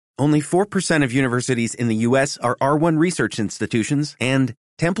Only 4% of universities in the U.S. are R1 research institutions, and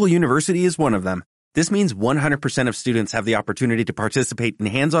Temple University is one of them. This means 100% of students have the opportunity to participate in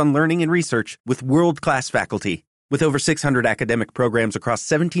hands-on learning and research with world-class faculty. With over 600 academic programs across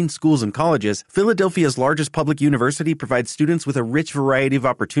 17 schools and colleges, Philadelphia's largest public university provides students with a rich variety of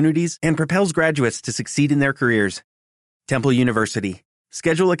opportunities and propels graduates to succeed in their careers. Temple University.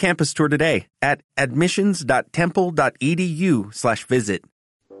 Schedule a campus tour today at admissions.temple.edu/visit.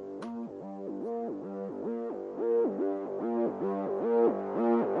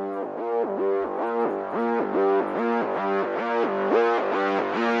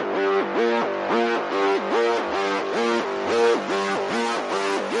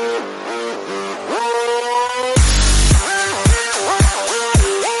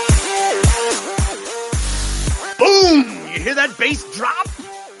 Bass drop?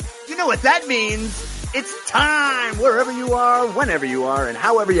 You know what that means. It's time, wherever you are, whenever you are, and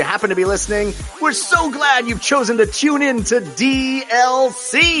however you happen to be listening. We're so glad you've chosen to tune in to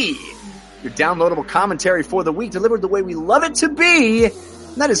DLC, your downloadable commentary for the week delivered the way we love it to be. And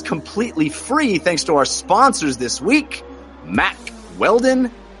that is completely free thanks to our sponsors this week, Mack Weldon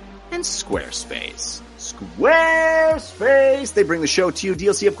and Squarespace. Squarespace! They bring the show to you.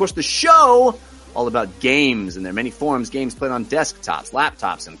 DLC, of course, the show all about games and their many forms, games played on desktops,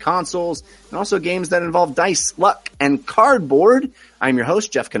 laptops, and consoles, and also games that involve dice, luck, and cardboard. I'm your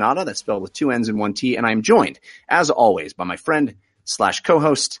host, Jeff Cannata, that's spelled with 2 N's and 1 T, and I'm joined, as always, by my friend /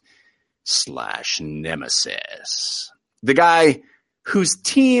 co-host / nemesis. The guy whose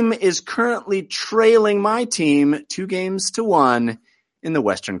team is currently trailing my team 2-1 in the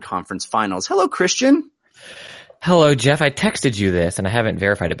Western Conference Finals. Hello, Christian. Hello, Jeff. I texted you this, and I haven't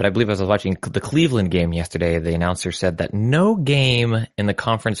verified it, but I believe as I was watching the Cleveland game yesterday, the announcer said that no game in the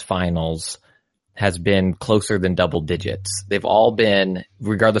conference finals has been closer than double digits. They've all been,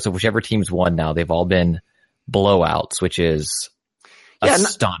 regardless of whichever team's won now, they've all been blowouts, which is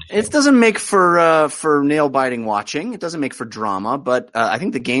astonishing. It doesn't make for nail-biting watching. It doesn't make for drama, but I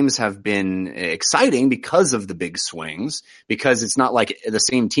think the games have been exciting because of the big swings, because it's not like the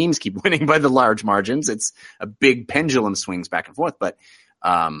same teams keep winning by the large margins. It's a big pendulum swings back and forth, but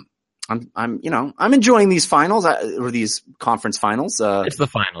I'm enjoying these finals or these conference finals. It's the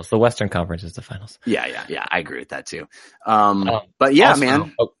finals. The Western Conference is the finals. Yeah. I agree with that too. But yeah, also,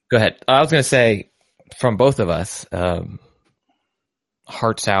 man. Oh, go ahead. I was going to say from both of us,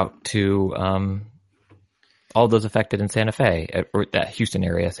 hearts out to all those affected in Santa Fe, or that Houston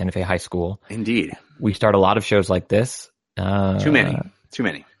area, Santa Fe High School. Indeed. We start a lot of shows like this. Too many.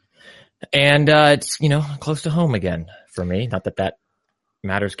 And it's, close to home again for me. Not that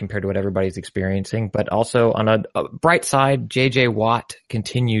matters compared to what everybody's experiencing, but also on a bright side, J.J. Watt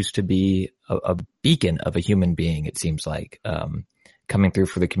continues to be a beacon of a human being, it seems like, coming through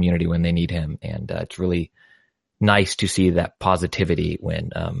for the community when they need him. And it's really nice to see that positivity when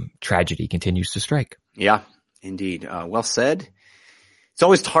tragedy continues to strike. Yeah, indeed. Well said. It's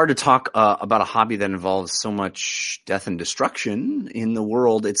always hard to talk about a hobby that involves so much death and destruction in the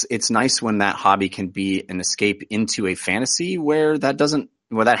world. It's nice when that hobby can be an escape into a fantasy where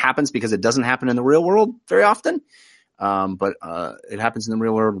that happens, because it doesn't happen in the real world very often. But it happens in the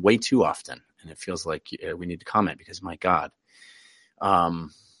real world way too often, and it feels like we need to comment because, my God.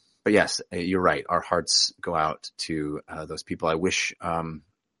 But yes, you're right. Our hearts go out to those people. I wish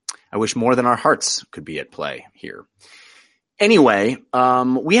more than our hearts could be at play here. Anyway,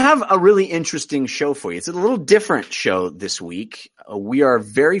 we have a really interesting show for you. It's a little different show this week. We are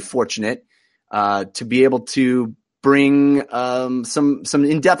very fortunate to be able to bring some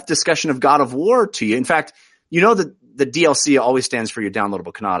in-depth discussion of God of War to you. In fact, you know that the DLC always stands for your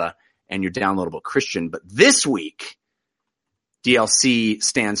downloadable Cannata and your downloadable Christian, but this week, DLC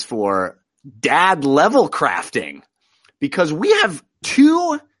stands for Dad Level Crafting, because we have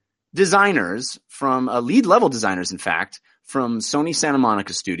 2 designers from lead level designers, in fact, from Sony Santa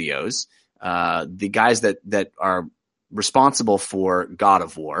Monica Studios, the guys that are responsible for God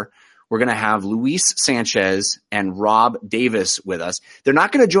of War. We're going to have Luis Sanchez and Rob Davis with us. They're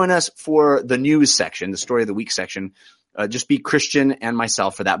not going to join us for the news section, the story of the week section. Just be Christian and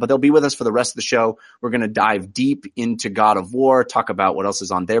myself for that, but they'll be with us for the rest of the show. We're going to dive deep into God of War, talk about what else is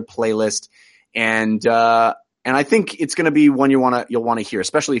on their playlist, and I think it's going to be one you'll want to hear,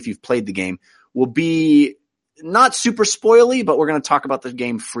 especially if you've played the game. We'll be not super spoily, but we're going to talk about the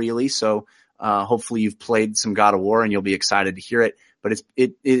game freely. So hopefully you've played some God of War and you'll be excited to hear it. But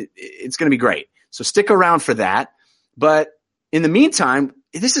it's going to be great. So stick around for that. But in the meantime,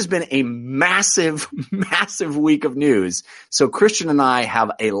 this has been a massive, massive week of news. So Christian and I have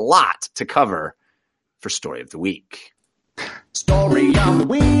a lot to cover for Story of the Week. Story of the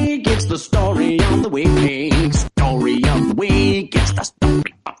Week. the story of the week. Story of the week. It's the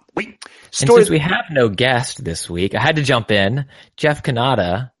story of the week. And since we have no guest this week, I had to jump in. Jeff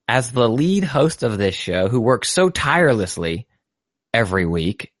Cannata, as the lead host of this show, who works so tirelessly every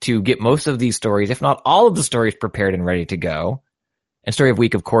week to get most of these stories, if not all of the stories, prepared and ready to go. And Story of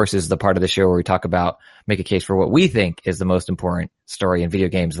Week, of course, is the part of the show where we talk about, make a case for what we think is the most important story in video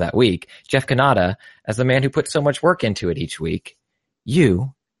games that week. Jeff Cannata, as the man who puts so much work into it each week,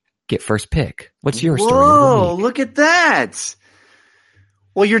 you get first pick. What's your story of the week? Look at that.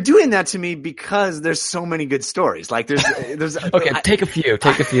 Well, you're doing that to me because there's so many good stories. Like there's okay, take a few.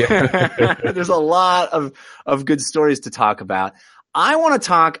 There's a lot of good stories to talk about. I want to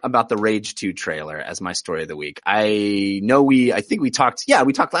talk about the Rage 2 trailer as my story of the week. I think we talked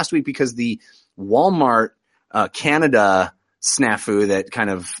last week because the Walmart Canada snafu that kind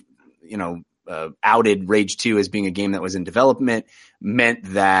of, outed Rage 2 as being a game that was in development meant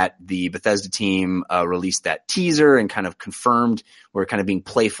that the Bethesda team released that teaser and kind of confirmed, we're kind of being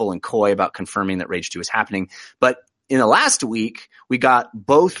playful and coy about confirming that Rage 2 is happening. But in the last week, we got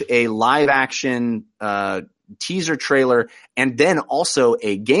both a live action teaser trailer and then also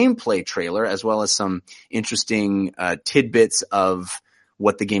a gameplay trailer, as well as some interesting tidbits of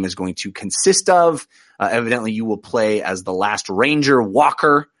what the game is going to consist of. Evidently, you will play as the last Ranger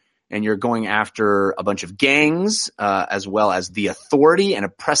Walker, and you're going after a bunch of gangs, as well as the Authority, an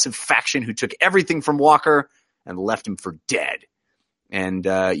oppressive faction who took everything from Walker and left him for dead. And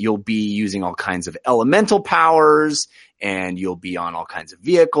you'll be using all kinds of elemental powers, and you'll be on all kinds of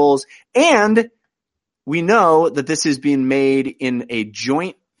vehicles. And we know that this is being made in a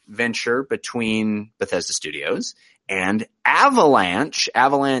joint venture between Bethesda Studios and Avalanche.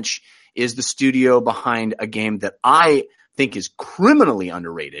 Avalanche is the studio behind a game that I think is criminally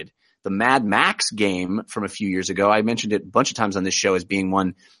underrated, the Mad Max game from a few years ago. I mentioned it a bunch of times on this show as being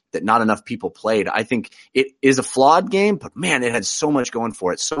one that not enough people played. I think it is a flawed game, but man, it had so much going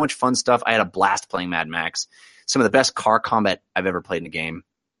for it. So much fun stuff. I had a blast playing Mad Max. Some of the best car combat I've ever played in a game.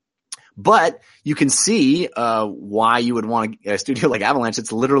 But you can see why you would want a studio like Avalanche.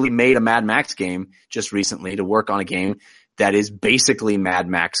 It's literally made a Mad Max game just recently to work on a game that is basically Mad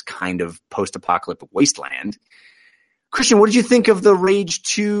Max kind of post-apocalyptic wasteland. Christian, what did you think of the Rage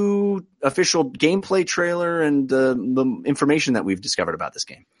 2 official gameplay trailer and the information that we've discovered about this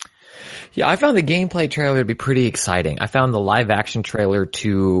game? Yeah, I found the gameplay trailer to be pretty exciting. I found the live action trailer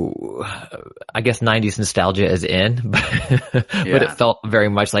to, I guess 90s nostalgia is in, but it felt very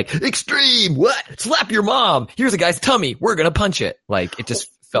much like extreme. What? Slap your mom. Here's a guy's tummy. We're going to punch it. Like it just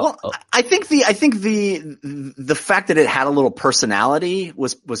felt. Well, I think the fact that it had a little personality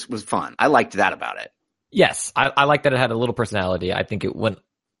was fun. I liked that about it. Yes. I like that it had a little personality. I think it went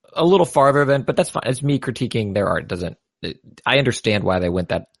a little farther than, but that's fine. It's me critiquing their art. I understand why they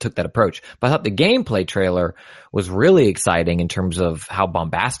took that approach, but I thought the gameplay trailer was really exciting in terms of how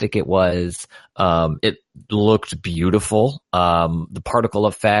bombastic it was. It looked beautiful. The particle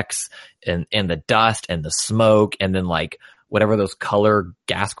effects and the dust and the smoke, and then like whatever those color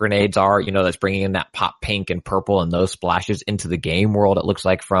gas grenades are, that's bringing in that pop pink and purple and those splashes into the game world. It looks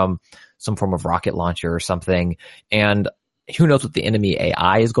like from some form of rocket launcher or something. And who knows what the enemy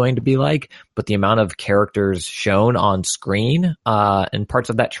AI is going to be like, but the amount of characters shown on screen in parts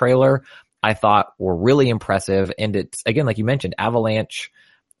of that trailer, I thought were really impressive. And it's, again, like you mentioned, Avalanche,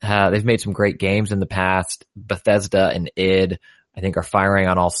 they've made some great games in the past. Bethesda and id, I think, are firing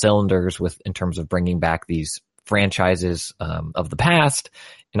on all cylinders in terms of bringing back these franchises of the past.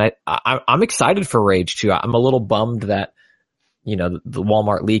 And I'm excited for Rage 2. I'm a little bummed that the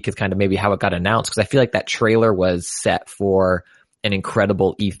Walmart leak is kind of maybe how it got announced, because I feel like that trailer was set for an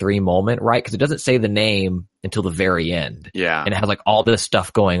incredible E3 moment, right? Because it doesn't say the name until the very end. Yeah. And it has like all this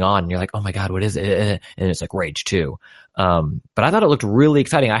stuff going on, and you're like, oh my God, what is it? And it's like Rage 2. But I thought it looked really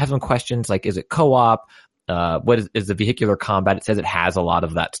exciting. I have some questions, like, is it co-op? What is the vehicular combat? It says it has a lot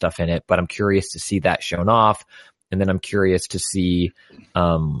of that stuff in it, but I'm curious to see that shown off. And then I'm curious to see,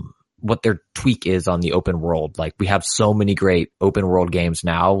 what their tweak is on the open world. Like, we have so many great open world games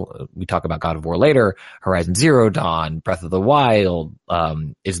now. We talk about God of War later, Horizon Zero Dawn, Breath of the Wild.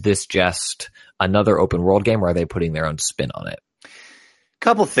 Is this just another open world game, or are they putting their own spin on it?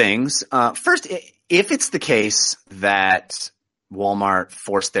 Couple things. First, if it's the case that Walmart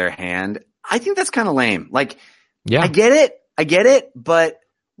forced their hand, I think that's kind of lame. Like, yeah, I get it, but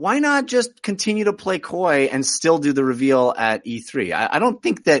why not just continue to play coy and still do the reveal at E3? I don't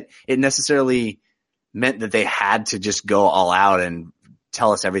think that it necessarily meant that they had to just go all out and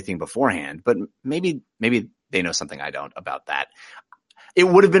tell us everything beforehand, but maybe they know something I don't about that. It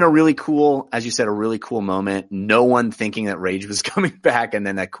would have been a really cool, as you said, a really cool moment. No one thinking that Rage was coming back, and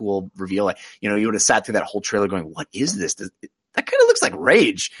then that cool reveal. Like, you know, you would have sat through that whole trailer going, "What is this? That kind of looks like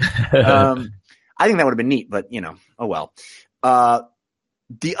Rage." I think that would have been neat, but you know, oh well.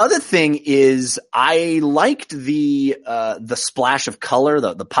 The other thing is I liked the splash of color,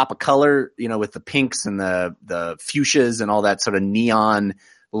 the pop of color, you know, with the pinks and the fuchsias and all that sort of neon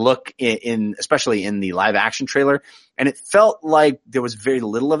look in especially in the live action trailer. And it felt like there was very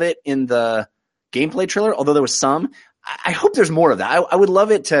little of it in the gameplay trailer, although there was some. I hope there's more of that. I would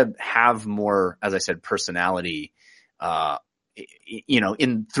love it to have more, as I said, personality, you know,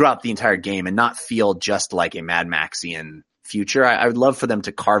 throughout the entire game and not feel just like a Mad Maxian future. I would love for them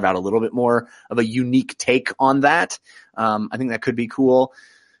to carve out a little bit more of a unique take on that. I think that could be cool.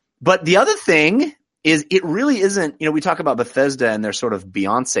 But the other thing is it really isn't, you know, we talk about Bethesda and their sort of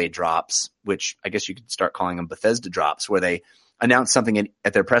Beyonce drops, which I guess you could start calling them Bethesda drops, where they announce something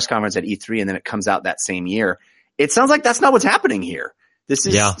at their press conference at E3 and then it comes out that same year. It sounds like that's not what's happening here. This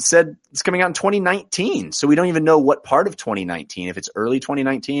is said it's coming out in 2019. So we don't even know what part of 2019, if it's early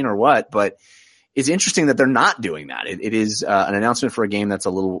 2019 or what, but it's interesting that they're not doing that. It is an announcement for a game that's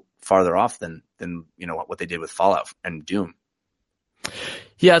a little farther off than you know what they did with Fallout and Doom.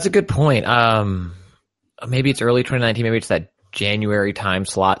 Yeah, it's a good point. Maybe it's early 2019. Maybe it's that January time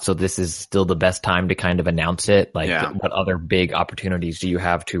slot. So this is still the best time to kind of announce it. Like, what other big opportunities do you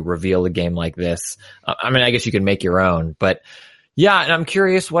have to reveal a game like this? I mean, I guess you can make your own, but yeah. And I'm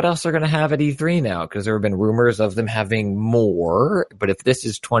curious what else they're going to have at E3 now, because there have been rumors of them having more. But if this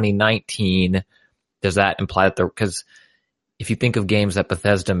is 2019, does that imply that because if you think of games that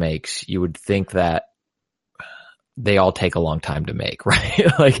Bethesda makes, you would think that they all take a long time to make, right?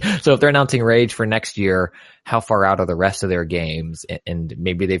 Like, so if they're announcing Rage for next year, how far out are the rest of their games? And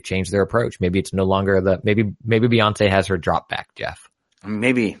maybe they've changed their approach. Maybe it's no longer maybe Beyonce has her drop back, Jeff.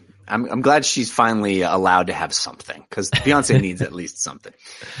 Maybe. I'm glad she's finally allowed to have something, because Beyonce needs at least something.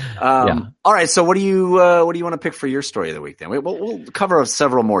 All right. So what do you want to pick for your story of the week then? We'll cover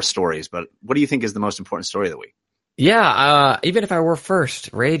several more stories, but what do you think is the most important story of the week? Yeah, even if I were first,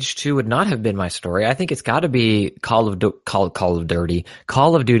 Rage 2 would not have been my story. I think it's got to be Call of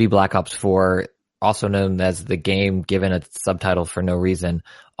Duty Black Ops 4, also known as the game given a subtitle for no reason,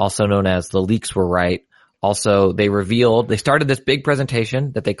 also known as The Leaks Were Right. Also, they started this big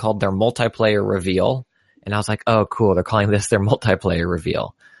presentation that they called their multiplayer reveal, and I was like, oh, cool, they're calling this their multiplayer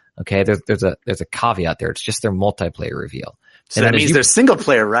reveal. Okay, there's a caveat there. It's just their multiplayer reveal. So that means they're single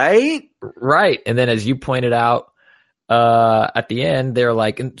player, right? Right. And then as you pointed out, at the end, they're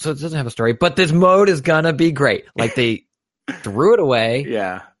like, and so it doesn't have a story, but this mode is gonna be great. Like, they threw it away.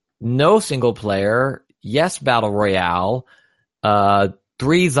 Yeah. No single player. Yes, battle royale.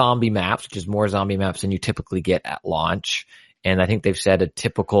 3 zombie maps, which is more zombie maps than you typically get at launch. And I think they've said a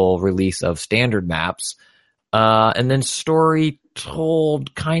typical release of standard maps. And then story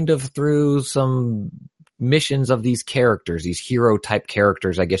told kind of through some missions of these characters, these hero type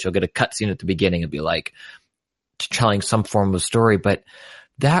characters. I guess you'll get a cutscene at the beginning and be like, telling some form of story, but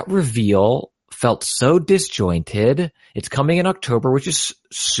that reveal felt so disjointed. It's coming in October, which is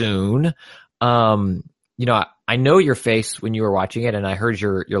soon. You know, I know your face when you were watching it, and I heard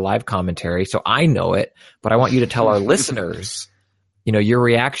your live commentary, so I know it, but I want you to tell our listeners, you know, your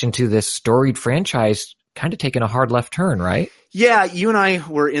reaction to this storied franchise kind of taking a hard left turn, right? Yeah, you and I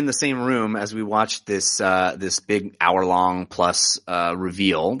were in the same room as we watched this big hour-long plus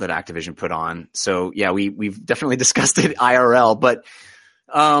reveal that Activision put on. So yeah, we've definitely discussed it IRL, but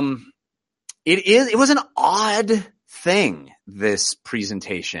it was an odd thing, this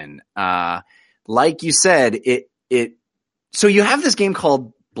presentation. Like you said, so you have this game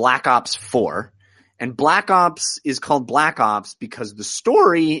called Black Ops 4. And Black Ops is called Black Ops because the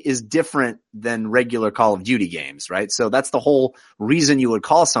story is different than regular Call of Duty games, right? So that's the whole reason you would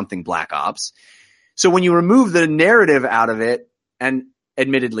call something Black Ops. So when you remove the narrative out of it, and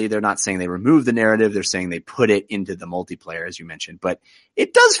admittedly, they're not saying they remove the narrative, they're saying they put it into the multiplayer, as you mentioned. But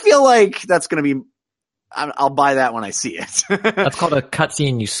it does feel like that's going to be, I'll buy that when I see it. That's called a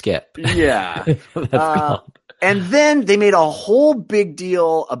cutscene you skip. Yeah. That's and then they made a whole big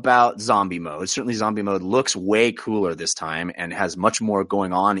deal about zombie mode. Certainly zombie mode looks way cooler this time and has much more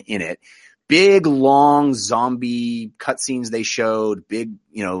going on in it. Big, long zombie cutscenes they showed, big,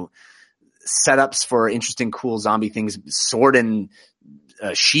 you know, setups for interesting, cool zombie things, sword and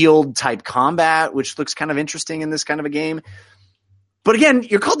shield type combat, which looks kind of interesting in this kind of a game. But again,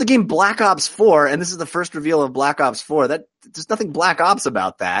 you're called the game Black Ops 4, and this is the first reveal of Black Ops 4. There's nothing Black Ops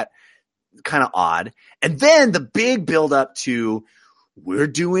about that. Kind of odd. And then the big build up to we're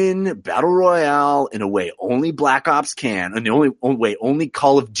doing Battle Royale in a way only Black Ops can, and the only way only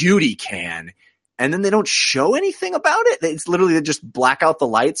Call of Duty can. And then they don't show anything about it. It's literally they just black out the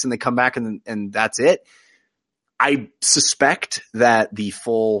lights and they come back and that's it. I suspect that the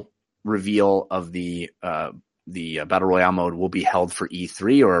full reveal of the Battle Royale mode will be held for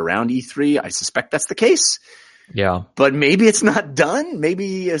E3 or around E3. I suspect that's the case. Yeah. But maybe it's not done.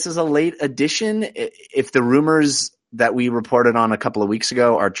 Maybe this is a late addition. If the rumors that we reported on a couple of weeks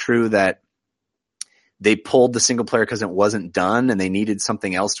ago are true, that they pulled the single player because it wasn't done and they needed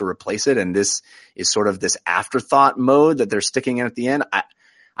something else to replace it, and this is sort of this afterthought mode that they're sticking in at the end.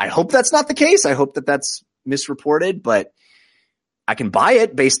 I hope that's not the case. I hope that that's misreported, but I can buy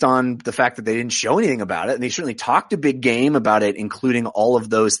it based on the fact that they didn't show anything about it. And they certainly talked a big game about it, including all of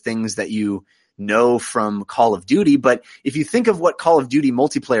those things that you know from Call of Duty. But if you think of what Call of Duty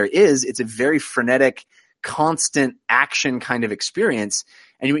multiplayer is, it's a very frenetic, constant action kind of experience.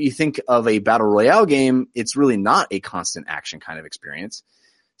 And when you think of a battle royale game, it's really not a constant action kind of experience.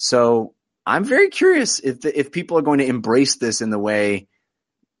 So I'm very curious if people are going to embrace this in the way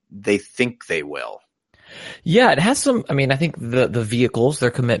they think they will. Yeah, it has some, I mean, I think the vehicles,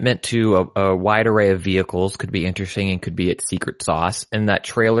 their commitment to a wide array of vehicles could be interesting and could be its secret sauce. In that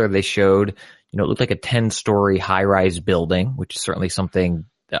trailer they showed, it looked like a 10-story high-rise building, which is certainly something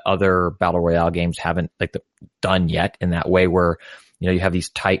that other battle royale games haven't done yet in that way, where you have these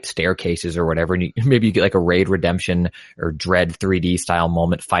tight staircases or whatever, and maybe you get like a Raid Redemption or Dread 3D style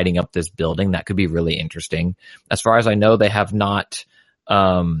moment fighting up this building. That could be really interesting. As far as I know, they have not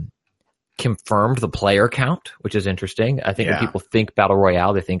confirmed the player count, which is interesting. I think when people think battle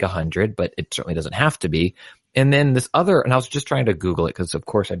royale, they think 100, but it certainly doesn't have to be. And then this other, and I was just trying to Google it because of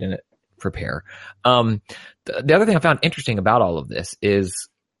course I didn't prepare. The other thing I found interesting about all of this is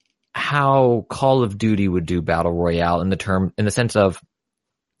how Call of Duty would do battle royale in the sense of,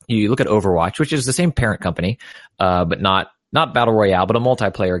 you look at Overwatch, which is the same parent company, but not battle royale, but a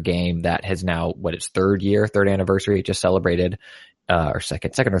multiplayer game that has now, its third anniversary. It just celebrated, or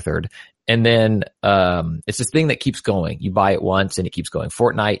second or third. And then, it's this thing that keeps going. You buy it once and it keeps going.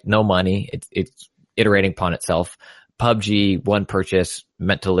 Fortnite, no money. It's iterating upon itself. PUBG, one purchase,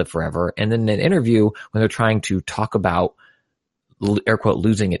 meant to live forever. And then in an interview, when they're trying to talk about, air quote,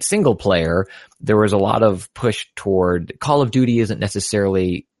 losing its single player, there was a lot of push toward Call of Duty isn't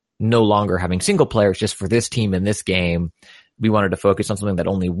necessarily no longer having single player. It's just for this team in this game. We wanted to focus on something that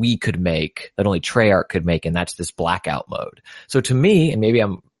only we could make, that only Treyarch could make, and that's this blackout mode. So to me, and maybe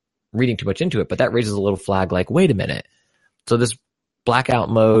I'm reading too much into it, but that raises a little flag like, wait a minute. So this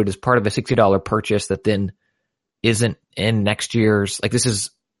blackout mode is part of a $60 purchase that then isn't in next year's, this is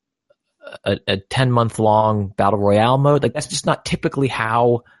a 10-month long battle royale mode. That's just not typically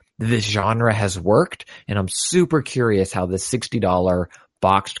how this genre has worked. And I'm super curious how this $60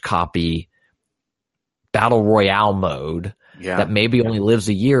 boxed copy battle royale mode that maybe only lives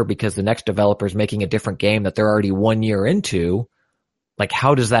a year because the next developer is making a different game that they're already 1 year into.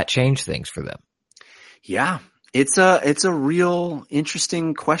 How does that change things for them? Yeah, it's a real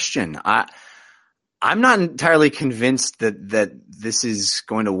interesting question. I'm not entirely convinced that this is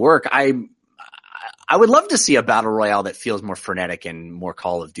going to work. I would love to see a battle royale that feels more frenetic and more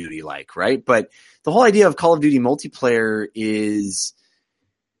Call of Duty like, right? But the whole idea of Call of Duty multiplayer is,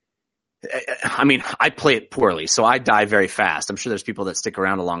 I mean, I play it poorly, so I die very fast. I'm sure there's people that stick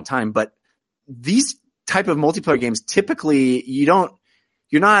around a long time, but these type of multiplayer games, typically you're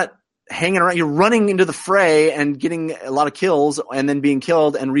not hanging around, you're running into the fray and getting a lot of kills and then being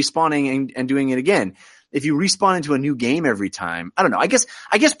killed and respawning and doing it again. If you respawn into a new game every time, I don't know. I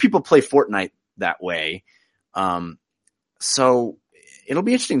guess people play Fortnite that way. So it'll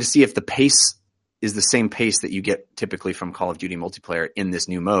be interesting to see if the pace is the same pace that you get typically from Call of Duty multiplayer in this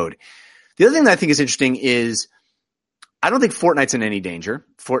new mode. The other thing that I think is interesting is I don't think Fortnite's in any danger.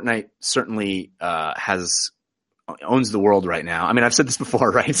 Fortnite certainly owns the world right now. I mean, I've said this before,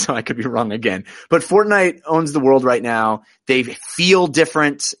 right? So I could be wrong again. But Fortnite owns the world right now. They feel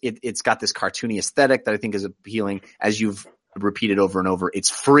different. It's got this cartoony aesthetic that I think is appealing, as you've repeated over and over. It's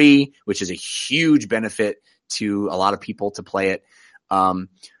free, which is a huge benefit to a lot of people to play it.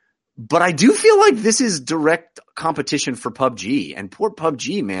 But I do feel like this is direct competition for PUBG. And poor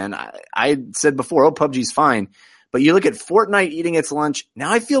PUBG, man. I said before, PUBG's fine. But you look at Fortnite eating its lunch.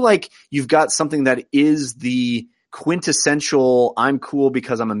 Now I feel like you've got something that is the quintessential I'm cool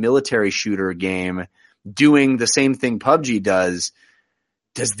because I'm a military shooter game doing the same thing PUBG does.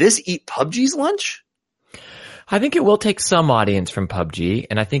 Does this eat PUBG's lunch? I think it will take some audience from PUBG,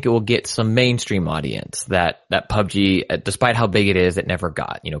 and I think it will get some mainstream audience that PUBG, despite how big it is, it never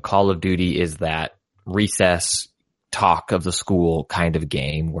got. Call of Duty is that recess talk of the school kind of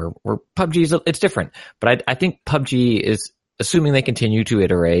game where PUBG it's different. But I think PUBG is, assuming they continue to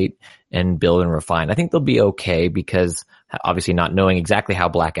iterate and build and refine, I think they'll be okay, because obviously not knowing exactly how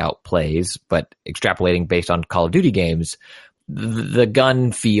Blackout plays, but extrapolating based on Call of Duty games, the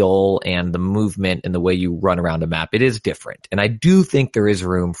gun feel and the movement and the way you run around a map, it is different. And I do think there is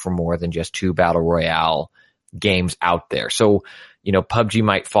room for more than just 2 battle royale games out there. So, PUBG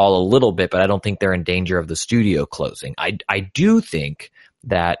might fall a little bit, but I don't think they're in danger of the studio closing. I do think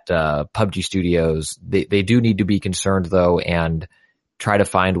that PUBG studios, they do need to be concerned though, and try to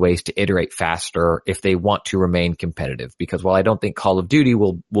find ways to iterate faster if they want to remain competitive. Because while I don't think Call of Duty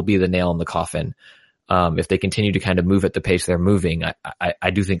will be the nail in the coffin, if they continue to kind of move at the pace they're moving,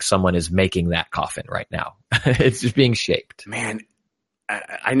 I do think someone is making that coffin right now. It's just being shaped. Man,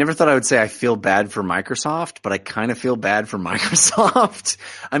 I never thought I would say I feel bad for Microsoft, but I kind of feel bad for Microsoft.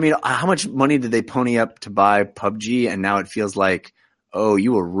 I mean, how much money did they pony up to buy PUBG? And now it feels like, oh,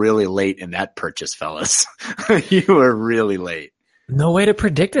 you were really late in that purchase, fellas. You were really late. No way to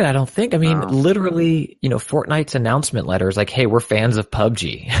predict it, I don't think. I mean, literally, Fortnite's announcement letters like, hey, we're fans of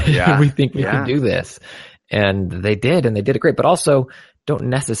PUBG. Yeah. We think we can do this. And they did it great. But also, don't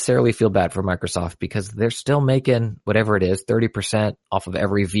necessarily feel bad for Microsoft, because they're still making whatever it is, 30% off of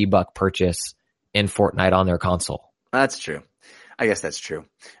every V-Buck purchase in Fortnite on their console. That's true. I guess that's true.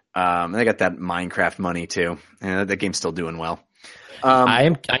 They got that Minecraft money too. And that game's still doing well. I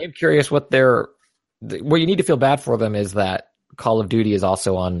am curious what you need to feel bad for them is that Call of Duty is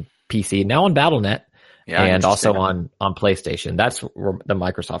also on PC, now on Battle.net, and also on PlayStation. That's the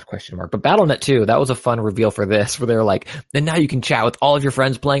Microsoft question mark. But Battle.net too, that was a fun reveal for this, where they're like, and now you can chat with all of your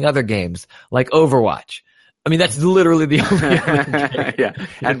friends playing other games like Overwatch. I mean, that's literally the only other game. Yeah.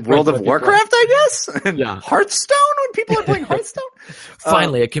 And World of Warcraft, I guess? And Hearthstone, when people are playing Hearthstone?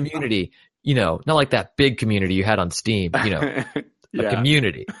 Finally, a community, not like that big community you had on Steam, a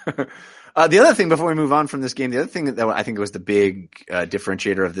community. The other thing, before we move on from this game, the other thing that I think was the big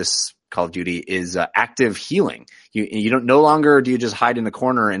differentiator of this Call of Duty is active healing. You don't no longer do you just hide in the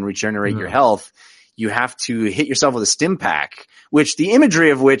corner and regenerate your health. You have to hit yourself with a stim pack, which the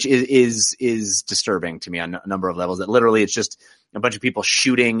imagery of which is disturbing to me on a number of levels. That literally it's just a bunch of people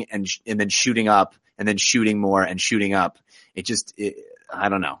shooting and then shooting up and then shooting more and shooting up. I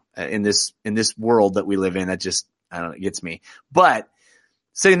don't know. In this world that we live in, it gets me. But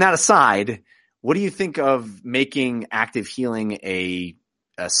setting that aside, what do you think of making active healing a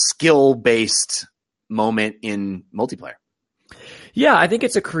skill-based moment in multiplayer? Yeah, I think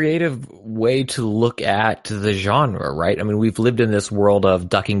it's a creative way to look at the genre, right? I mean, we've lived in this world of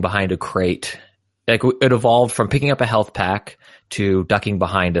ducking behind a crate. Like, it evolved from picking up a health pack to ducking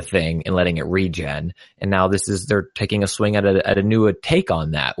behind a thing and letting it regen. And now they're taking a swing at a new take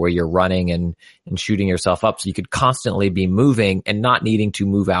on that, where you're running and shooting yourself up. So you could constantly be moving and not needing to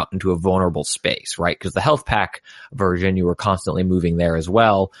move out into a vulnerable space, right? Because the health pack version, you were constantly moving there as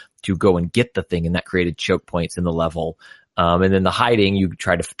well to go and get the thing, and that created choke points in the level. And then the hiding, you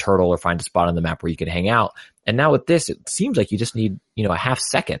try to turtle or find a spot on the map where you could hang out. And now with this, it seems like you just need, a half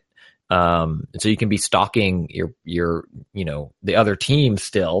second. So you can be stalking your the other team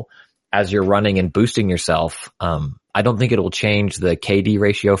still as you're running and boosting yourself. I don't think it will change the KD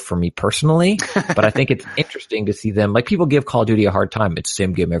ratio for me personally, but I think it's interesting to see them, like, people give Call of Duty a hard time. It's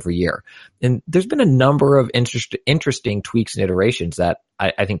SimGim every year. And there's been a number of interesting tweaks and iterations that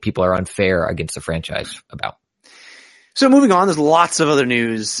I think people are unfair against the franchise about. So moving on, there's lots of other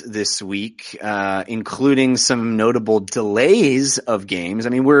news this week, including some notable delays of games. I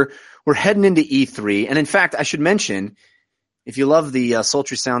mean, we're heading into E3. And in fact, I should mention, if you love the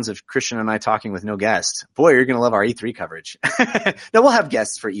sultry sounds of Christian and I talking with no guest, boy, you're going to love our E3 coverage. Now, we'll have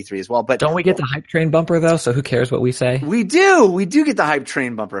guests for E3 as well. But don't we get the hype train bumper, though? So who cares what we say? We do. We do get the hype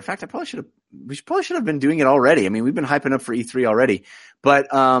train bumper. In fact, we probably should have been doing it already. I mean, we've been hyping up for E3 already. But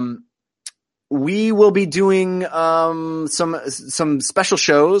we will be doing some special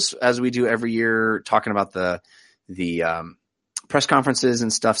shows, as we do every year, talking about the press conferences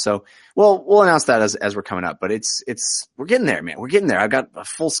and stuff. So we'll announce that as we're coming up, but we're getting there, man. We're getting there. I've got a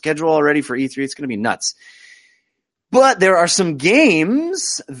full schedule already for E3. It's going to be nuts. But there are some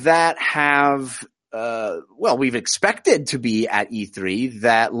games that have, we've expected to be at E3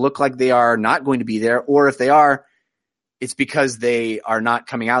 that look like they are not going to be there, or if they are, it's because they are not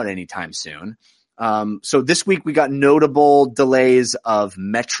coming out anytime soon. So this week we got notable delays of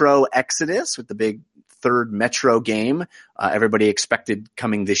Metro Exodus, with the big third Metro game. Everybody expected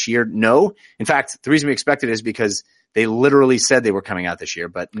coming this year. No. In fact, the reason we expected is because They literally said they were coming out this year,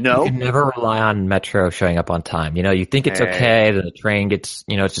 but no. You can never rely on Metro showing up on time. You know, you think it's okay, then the train gets,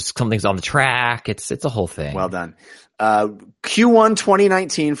 you know, it's just something's on the track. It's a whole thing. Well done. Q1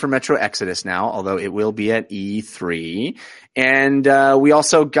 2019 for Metro Exodus now, although it will be at E3. And we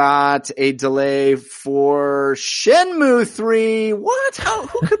also got a delay for Shenmue 3. What?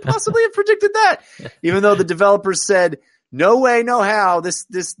 Who could possibly have predicted that? Even though the developers said, no way, no how. This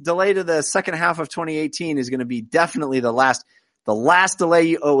delay to the second half of 2018 is going to be definitely the last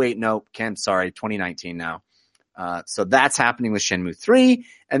delay. Oh wait, no, Ken, sorry, 2019 now. So that's happening with Shenmue 3.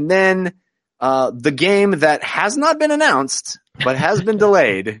 And then the game that has not been announced but has been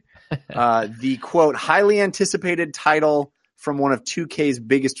delayed, the quote highly anticipated title from one of 2K's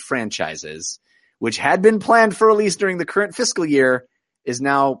biggest franchises, which had been planned for release during the current fiscal year, is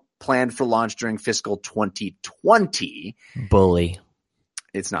now planned for launch during fiscal 2020. Bully.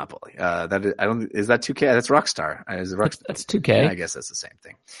 It's not Bully. Is that 2K? That's Rockstar. That's 2K. Yeah, I guess that's the same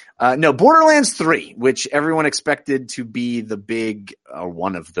thing. No, Borderlands 3, which everyone expected to be the big, or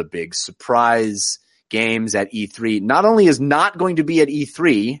one of the big surprise games at E3, not only is not going to be at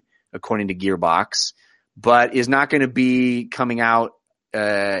E3, according to Gearbox, but is not going to be coming out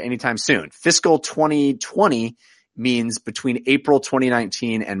anytime soon. Fiscal 2020 means between April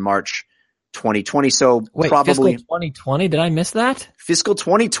 2019 and March 2020. So wait, probably fiscal 2020? Did I miss that? Fiscal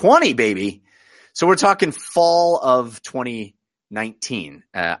 2020, baby. So we're talking fall of 2019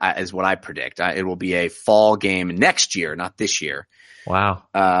 is what I predict. It will be a fall game next year, not this year. Wow.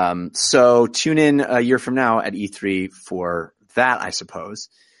 So tune in a year from now at E3 for that, I suppose.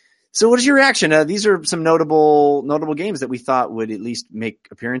 So what is your reaction? These are some notable games that we thought would at least make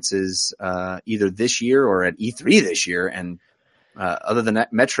appearances either this year or at E3 this year. And other than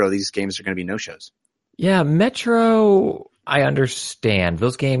that, Metro, these games are going to be no-shows. Yeah, Metro, I understand.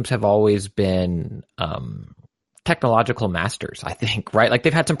 Those games have always been technological masters, I think, right? Like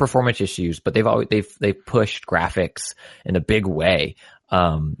they've had some performance issues, but they've pushed graphics in a big way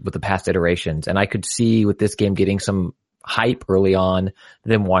with the past iterations. And I could see with this game getting some hype early on,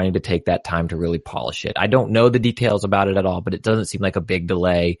 them wanting to take that time to really polish it. I don't know the details about it at all, but it doesn't seem like a big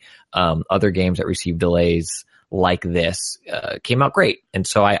delay. Other games that received delays like this came out great. And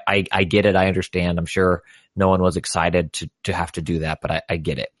so I get it. I understand. I'm sure no one was excited to have to do that, but I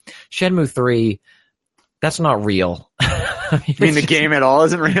get it. Shenmue 3, that's not real. You mean the game at all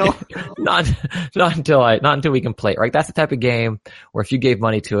isn't real? not until we can play it, right? That's the type of game where if you gave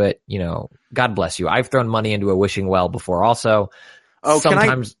money to it, you know, God bless you. I've thrown money into a wishing well before also. Oh,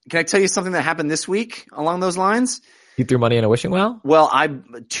 sometimes, can I tell you something that happened this week along those lines? You threw money in a wishing well? Well,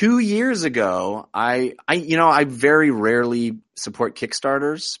 2 years ago, I very rarely support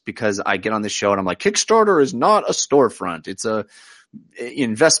Kickstarters because I get on this show and I'm like, Kickstarter is not a storefront. It's a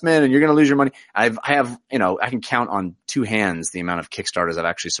investment and you're going to lose your money. I can count on two hands the amount of Kickstarters I've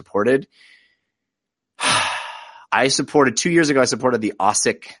actually supported. 2 years ago, I supported the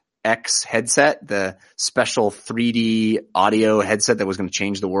OSIC X headset, the special 3D audio headset that was going to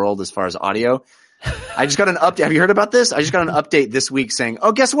change the world as far as audio. I just got an update. Have you heard about this? I just got an update this week saying,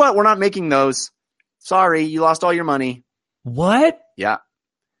 oh, guess what? We're not making those. Sorry, you lost all your money. What? Yeah.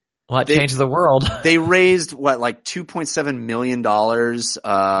 Well, it changes the world. They raised like $2.7 million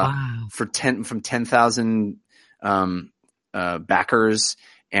wow. from 10,000 backers.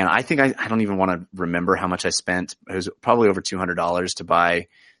 And I think I don't even want to remember how much I spent. It was probably over $200 to buy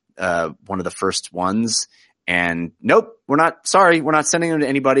one of the first ones. And nope, we're not sending them to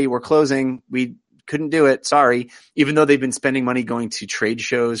anybody. We're closing. We couldn't do it. Sorry. Even though they've been spending money going to trade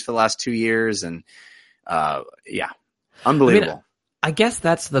shows for the last 2 years. And yeah, unbelievable. I guess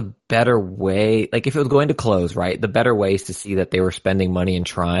that's the better way. Like if it was going to close, right? The better way is to see that they were spending money and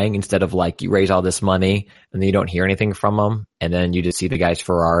trying instead of like you raise all this money and then you don't hear anything from them. And then you just see the guy's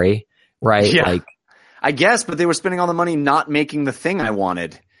Ferrari, right? Yeah, like, I guess, but they were spending all the money not making the thing I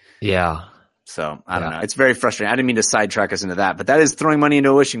wanted. Yeah. So I don't know. It's very frustrating. I didn't mean to sidetrack us into that, but that is throwing money into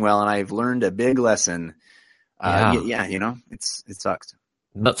a wishing well. And I've learned a big lesson. Yeah, it sucks.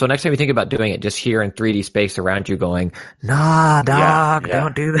 So next time you think about doing it, just hear in 3D space around you going, nah, dog,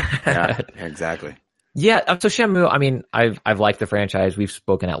 don't do that. Yeah, exactly. Yeah. So Shenmue, I mean, I've liked the franchise. We've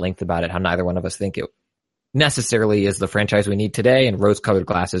spoken at length about it, how neither one of us think it necessarily is the franchise we need today. And rose-colored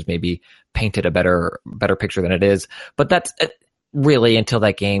glasses maybe painted a better picture than it is. But that's really until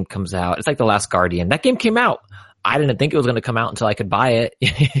that game comes out. It's like The Last Guardian. That game came out. I didn't think it was going to come out until I could buy it.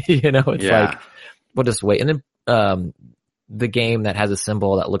 It's like, we'll just wait. And then, the game that has a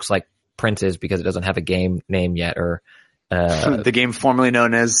symbol that looks like Prince's because it doesn't have a game name yet, or the game formerly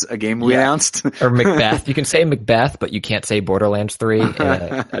known as a game we announced, or Macbeth. You can say Macbeth, but you can't say Borderlands 3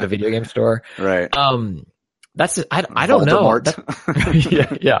 at a video game store. Right. I don't know.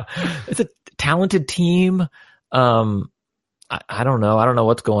 Voldemort. Yeah. It's a talented team. I don't know. I don't know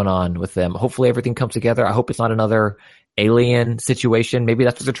what's going on with them. Hopefully everything comes together. I hope it's not another Alien situation. Maybe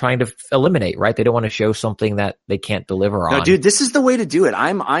that's what they're trying to eliminate, right? They don't want to show something that they can't deliver on. No, dude, this is the way to do it. I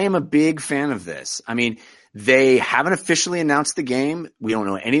am a big fan of this. I mean, they haven't officially announced the game. We don't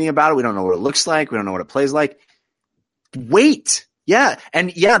know anything about it. We don't know what it looks like. We don't know what it plays like. Wait. Yeah.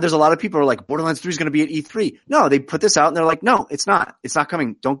 And yeah, there's a lot of people who are like, Borderlands 3 is going to be at E3. No, they put this out and they're like, no, it's not. It's not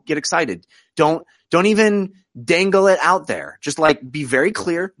coming. Don't get excited. Don't even dangle it out there. Just like be very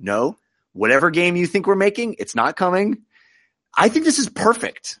clear. No, whatever game you think we're making, it's not coming. I think this is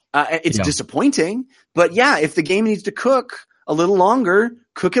perfect. It's disappointing, but yeah, if the game needs to cook a little longer,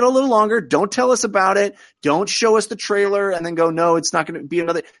 cook it a little longer. Don't tell us about it. Don't show us the trailer and then go, no, it's not going to be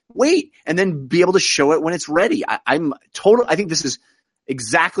another. Wait, and then be able to show it when it's ready. I think this is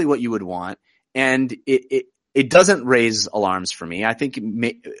exactly what you would want, and it doesn't raise alarms for me. I think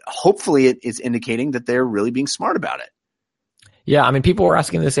hopefully it is indicating that they're really being smart about it. Yeah, I mean, people were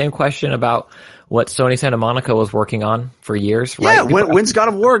asking the same question about what Sony Santa Monica was working on for years, right? Yeah, when's God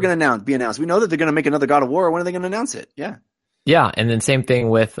of War going to be announced? We know that they're going to make another God of War. When are they going to announce it? Yeah. Yeah, and then same thing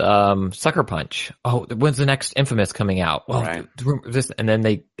with Sucker Punch. Oh, when's the next Infamous coming out? Well, right. And then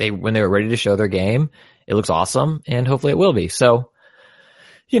they when they were ready to show their game, it looks awesome, and hopefully it will be. So,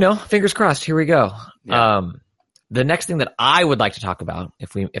 fingers crossed. Here we go. Yeah. The next thing that I would like to talk about,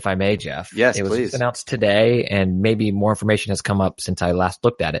 if I may, Jeff. Yes, it was please. announced today, and maybe more information has come up since I last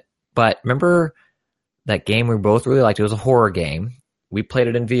looked at it. But remember that game we both really liked? It was a horror game. We played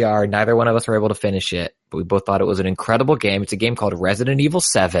it in VR. Neither one of us were able to finish it, but we both thought it was an incredible game. It's a game called Resident Evil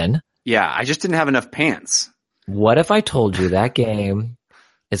 7. Yeah, I just didn't have enough pants. What if I told you that game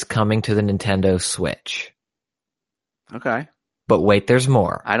is coming to the Nintendo Switch? Okay. But wait, there's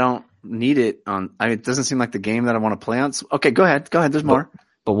more. I don't need it on. It doesn't seem like the game that I want to play on. Okay, go ahead. There's more.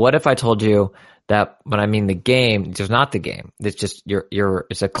 But what if I told you that when I mean the game, there's not the game. It's just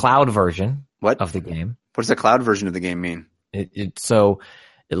it's a cloud version of the game. What does the cloud version of the game mean? So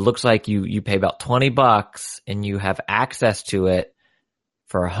it looks like you pay about $20 and you have access to it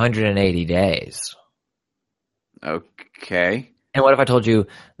for 180 days. Okay. And what if I told you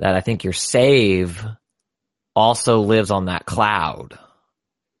that I think your save also lives on that cloud?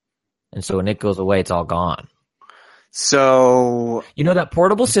 And so when it goes away, it's all gone. So that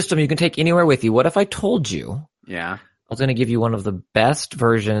portable system you can take anywhere with you. What if I told you? Yeah. I was going to give you one of the best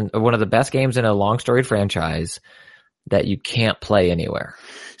one of the best games in a long storied franchise that you can't play anywhere.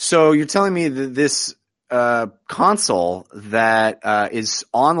 So you're telling me that this console that is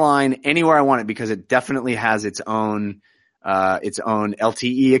online anywhere I want it, because it definitely has its own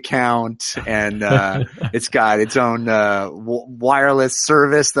LTE account, and it's got its own wireless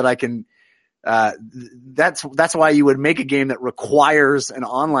service that I can. That's why you would make a game that requires an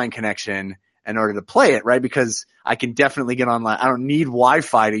online connection in order to play it, right? Because I can definitely get online. I don't need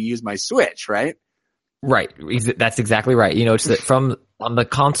Wi-Fi to use my Switch, right? Right. That's exactly right. It's on the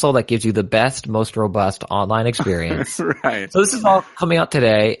console that gives you the best, most robust online experience. Right. So this is all coming out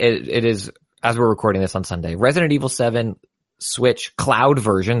today. It is, as we're recording this on Sunday, Resident Evil 7 Switch cloud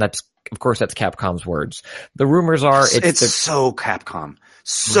version. That's Capcom's words. The rumors are it's so Capcom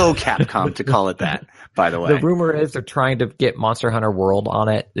to call it that, by the way. The rumor is they're trying to get Monster Hunter World on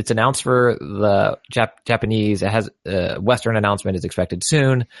it. It's announced for the Japanese. It has Western announcement is expected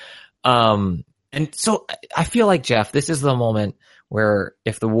soon. And so I feel like, Jeff, this is the moment where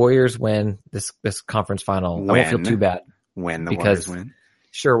if the Warriors win this conference final, I won't feel too bad. When the Warriors win.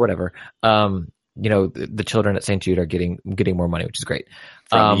 Sure, whatever. The children at St. Jude are getting more money, which is great.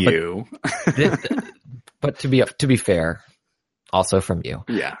 From you. But to be fair, also from you.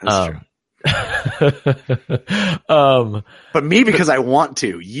 Yeah, that's true. But me because I want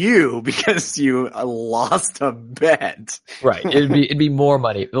to. You because you lost a bet. Right. It'd be more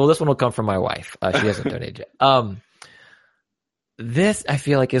money. Well, this one will come from my wife. She hasn't donated yet. This I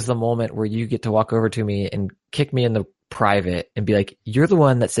feel like is the moment where you get to walk over to me and kick me in the private and be like, "You're the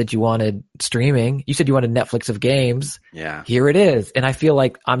one that said you wanted streaming. You said you wanted Netflix of games. Yeah. Here it is." And I feel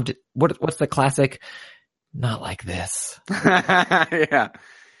like what's the classic? Not like this. Yeah.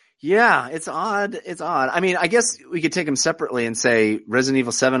 Yeah, it's odd. I mean, I guess we could take them separately and say Resident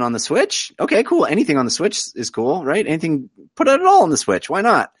Evil 7 on the Switch. Okay, cool. Anything on the Switch is cool, right? Put it all on the Switch. Why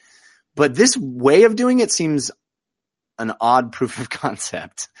not? But this way of doing it seems an odd proof of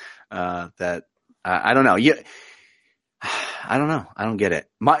concept that I don't know. I don't know. I don't get it.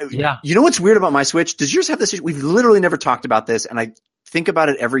 You know what's weird about my Switch? Does yours have this issue? We've literally never talked about this, and I think about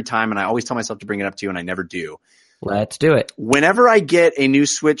it every time, and I always tell myself to bring it up to you, and I never do. Let's do it. Whenever I get a new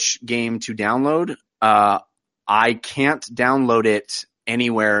Switch game to download, I can't download it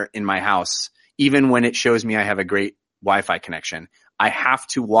anywhere in my house, even when it shows me I have a great Wi-Fi connection. I have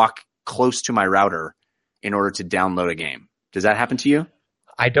to walk close to my router in order to download a game. Does that happen to you?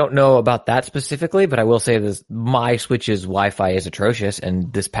 I don't know about that specifically, but I will say this: my Switch's Wi-Fi is atrocious.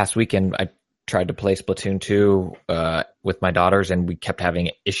 And this past weekend, I tried to play Splatoon 2 with my daughters, and we kept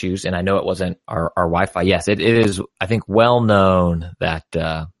having issues. And I know it wasn't our Wi-Fi. Yes, it is. I think well known that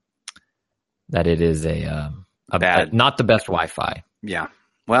it is not the best Wi-Fi. Yeah.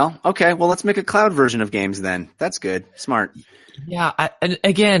 Well, okay. Well, let's make a cloud version of games then. That's good. Smart. Yeah. And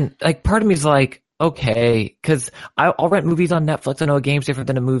again, like part of me is like, okay, because I'll rent movies on Netflix. I know a game's different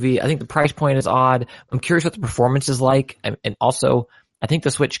than a movie. I think the price point is odd. I'm curious what the performance is like. And also, I think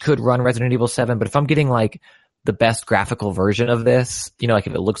the Switch could run Resident Evil 7, but if I'm getting like the best graphical version of this, like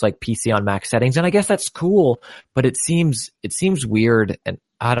if it looks like PC on max settings, and I guess that's cool, but it seems weird, and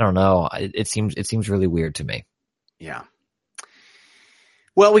I don't know. It seems really weird to me. Yeah.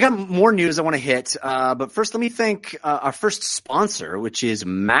 Well, we got more news I want to hit, but first let me thank our first sponsor, which is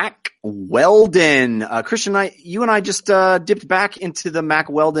Mack Weldon. Christian, you and I just dipped back into the Mack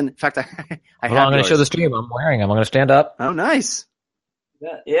Weldon. In fact, I'm going to show the stream I'm wearing. I'm going to stand up. Oh, nice.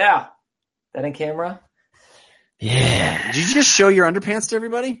 Yeah. That in camera? Yeah. Did you just show your underpants to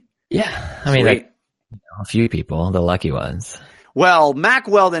everybody? Yeah. I mean, a few people, the lucky ones. Well, Mack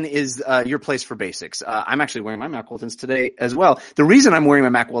Weldon is your place for basics. I'm actually wearing my Mack Weldons today as well. The reason I'm wearing my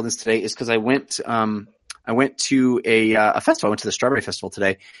Mack Weldons today is because I went to a festival. I went to the Strawberry Festival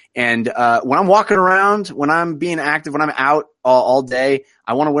today, and when I'm walking around, when I'm being active, when I'm out all day,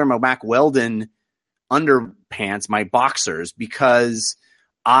 I want to wear my Mack Weldon underpants, my boxers, because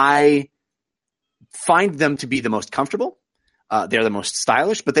I find them to be the most comfortable. They're the most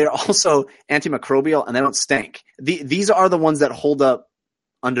stylish, but they're also antimicrobial and they don't stink. These are the ones that hold up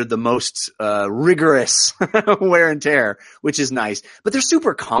under the most rigorous wear and tear, which is nice. But they're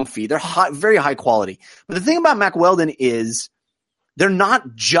super comfy. They're very high quality. But the thing about Mack Weldon is they're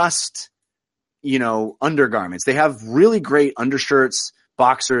not just, undergarments. They have really great undershirts,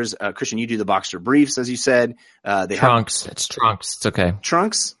 boxers. Christian, you do the boxer briefs, as you said. They trunks. It's trunks. It's okay.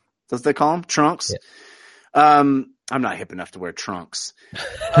 Trunks? That's what they call them? Trunks? Yeah. I'm not hip enough to wear trunks. You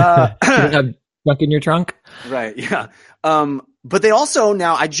don't have trunk in your trunk? Right, yeah. But they also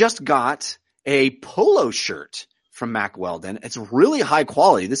now, I just got a polo shirt from Mack Weldon. It's really high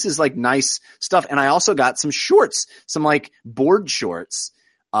quality. This is like nice stuff. And I also got some shorts, some like board shorts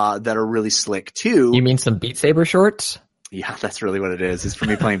that are really slick too. You mean some Beat Saber shorts? Yeah, that's really what it is. It's for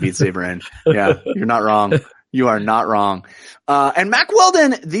me playing Beat Saber in. Yeah, you're not wrong. You are not wrong. And Mack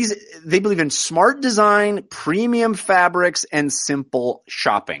Weldon, they believe in smart design, premium fabrics, and simple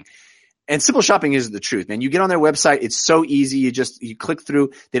shopping. And simple shopping is the truth, man. You get on their website, it's so easy. You click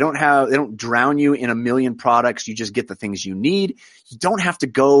through. They don't drown you in a million products. You just get the things you need. You don't have to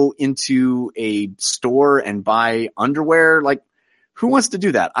go into a store and buy underwear. Like, who wants to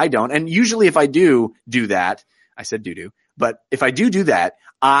do that? I don't. And usually if I do that, I said do, but if I do that,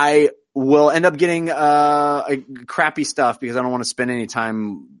 I will end up getting crappy stuff because I don't want to spend any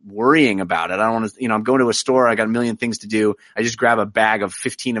time worrying about it. I don't want to, I'm going to a store, I got a million things to do. I just grab a bag of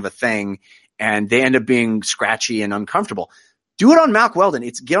 15 of a thing and they end up being scratchy and uncomfortable. Do it on Mack Weldon.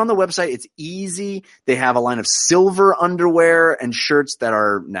 Get on the website. It's easy. They have a line of silver underwear and shirts that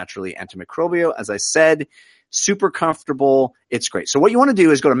are naturally antimicrobial. As I said, super comfortable. It's great. So what you want to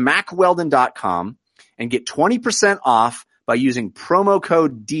do is go to MackWeldon.com and get 20% off by using promo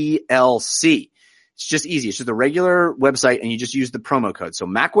code DLC. It's just easy. It's just a regular website and you just use the promo code. So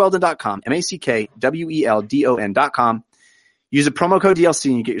MackWeldon.com, MackWeldon.com. Use the promo code DLC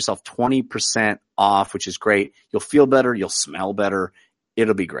and you get yourself 20% off, which is great. You'll feel better. You'll smell better.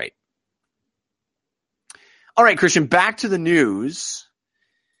 It'll be great. All right, Christian, back to the news.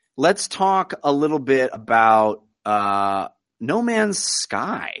 Let's talk a little bit about No Man's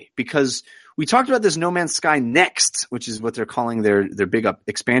Sky, because we talked about this No Man's Sky Next, which is what they're calling their big up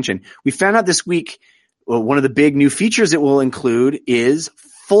expansion. We found out this week one of the big new features it will include is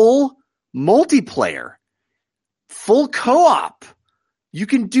full multiplayer, full co-op. You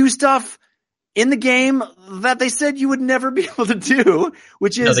can do stuff in the game that they said you would never be able to do,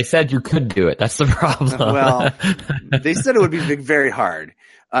 which is... No, they said you could do it. That's the problem. Well, they said it would be very hard.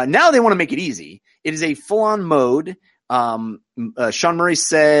 Now they want to make it easy. It is a full-on mode. Sean Murray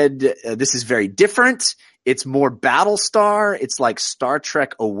said this is very different. It's more Battlestar. It's like Star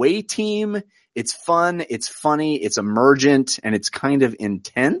Trek Away Team. It's fun. It's funny. It's emergent, and it's kind of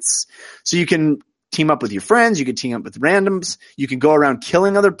intense. So you can team up with your friends. You can team up with randoms. You can go around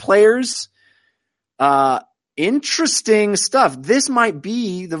killing other players. Interesting stuff. This might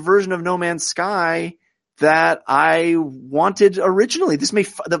be the version of No Man's Sky that I wanted originally.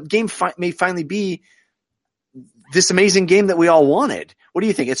 The game may finally be this amazing game that we all wanted. What do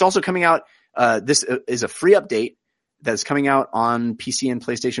you think? It's also coming out. This is a free update that's coming out on PC and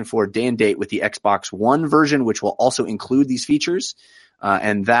PlayStation 4 day and date with the Xbox One version, which will also include these features.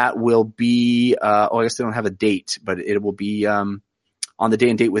 And that will be, I guess they don't have a date, but it will be on the day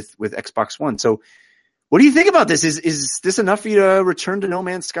and date with Xbox One. So what do you think about this? Is this enough for you to return to No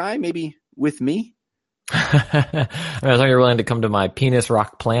Man's Sky, maybe with me? I mean, as long as you're willing to come to my penis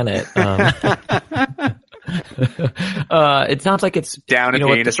rock planet. It sounds like it's down at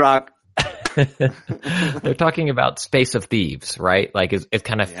Penis Rock. They're talking about Space of Thieves, right? Like it's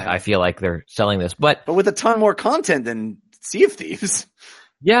kind of, I feel like they're selling this, but with a ton more content than Sea of Thieves.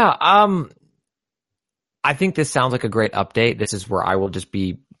 Yeah. I think this sounds like a great update. This is where I will just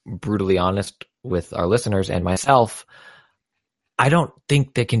be brutally honest with our listeners and myself. I don't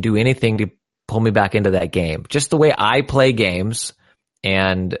think they can do anything to pull me back into that game. Just the way I play games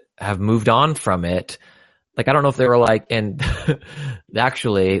and have moved on from it. Like, I don't know if they were like, and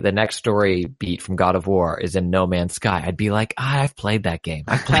actually the next story beat from God of War is in No Man's Sky. I'd be like, I've played that game.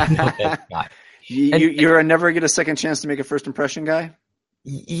 I've played No Man's Sky. You're a never get a second chance to make a first impression guy?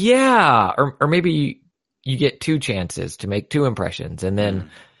 Yeah. Or maybe you get two chances to make two impressions. And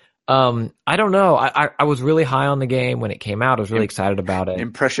then, I don't know. I was really high on the game when it came out. I was really excited about it.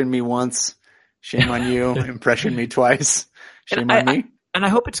 Impression me once. Shame on you. Impression me twice. Shame on me. And I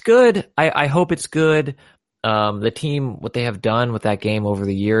hope it's good. I hope it's good. The team, what they have done with that game over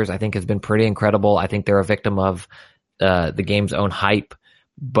the years, I think has been pretty incredible. I think they're a victim of the game's own hype.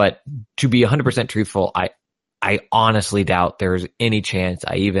 But to be 100% truthful, I honestly doubt there's any chance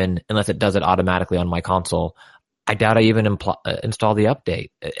unless it does it automatically on my console, I doubt I even install the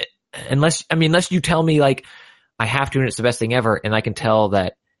update. Unless you tell me like I have to and it's the best thing ever, and I can tell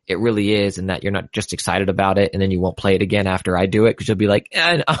that it really is, and that you're not just excited about it, and then you won't play it again after I do it because you'll be like,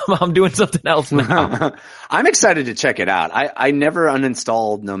 I'm doing something else now. I'm excited to check it out. I never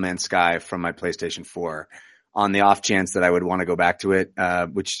uninstalled No Man's Sky from my PlayStation 4 on the off chance that I would want to go back to it,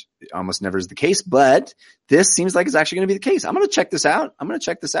 which almost never is the case. But this seems like it's actually going to be the case. I'm going to check this out. I'm going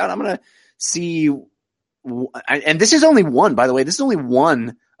to see. And this is only one, by the way. This is only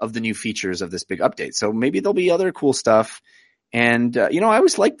one of the new features of this big update. So maybe there'll be other cool stuff. And, I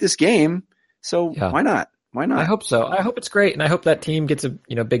always liked this game. So why not? Why not? I hope so. I hope it's great. And I hope that team gets a,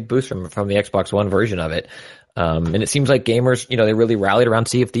 big boost from the Xbox One version of it. And it seems like gamers, they really rallied around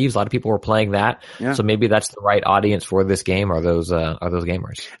Sea of Thieves. A lot of people were playing that. Yeah. So maybe that's the right audience for this game, are those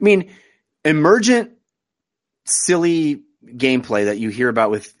gamers. I mean, emergent, silly gameplay that you hear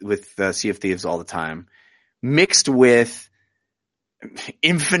about with Sea of Thieves all the time, mixed with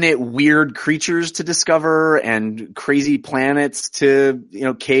infinite weird creatures to discover and crazy planets to,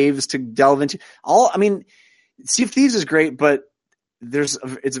 caves to delve into. Sea of Thieves is great, but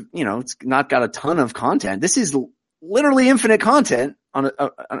it's not got a ton of content. This is literally infinite content on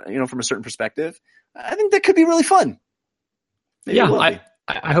from a certain perspective. I think that could be really fun. Maybe I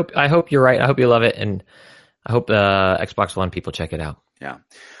hope you're right. I hope you love it, and I hope Xbox One people check it out. Yeah.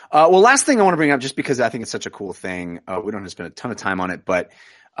 Well, last thing I want to bring up, just because I think it's such a cool thing. We don't have to spend a ton of time on it, but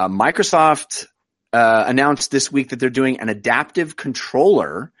Microsoft announced this week that they're doing an adaptive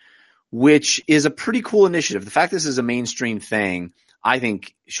controller, which is a pretty cool initiative. The fact this is a mainstream thing, I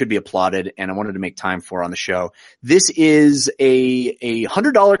think, should be applauded, and I wanted to make time for on the show. This is a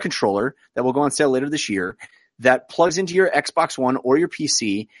 $100 controller that will go on sale later this year that plugs into your Xbox One or your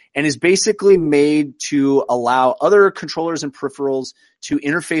PC and is basically made to allow other controllers and peripherals to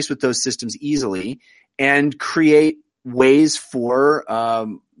interface with those systems easily and create ways for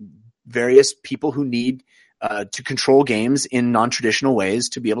various people who need to control games in non-traditional ways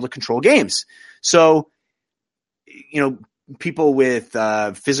to be able to control games. So, people with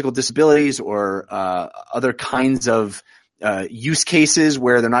physical disabilities or other kinds of use cases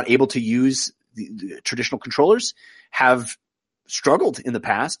where they're not able to use the traditional controllers have struggled in the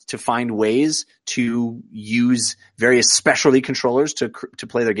past to find ways to use various specialty controllers to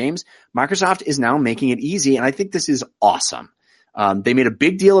play their games. Microsoft is now making it easy, and I think this is awesome. They made a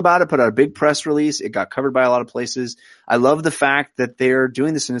big deal about it, put out a big press release. It got covered by a lot of places. I love the fact that they're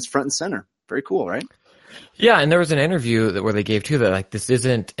doing this and it's front and center. Very cool, right? Yeah, and there was an interview where they gave too that like this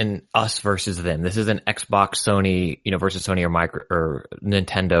isn't an us versus them. This isn't Xbox, Sony, versus Sony or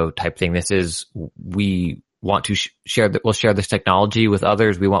Nintendo type thing. This is we want to we'll share this technology with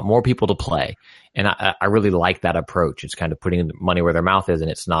others. We want more people to play, and I really like that approach. It's kind of putting money where their mouth is, and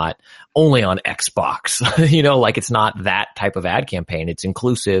it's not only on Xbox. Like it's not that type of ad campaign. It's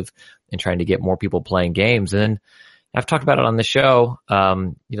inclusive and trying to get more people playing games. And I've talked about it on the show.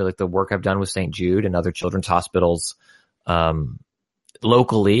 Like the work I've done with St. Jude and other children's hospitals,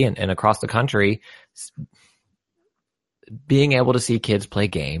 locally and across the country, being able to see kids play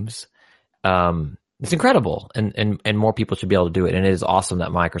games, it's incredible, and more people should be able to do it. And it is awesome that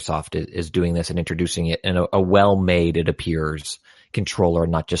Microsoft is doing this and introducing it in a well-made, it appears, controller,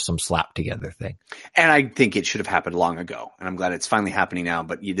 not just some slap together thing. And I think it should have happened long ago, and I'm glad it's finally happening now.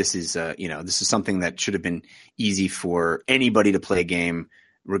 But this is something that should have been easy for anybody to play a game,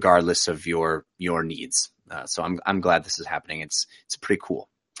 regardless of your needs. So I'm glad this is happening. It's pretty cool.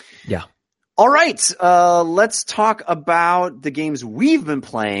 Yeah. All right. Let's talk about the games we've been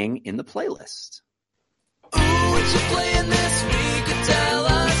playing in the playlist. Ooh, what you playing this week? Tell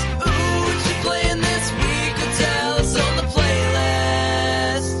us. Ooh, what you playing this week? Tell us on the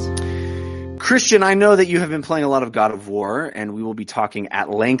playlist. Christian, I know that you have been playing a lot of God of War, and we will be talking at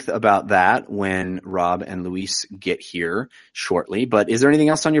length about that when Rob and Luis get here shortly. But is there anything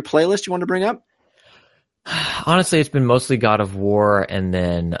else on your playlist you want to bring up? Honestly, it's been mostly God of War and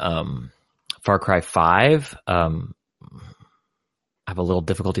then Far Cry 5. I have a little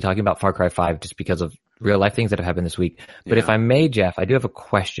difficulty talking about Far Cry 5 just because of real life things that have happened this week. But if I may, Jeff, I do have a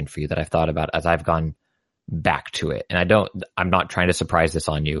question for you that I've thought about as I've gone back to it. And I'm not trying to surprise this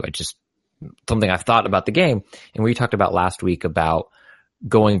on you. It's just something I've thought about the game. And we talked about last week about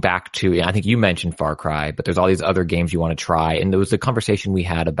going back to, I think you mentioned Far Cry, but there's all these other games you want to try. And there was a conversation we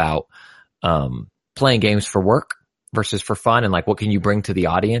had about playing games for work versus for fun, and like what can you bring to the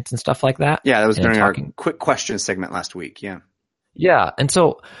audience and stuff like that. Yeah, that was during our quick question segment last week. Yeah. Yeah. And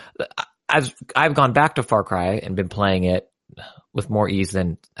so as I've gone back to Far Cry and been playing it with more ease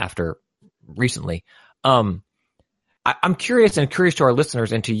than after recently, I'm curious to our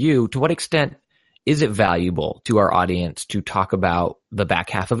listeners and to you, to what extent is it valuable to our audience to talk about the back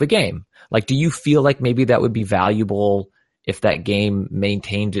half of a game? Like, do you feel like maybe that would be valuable if that game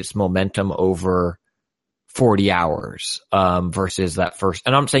maintained its momentum over 40 hours, versus that first,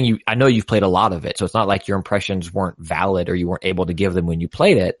 and I'm saying I know you've played a lot of it, so it's not like your impressions weren't valid or you weren't able to give them when you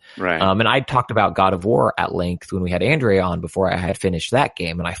played it. Right. And I talked about God of War at length when we had Andrea on before I had finished that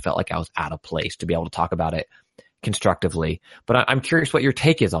game, and I felt like I was out of place to be able to talk about it constructively. But I'm curious what your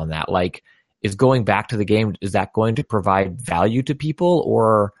take is on that. Like, is going back to the game, is that going to provide value to people,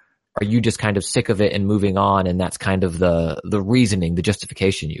 or are you just kind of sick of it and moving on, and that's kind of the reasoning, the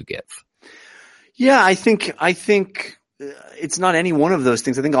justification you give? Yeah, I think it's not any one of those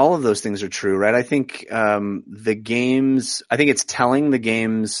things. I think all of those things are true, right? I think I think it's telling the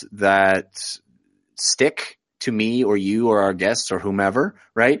games that stick to me or you or our guests or whomever,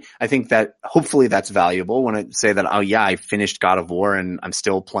 right? I think that hopefully that's valuable when I say that, oh yeah, I finished God of War and I'm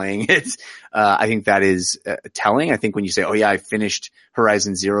still playing it. I think that is telling. I think when you say, oh yeah, I finished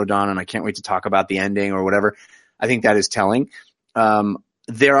Horizon Zero Dawn and I can't wait to talk about the ending or whatever, I think that is telling.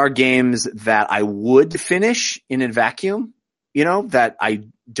 There are games that I would finish in a vacuum, that I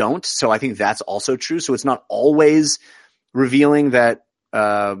don't. So I think that's also true. So it's not always revealing that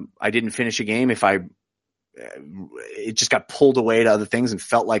I didn't finish a game if it just got pulled away to other things and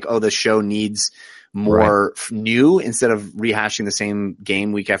felt like, oh, the show needs more new instead of rehashing the same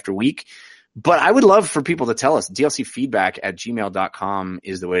game week after week. But I would love for people to tell us. DLCfeedback@gmail.com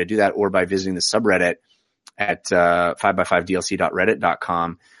is the way to do that, or by visiting the subreddit at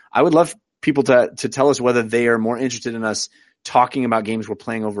 5x5dlc.reddit.com. I would love people to tell us whether they are more interested in us talking about games we're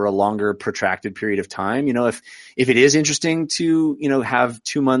playing over a longer, protracted period of time. If it is interesting to, have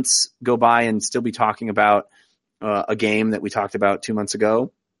 2 months go by and still be talking about a game that we talked about 2 months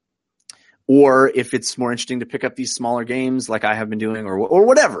ago, or if it's more interesting to pick up these smaller games like I have been doing, or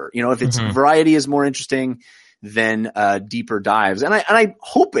whatever, if it's variety is more interesting than deeper dives. And I'm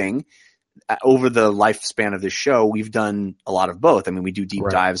hoping over the lifespan of this show, we've done a lot of both. I mean, we do deep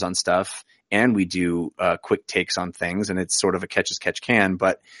dives on stuff and we do quick takes on things, and it's sort of a catch as catch can,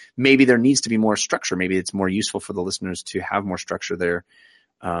 but maybe there needs to be more structure. Maybe it's more useful for the listeners to have more structure there.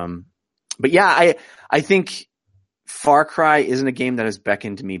 But yeah, I think Far Cry isn't a game that has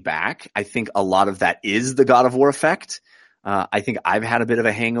beckoned me back. I think a lot of that is the God of War effect. I think I've had a bit of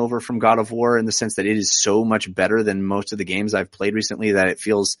a hangover from God of War in the sense that it is so much better than most of the games I've played recently that it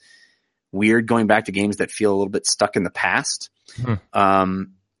feels weird going back to games that feel a little bit stuck in the past.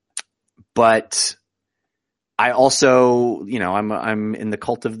 But I also, I'm in the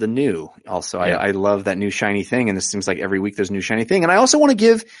cult of the new. Also, yeah. I love that new shiny thing, and it seems like every week there's a new shiny thing. And I also want to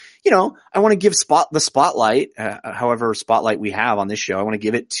give, the spotlight, however spotlight we have on this show. I want to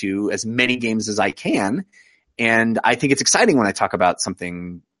give it to as many games as I can, and I think it's exciting when I talk about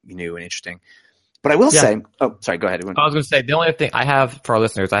something new and interesting. But I will Yeah. say, oh, sorry, go ahead. I was going to say, the only thing I have for our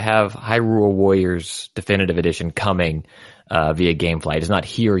listeners, I have Hyrule Warriors Definitive Edition coming via GameFly. It's not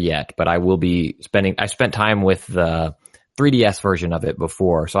here yet, but I will be I spent time with the 3DS version of it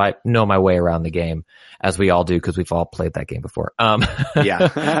before, so I know my way around the game, as we all do, because we've all played that game before.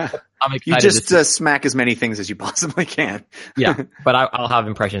 Yeah. I'm excited You just to see, smack as many things as you possibly can. yeah, but I'll have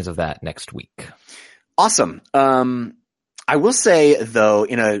impressions of that next week. Awesome. I will say though,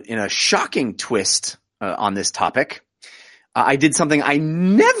 in a shocking twist on this topic, I did something I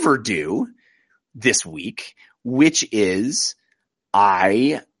never do this week, which is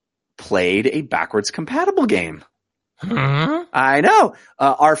I played a backwards compatible game. I know.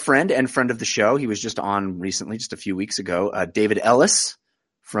 Our friend and friend of the show, he was just on recently, just a few weeks ago, David Ellis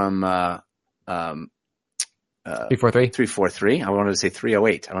from 343. 343. I wanted to say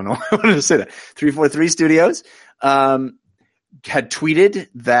 308. I don't know why I wanted to say that. 343 Studios had tweeted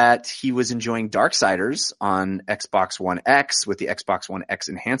that he was enjoying Darksiders on Xbox One X with the Xbox One X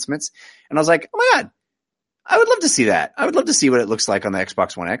enhancements. And I was like, oh my God, I would love to see that. I would love to see what it looks like on the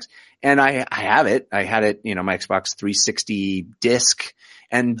Xbox One X. And I have it. I had it, my Xbox 360 disc.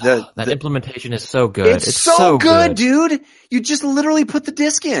 And that implementation is so good. It's so good, dude. You just literally put the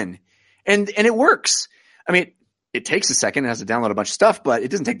disc in and it works. I mean, it takes a second. It has to download a bunch of stuff, but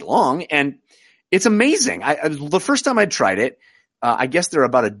it doesn't take long. And it's amazing. The first time I tried it, I guess there are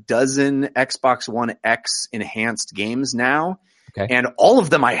about a dozen Xbox One X enhanced games now. Okay. And all of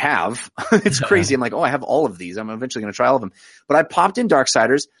them I have. It's crazy. I'm like, oh, I have all of these. I'm eventually going to try all of them. But I popped in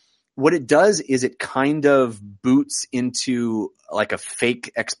Darksiders. What it does is it kind of boots into like a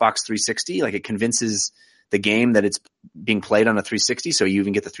fake Xbox 360. Like it convinces the game that it's being played on a 360. So you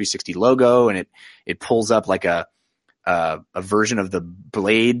even get the 360 logo, and it pulls up like a version of the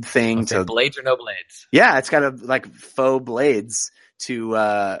blade thing. To blades or no blades? Yeah, it's got like faux blades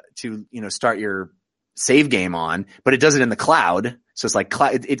to start your save game on, but it does it in the cloud. So it's like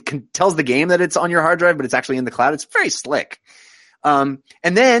cloud. It tells the game that it's on your hard drive, but it's actually in the cloud. It's very slick. And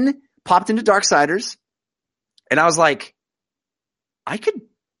then popped into Darksiders, and I was like, I could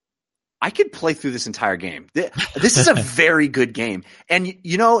play through this entire game. This is a very good game. And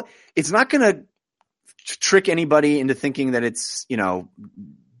it's not going to trick anybody into thinking that it's,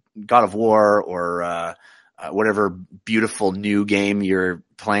 God of War or whatever beautiful new game you're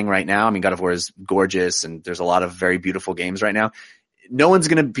playing right now. I mean, God of War is gorgeous, and there's a lot of very beautiful games right now. No one's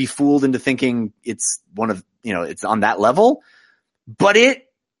going to be fooled into thinking it's it's on that level. But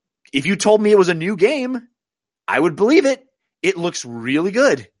if you told me it was a new game, I would believe it. It looks really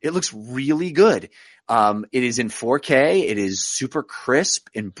good. It looks really good. It is in 4K. It is super crisp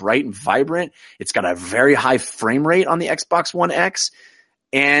and bright and vibrant. It's got a very high frame rate on the Xbox One X.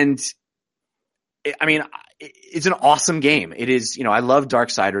 And it's an awesome game. It is, I love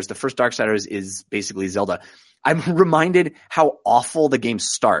Darksiders. The first Darksiders is basically Zelda. I'm reminded how awful the game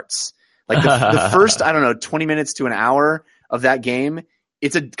starts. Like the first, 20 minutes to an hour of that game,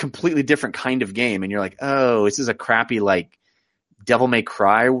 it's a completely different kind of game. And you're like, oh, this is a crappy, like, Devil May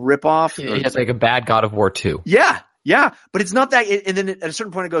Cry ripoff. It's like a bad God of War 2. Yeah. But it's not that. And then at a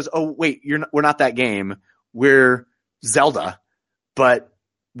certain point it goes, oh, wait, we're not that game. We're Zelda, but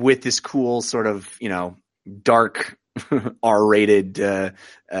with this cool sort of, dark R-rated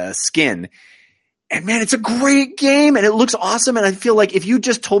skin. And man, it's a great game and it looks awesome. And I feel like if you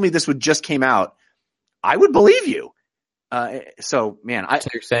just told me this just came out, I would believe you. So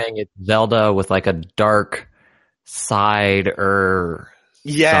you're saying it's Zelda with like a dark side or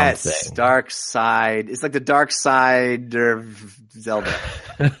something. Dark side. It's like the dark side of Zelda.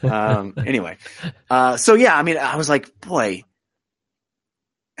 Anyway. I was like, boy,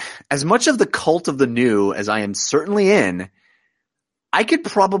 as much of the cult of the new as I am certainly in, I could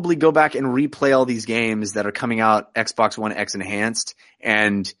probably go back and replay all these games that are coming out Xbox One X enhanced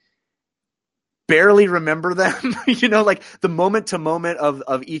and barely remember them. Like the moment to moment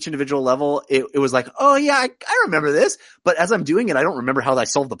of each individual level, it was like, oh yeah, I remember this. But as I'm doing it, I don't remember how I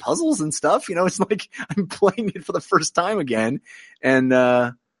solved the puzzles and stuff. It's like I'm playing it for the first time again. And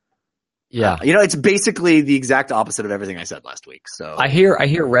it's basically the exact opposite of everything I said last week. So I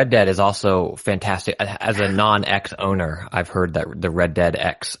hear Red Dead is also fantastic. As a non-X owner, I've heard that the Red Dead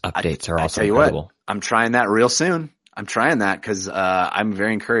X updates are also incredible. What, I'm trying that real soon. I'm trying that because I'm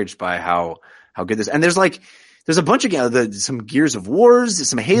very encouraged by how good this. And there's a bunch of some Gears of Wars,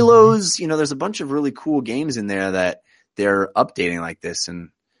 some Halos. There's a bunch of really cool games in there that they're updating like this. And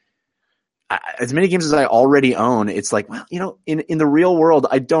as many games as I already own, it's like, well, in the real world,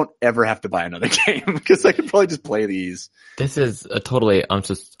 I don't ever have to buy another game because I could probably just play these. This is a totally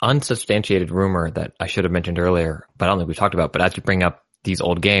unsubstantiated rumor that I should have mentioned earlier, but I don't think we talked about. But as you bring up these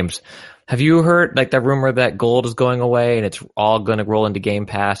old games. Have you heard like the rumor that gold is going away and it's all going to roll into Game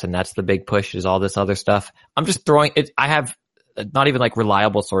Pass and that's the big push is all this other stuff? I'm just throwing it. I have not even like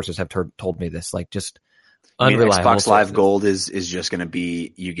reliable sources have told me this, like just unreliable. Xbox Live sources. Gold is just going to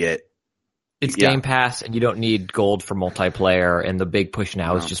be, you get, It's yeah. Game Pass and you don't need gold for multiplayer. And the big push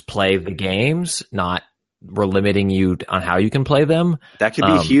now is just play the games, we're limiting you on how you can play them. that could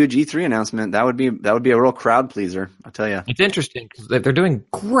be a huge E3 announcement. That would be a real crowd pleaser. I'll tell you. It's interesting because they're doing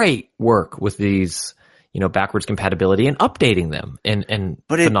great work with these, backwards compatibility and updating them in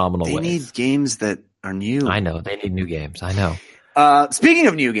phenomenal they ways. need games that are new. I know they need new games. I know. Speaking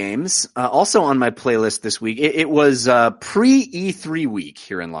of new games, also on my playlist this week, it was pre-E3 week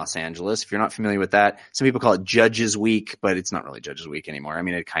here in Los Angeles. If you're not familiar with that, some people call it Judges Week, but it's not really Judges Week anymore. I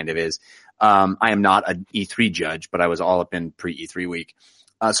mean, it kind of is. I am not an E3 judge, but I was all up in pre-E3 week.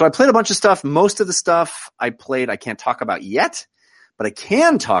 So I played a bunch of stuff. Most of the stuff I played I can't talk about yet, but I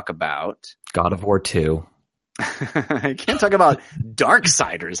can talk about God of War 2. I can't talk about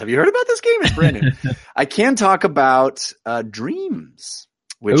Darksiders. Have you heard about this game? It's brand new. I can talk about Dreams,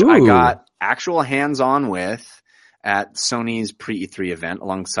 which I Ooh. got actual hands-on with at Sony's pre-E3 event,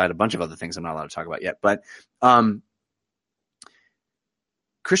 alongside a bunch of other things I'm not allowed to talk about yet. But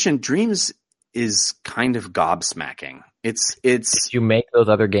Christian, Dreams is kind of gobsmacking. It's You make those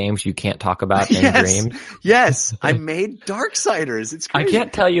other games you can't talk about in Yes. Dreams. yes, I made Darksiders. It's I crazy.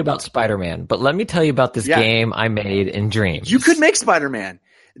 can't tell you about Spider-Man, but let me tell you about this Yeah. game I made in Dreams. You could make Spider-Man.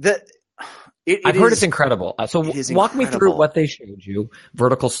 I've heard it's incredible. So it is walk me through incredible. what they showed you,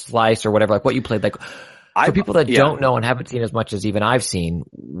 vertical slice or whatever, like what you played. Like for people that yeah. don't know and haven't seen as much as even I've seen,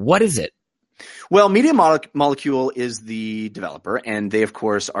 what is it? Well, Media Molecule is the developer, and they, of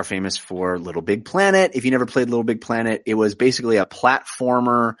course, are famous for Little Big Planet. If you never played Little Big Planet, it was basically a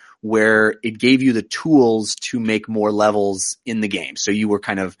platformer where it gave you the tools to make more levels in the game. So you were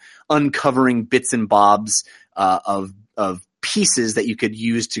kind of uncovering bits and bobs of pieces that you could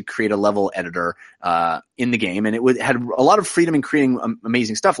use to create a level editor in the game. And it had a lot of freedom in creating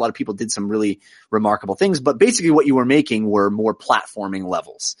amazing stuff. A lot of people did some really remarkable things, but basically what you were making were more platforming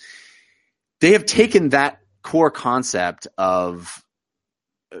levels. They have taken that core concept of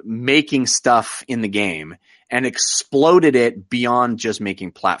making stuff in the game and exploded it beyond just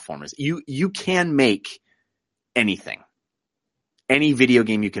making platformers. You can make anything. Any video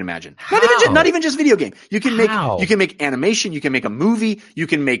game you can imagine. Not even just video game. You can make animation, you can make a movie, you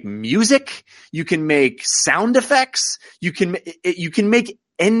can make music, you can make sound effects, you can make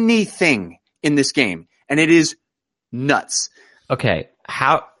anything in this game, and it is nuts. Okay.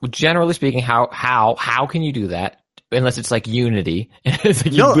 Generally speaking, how can you do that? Unless it's like Unity. It's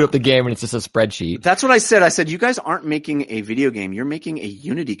like you boot up the game and it's just a spreadsheet. That's what I said. I said, you guys aren't making a video game. You're making a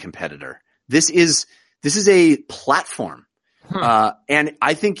Unity competitor. This is a platform. And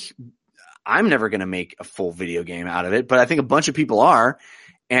I think I'm never going to make a full video game out of it, but I think a bunch of people are.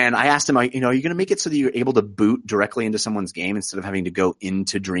 And I asked them, are you going to make it so that you're able to boot directly into someone's game instead of having to go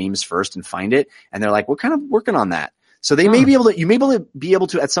into Dreams first and find it? And they're like, we're kind of working on that. So they may be able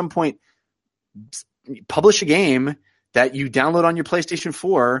to at some point publish a game that you download on your PlayStation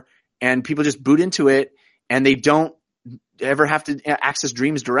 4 and people just boot into it and they don't ever have to access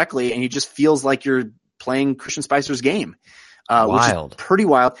Dreams directly, and it just feels like you're playing Christian Spicer's game. Wild. Which is pretty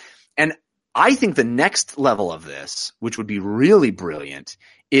wild. And I think the next level of this, which would be really brilliant,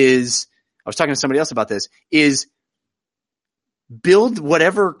 is I was talking to somebody else about this, is build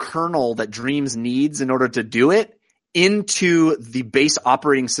whatever kernel that Dreams needs in order to do it into the base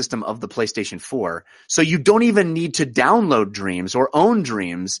operating system of the PlayStation 4. So you don't even need to download Dreams or own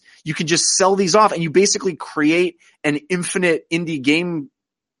Dreams. You can just sell these off and you basically create an infinite indie game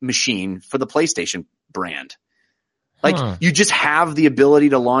machine for the PlayStation brand. Like you just have the ability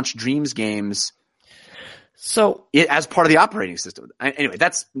to launch Dreams games as part of the operating system. Anyway,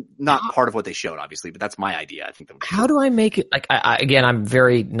 that's not part of what they showed, obviously, but that's my idea. I think. How do I make it? Like, again, I'm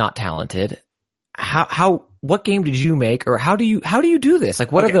very not talented. What game did you make, or how do you do this?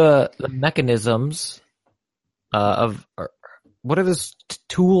 Like, what are the mechanisms what are the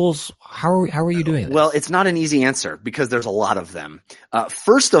tools? How are you doing this? Well, it's not an easy answer because there's a lot of them.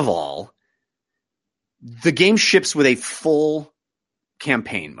 First of all, the game ships with a full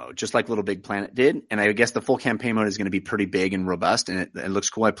campaign mode, just like Little Big Planet did. And I guess the full campaign mode is going to be pretty big and robust, and it looks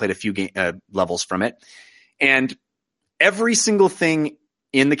cool. I played a few levels from it. And every single thing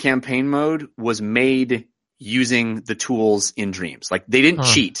in the campaign mode was made using the tools in Dreams. Like, they didn't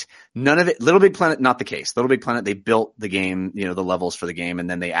cheat. None of it. Little Big Planet, not the case. Little Big Planet, they built the game, the levels for the game, and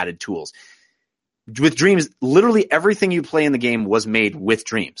then they added tools. With Dreams, literally everything you play in the game was made with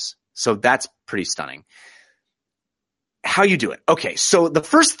Dreams. So that's pretty stunning. how you do it. Okay, so the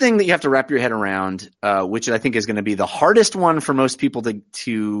first thing that you have to wrap your head around, which I think is going to be the hardest one for most people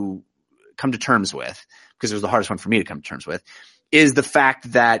to come to terms with, because it was the hardest one for me to come to terms with, is the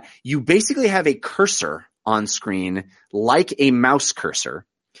fact that you basically have a cursor on screen like a mouse cursor,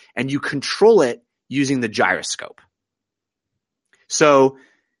 and you control it using the gyroscope. So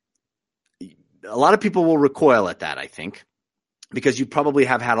a lot of people will recoil at that, I think, because you probably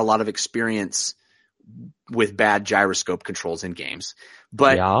have had a lot of experience with bad gyroscope controls in games.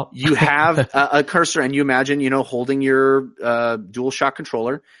 But Yeah. you have a cursor, and you imagine, holding your DualShock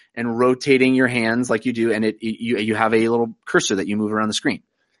controller and rotating your hands like you do, and you have a little cursor that you move around the screen.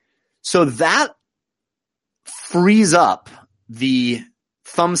 So that frees up the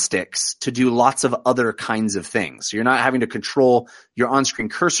thumbsticks to do lots of other kinds of things. So you're not having to control your on-screen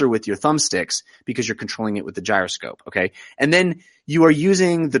cursor with your thumbsticks because you're controlling it with the gyroscope, okay? And then you are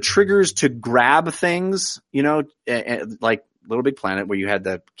using the triggers to grab things, like Little Big Planet where you had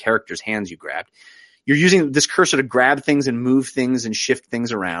the character's hands you grabbed. You're using this cursor to grab things and move things and shift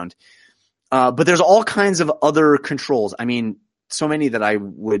things around. But there's all kinds of other controls. I mean, so many that I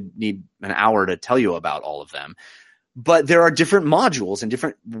would need an hour to tell you about all of them. But there are different modules and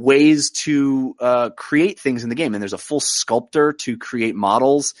different ways to create things in the game. And there's a full sculptor to create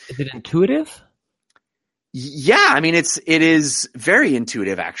models. Is it intuitive? Yeah, I mean, it is very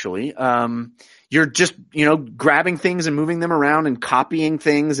intuitive, actually. You're just, grabbing things and moving them around and copying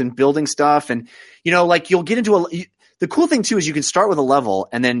things and building stuff. And, you'll get into the cool thing too is you can start with a level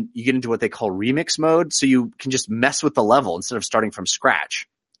and then you get into what they call remix mode. So you can just mess with the level instead of starting from scratch,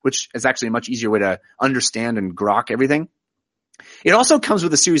 which is actually a much easier way to understand and grok everything. It also comes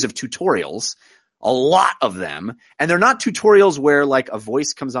with a series of tutorials, a lot of them. And they're not tutorials where like a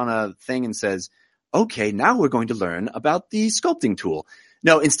voice comes on a thing and says, okay, now we're going to learn about the sculpting tool.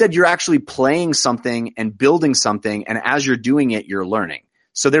 No, instead you're actually playing something and building something. And as you're doing it, you're learning.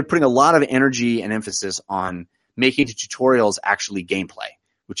 So they're putting a lot of energy and emphasis on making the tutorials actually gameplay,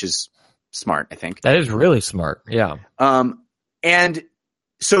 which is smart, I think. That is really smart. Yeah. And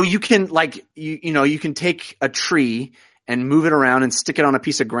so you can you can take a tree and move it around and stick it on a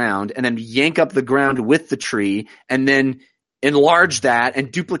piece of ground and then yank up the ground with the tree and then enlarge that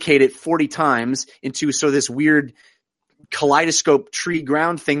and duplicate it 40 times into this weird kaleidoscope tree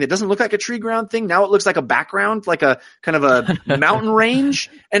ground thing that doesn't look like a tree ground thing. Now it looks like a background, like a kind of a mountain range.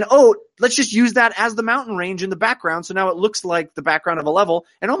 And let's just use that as the mountain range in the background. So now it looks like the background of a level.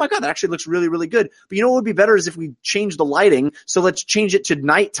 And oh my God, that actually looks really, really good. But what would be better is if we change the lighting. So let's change it to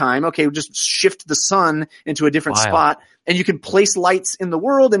nighttime. Okay, we'll just shift the sun into a different spot. And you can place lights in the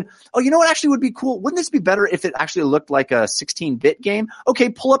world. And what actually would be cool? Wouldn't this be better if it actually looked like a 16-bit game? Okay,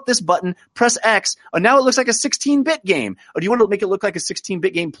 pull up this button, press X. Oh, now it looks like a 16-bit game. Oh, do you want to make it look like a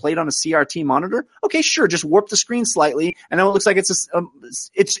 16-bit game played on a CRT monitor? Okay, sure. Just warp the screen slightly, and now it looks like it's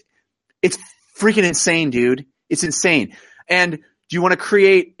freaking insane, dude. It's insane. And do you want to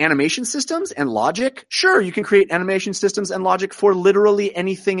create animation systems and logic? Sure, you can create animation systems and logic for literally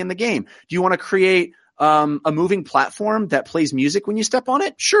anything in the game. Do you want to create a moving platform that plays music when you step on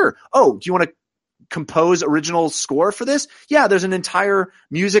it? Sure. Oh, do you want to compose original score for this? Yeah, there's an entire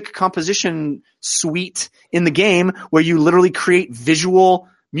music composition suite in the game where you literally create visual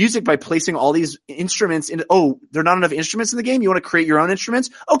music by placing all these instruments in. Oh, there are not enough instruments in the game? You want to create your own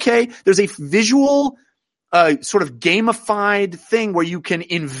instruments? Okay, there's a visual sort of gamified thing where you can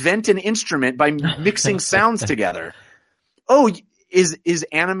invent an instrument by mixing sounds together. Oh, is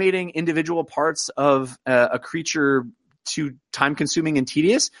animating individual parts of a creature too time-consuming and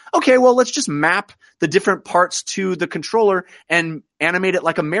tedious? Okay, well, let's just map the different parts to the controller and animate it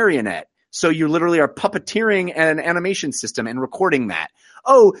like a marionette. So you literally are puppeteering an animation system and recording that.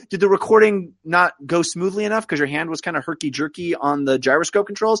 Oh, did the recording not go smoothly enough because your hand was kind of herky-jerky on the gyroscope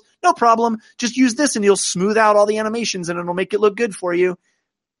controls? No problem. Just use this and you'll smooth out all the animations and it'll make it look good for you.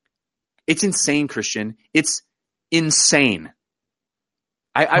 It's insane, Christian. It's insane.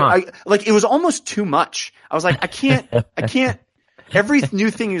 I like, it was almost too much. I was like, I can't. Every new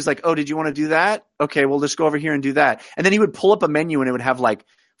thing he was like, oh, did you want to do that? Okay, well, let's go over here and do that. And then he would pull up a menu and it would have like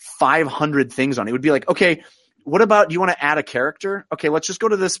 500 things on it. It would be like, okay, what about, do you want to add a character? Okay, let's just go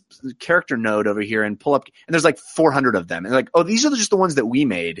to this character node over here and pull up. And there's like 400 of them. And like, oh, these are just the ones that we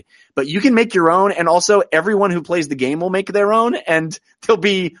made. But you can make your own. And also everyone who plays the game will make their own. And they'll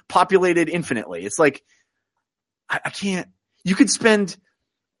be populated infinitely. It's like, I can't. You could spend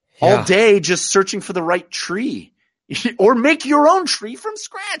all day just searching for the right tree. Or make your own tree from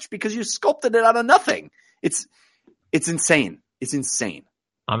scratch because you sculpted it out of nothing. It's insane. It's insane.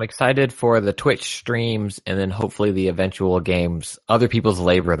 I'm excited for the Twitch streams and then hopefully the eventual games, other people's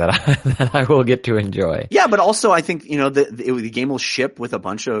labor that I will get to enjoy. Yeah, but also I think, the game will ship with a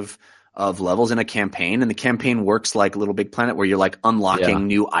bunch of levels in a campaign, and the campaign works like Little Big Planet where you're like unlocking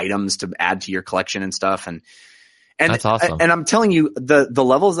new items to add to your collection and stuff. And that's awesome. And I'm telling you, the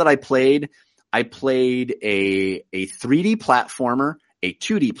levels that I played a 3D platformer, a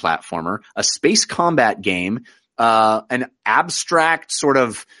 2D platformer, a space combat game, an abstract sort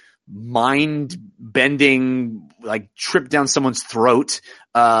of mind-bending, like trip down someone's throat.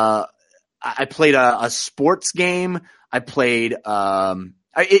 I played a sports game. I played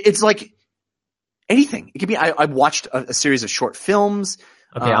it's like anything. It could be. I watched a series of short films.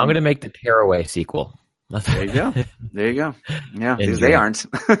 Okay, I'm going to make the Tearaway sequel. There you go. There you go. Yeah, because they aren't.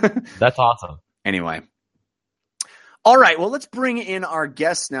 That's awesome. Anyway. All right, well, let's bring in our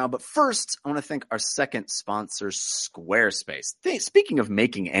guests now. But first, I want to thank our second sponsor, Squarespace. Speaking of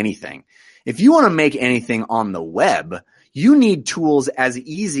making anything, if you want to make anything on the web, you need tools as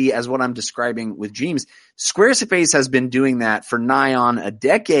easy as what I'm describing with Dreams. Squarespace has been doing that for nigh on a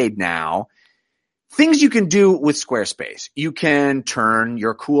decade now. Things you can do with Squarespace. You can turn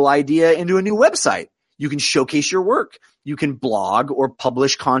your cool idea into a new website. You can showcase your work. You can blog or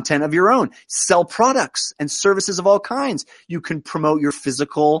publish content of your own, sell products and services of all kinds. You can promote your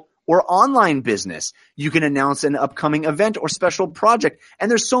physical or online business. You can announce an upcoming event or special project,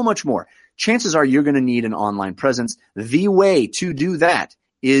 and there's so much more. Chances are you're going to need an online presence. The way to do that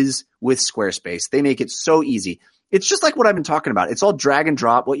is with Squarespace. They make it so easy. It's just like what I've been talking about. It's all drag and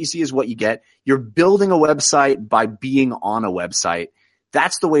drop. What you see is what you get. You're building a website by being on a website.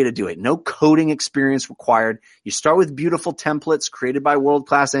 That's the way to do it. No coding experience required. You start with beautiful templates created by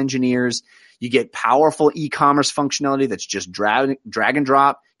world-class engineers. You get powerful e-commerce functionality that's just drag and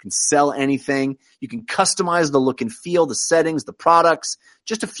drop. You can sell anything. You can customize the look and feel, the settings, the products.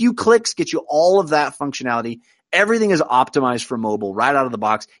 Just a few clicks get you all of that functionality. Everything is optimized for mobile right out of the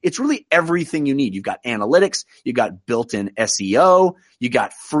box. It's really everything you need. You've got analytics. You've got built-in SEO. You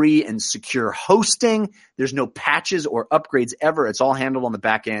got free and secure hosting. There's no patches or upgrades ever. It's all handled on the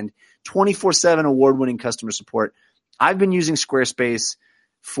back end. 24/7 award-winning customer support. I've been using Squarespace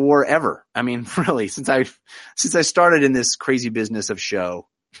forever. I mean, really, since I started in this crazy business of show,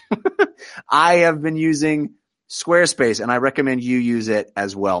 I have been using Squarespace, and I recommend you use it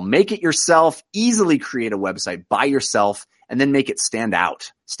as well. Make it yourself, easily create a website by yourself, and then make it stand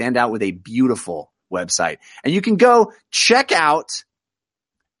out. Stand out with a beautiful website. And you can go check out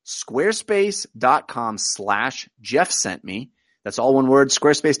squarespace.com/Jeff sent me. That's all one word,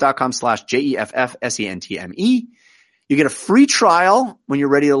 squarespace.com/JEFFSENTME. You get a free trial when you're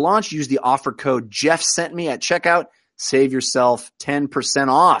ready to launch. Use the offer code Jeff sent me at checkout. Save yourself 10%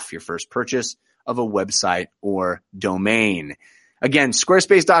 off your first purchase of a website or domain. Again,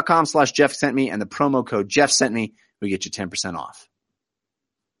 squarespace.com/Jeff sent me and the promo code Jeff sent me will get you 10% off.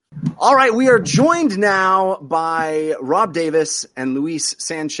 All right, we are joined now by Rob Davis and Luis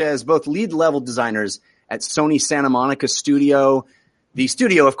Sanchez, both lead level designers at Sony Santa Monica Studio. The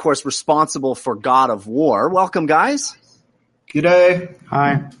studio, of course, responsible for God of War. Welcome, guys. G'day.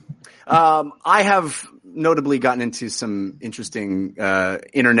 Hi. I have notably gotten into some interesting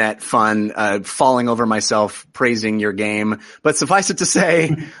internet fun, falling over myself, praising your game. But suffice it to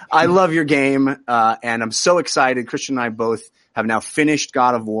say, I love your game, and I'm so excited. Christian and I both have now finished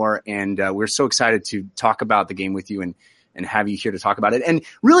God of War, and we're so excited to talk about the game with you and have you here to talk about it. And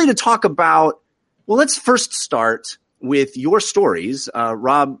really to talk about, well, let's first start with your stories.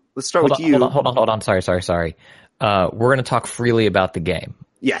 Rob, let's start with you. Hold on. Sorry. We're going to talk freely about the game.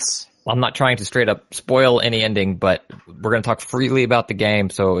 Yes. I'm not trying to straight up spoil any ending, but we're going to talk freely about the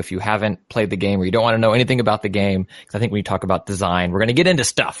game. So if you haven't played the game or you don't want to know anything about the game, because I think when you talk about design, we're going to get into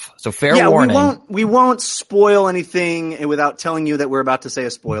stuff. So fair warning. We won't spoil anything without telling you that we're about to say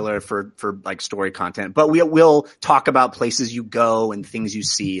a spoiler for like story content, but we will talk about places you go and things you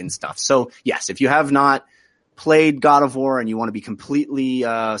see and stuff. So yes, if you have not played God of War and you want to be completely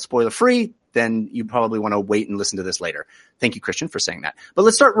spoiler free, then you probably want to wait and listen to this later. Thank you, Christian, for saying that. But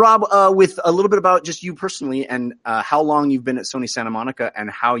let's start, Rob, with a little bit about just you personally and how long you've been at Sony Santa Monica and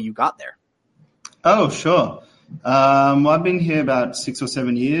how you got there. Oh, sure. I've been here about 6 or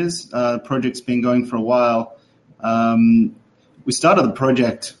 7 years. The project's been going for a while. We started the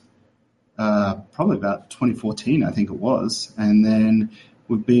project probably about 2014, I think it was. And then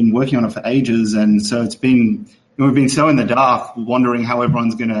we've been working on it for ages. And so we've been so in the dark, wondering how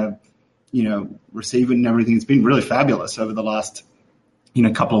everyone's going to receive it and everything. It's been really fabulous over the last,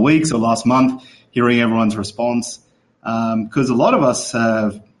 couple of weeks or last month, hearing everyone's response. Because a lot of us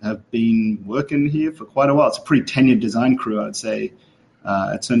have been working here for quite a while. It's a pretty tenured design crew, I'd say.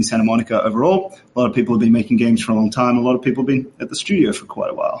 at certainly Santa Monica overall. A lot of people have been making games for a long time. A lot of people have been at the studio for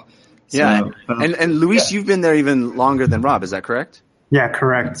quite a while. Yeah. And Luis, you've been there even longer than Rob. Is that correct? Yeah,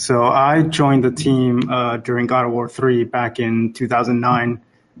 correct. So I joined the team during God of War 3 back in 2009.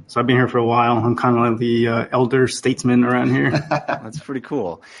 So I've been here for a while. I'm kind of like the elder statesman around here. That's pretty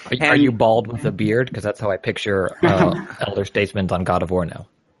cool. Are you bald with a beard? Because that's how I picture elder statesmen on God of War now.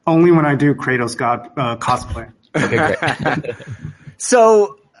 Only when I do Kratos God cosplay. Okay, great.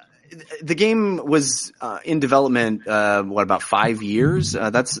 So the game was in development, about 5 years?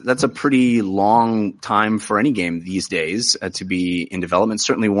 That's a pretty long time for any game these days to be in development,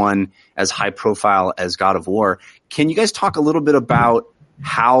 certainly one as high profile as God of War. Can you guys talk a little bit about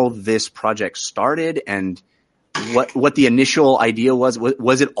how this project started and what the initial idea was?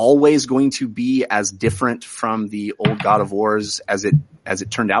 Was it always going to be as different from the old God of Wars as it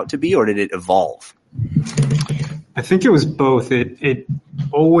turned out to be, or did it evolve? I think it was both. It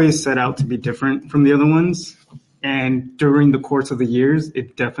always set out to be different from the other ones, and during the course of the years,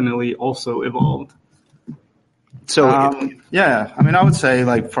 it definitely also evolved. So, yeah, I mean, I would say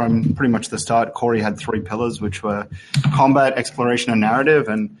like from pretty much the start, Corey had 3 pillars, which were combat, exploration, and narrative,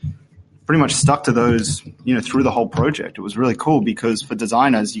 and pretty much stuck to those, through the whole project. It was really cool because for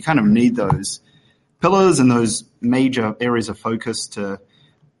designers, you kind of need those pillars and those major areas of focus to,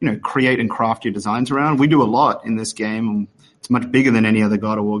 create and craft your designs around. We do a lot in this game, and it's much bigger than any other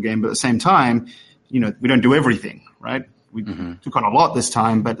God of War game, but at the same time, we don't do everything, right? We took on a lot this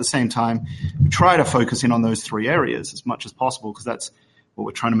time, but at the same time, we try to focus in on those 3 areas as much as possible because that's what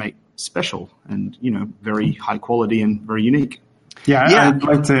we're trying to make special and, very high quality and very unique. Yeah, I'd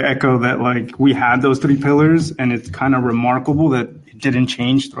like to echo that, we had those 3 pillars, and it's kind of remarkable that it didn't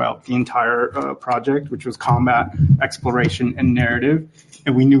change throughout the entire project, which was combat, exploration, and narrative.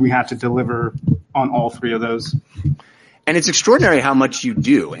 And we knew we had to deliver on all 3 of those. And it's extraordinary how much you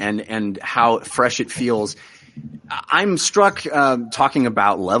do and how fresh it feels. I'm struck talking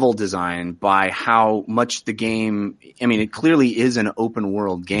about level design by how much the game, it clearly is an open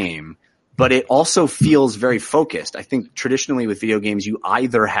world game, but it also feels very focused. I think traditionally with video games, you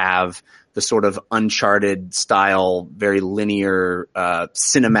either have the sort of Uncharted style, very linear,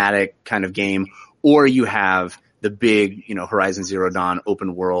 cinematic kind of game, or you have the big, Horizon Zero Dawn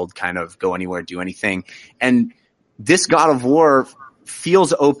open world kind of go anywhere, do anything. And this God of War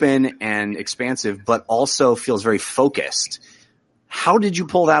feels open and expansive, but also feels very focused. How did you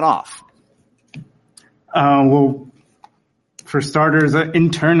pull that off? Well, for starters,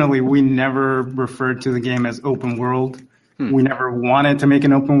 internally, we never referred to the game as open world. We never wanted to make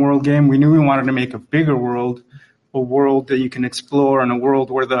an open world game. We knew we wanted to make a bigger world, a world that you can explore, and a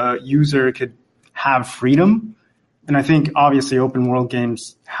world where the user could have freedom. And I think obviously open world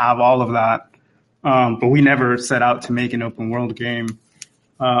games have all of that. But we never set out to make an open world game.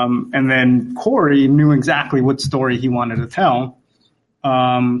 And then Corey knew exactly what story he wanted to tell.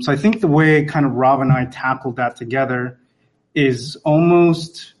 So I think the way kind of Rob and I tackled that together is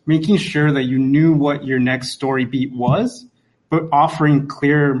almost making sure that you knew what your next story beat was, but offering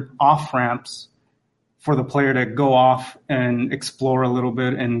clear off-ramps for the player to go off and explore a little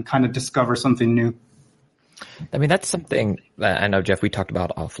bit and kind of discover something new. That's something that I know, Jeff, we talked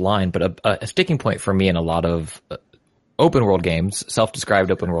about offline, but a sticking point for me in a lot of open world games,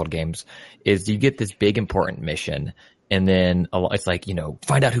 self-described open world games, is you get this big important mission, and then it's like,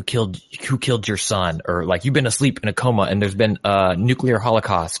 find out who killed your son, or like you've been asleep in a coma and there's been a nuclear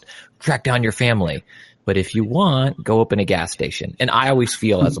holocaust, track down your family. But if you want, go open a gas station. And I always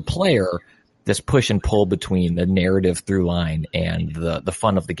feel as a player, this push and pull between the narrative through line and the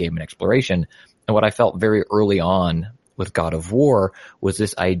fun of the game and exploration. And what I felt very early on with God of War was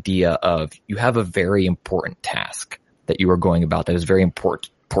this idea of you have a very important task that you are going about that is very important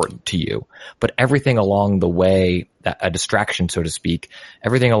to you. But everything along the way, that a distraction, so to speak,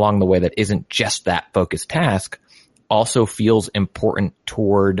 everything along the way that isn't just that focused task also feels important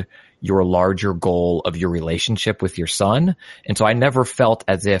toward your larger goal of your relationship with your son. And so I never felt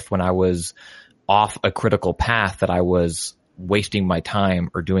as if when I was off a critical path that I was wasting my time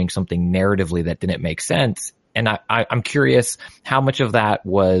or doing something narratively that didn't make sense. And I'm curious how much of that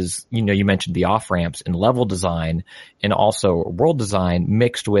was, you mentioned the off-ramps and level design and also world design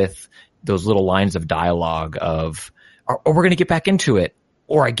mixed with those little lines of dialogue of, or we're going to get back into it.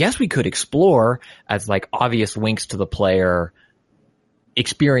 Or I guess we could explore as like obvious winks to the player,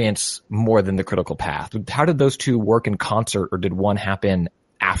 experience more than the critical path. How did those two work in concert, or did one happen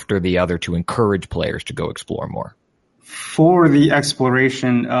after the other to encourage players to go explore more? For the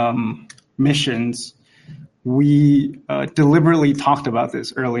exploration missions, we deliberately talked about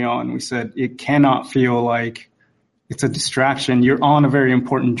this early on. We said it cannot feel like it's a distraction. You're on a very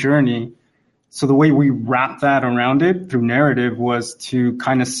important journey. So the way we wrap that around it through narrative was to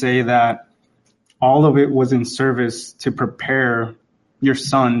kind of say that all of it was in service to prepare your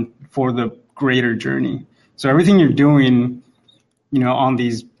son for the greater journey. So everything you're doing, on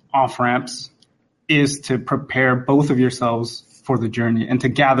these off ramps is to prepare both of yourselves for the journey and to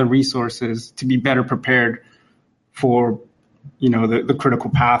gather resources to be better prepared for, the critical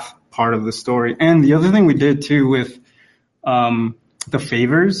path part of the story. And the other thing we did too with the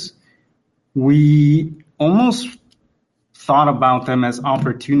favors, we almost thought about them as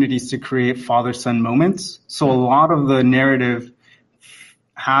opportunities to create father-son moments. So a lot of the narrative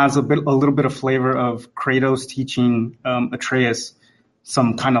has a little bit of flavor of Kratos teaching Atreus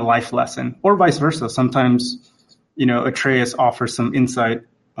some kind of life lesson, or vice versa. Sometimes, Atreus offers some insight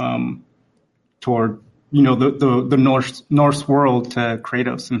toward the Norse world to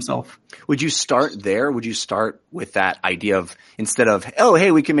Kratos himself. Would you start there? Would you start with that idea of, instead of, oh,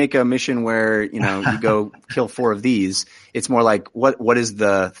 hey, we can make a mission where, you go kill 4 of these. It's more like, what is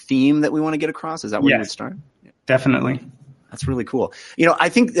the theme that we want to get across? Is that where you would start? Definitely. That's really cool. I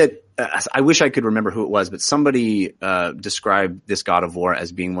think that I wish I could remember who it was, but somebody described this God of War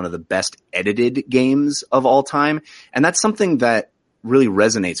as being one of the best edited games of all time. And that's something that really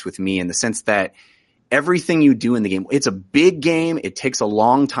resonates with me in the sense that everything you do in the game, it's a big game. It takes a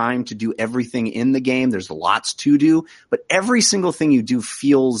long time to do everything in the game. There's lots to do, but every single thing you do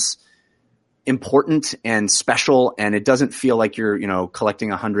feels important and special, and it doesn't feel like you're, collecting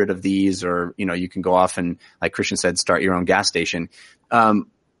 100 of these, or, you can go off and, like Christian said, start your own gas station.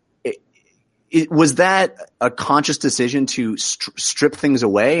 Was that a conscious decision to strip things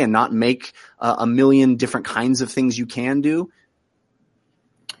away and not make a million different kinds of things you can do?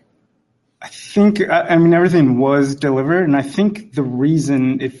 I think, everything was delivered, and I think the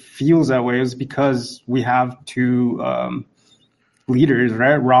reason it feels that way is because we have 2 leaders,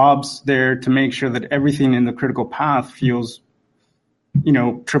 right? Rob's there to make sure that everything in the critical path feels,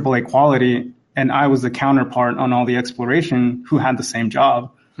 AAA quality, and I was the counterpart on all the exploration who had the same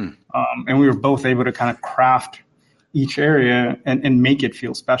job. And we were both able to kind of craft each area and make it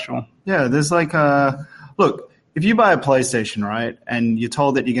feel special. Yeah, there's look, if you buy a PlayStation, right, and you're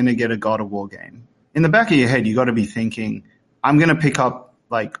told that you're going to get a God of War game, in the back of your head, you got to be thinking, I'm going to pick up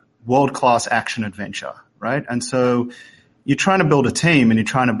world-class action adventure, right? And so you're trying to build a team and you're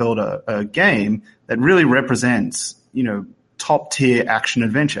trying to build a game that really represents, top tier action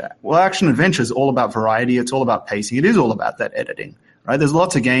adventure. Well, action adventure is all about variety. It's all about pacing. It is all about that editing, right? There's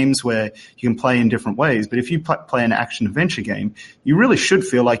lots of games where you can play in different ways, but if you play an action adventure game, you really should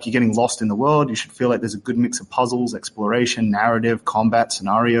feel like you're getting lost in the world. You should feel like there's a good mix of puzzles, exploration, narrative, combat,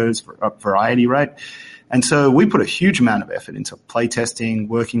 scenarios, variety, right? And so we put a huge amount of effort into playtesting,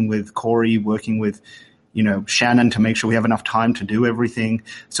 working with Corey, working with, Shannon to make sure we have enough time to do everything.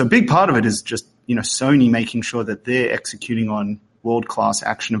 So a big part of it is just, Sony making sure that they're executing on world-class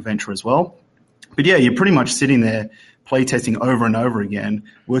action adventure as well. But yeah, you're pretty much sitting there playtesting over and over again,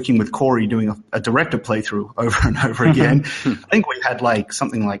 working with Corey doing a director playthrough over and over again. I think we had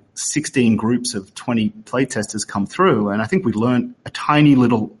something like 16 groups of 20 playtesters come through, and I think we learned a tiny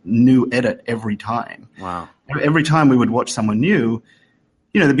little new edit every time. Wow. Every time we would watch someone new,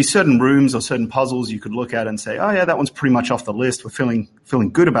 there'd be certain rooms or certain puzzles you could look at and say, oh yeah, that one's pretty much off the list. We're feeling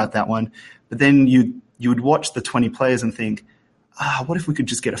good about that one. But then you would watch the 20 players and think, what if we could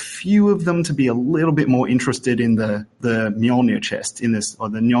just get a few of them to be a little bit more interested in the Mjolnir chest in this, or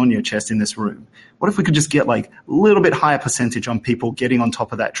the Mjolnir chest in this room? What if we could just get a little bit higher percentage on people getting on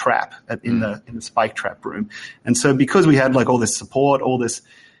top of that trap in the spike trap room? And so because we had all this support, all this,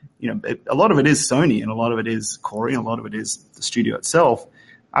 a lot of it is Sony and a lot of it is Corey and a lot of it is the studio itself.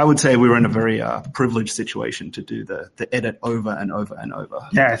 I would say we were in a very privileged situation to do the edit over and over and over.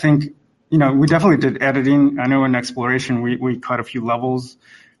 Yeah, I think, we definitely did editing. I know in exploration we cut a few levels.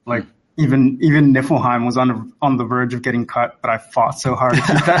 Even Niflheim was on the verge of getting cut, but I fought so hard to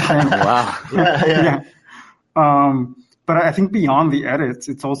keep that thing. Wow. Yeah. But I think beyond the edits,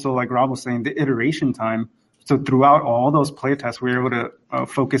 it's also, like Rob was saying, the iteration time. So throughout all those playtests, we were able to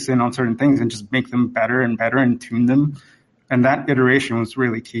focus in on certain things and just make them better and better and tune them. And that iteration was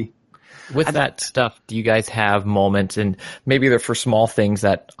really key. With that stuff, do you guys have moments, and maybe they're for small things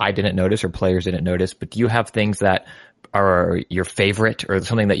that I didn't notice or players didn't notice, but do you have things that are your favorite or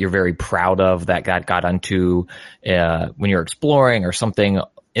something that you're very proud of that got onto when you're exploring, or something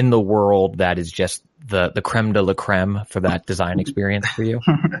in the world that is just the creme de la creme for that design experience for you?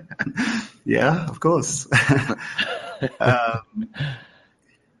 Yeah, of course.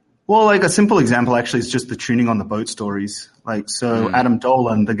 Well, a simple example actually is just the tuning on the boat stories. Adam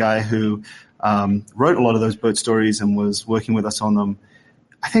Dolan, the guy who wrote a lot of those boat stories and was working with us on them.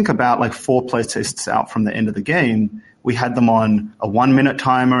 I think about like 4 playtests out from the end of the game, we had them on a 1-minute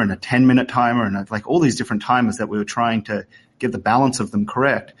timer and a 10-minute timer and like all these different timers that we were trying to get the balance of them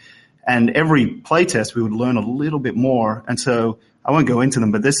correct. And every playtest we would learn a little bit more. And so I won't go into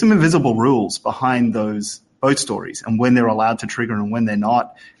them, but there's some invisible rules behind those boat stories and when they're allowed to trigger and when they're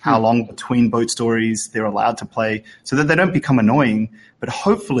not, how long between boat stories they're allowed to play so that they don't become annoying. But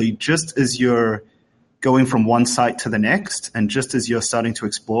hopefully just as you're going from one site to the next and just as you're starting to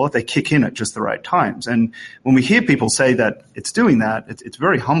explore, they kick in at just the right times. And when we hear people say that it's doing that, it's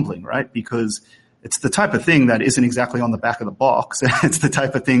very humbling, right? Because it's the type of thing that isn't exactly on the back of the box. It's the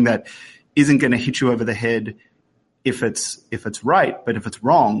type of thing that isn't going to hit you over the head if it's right, but if it's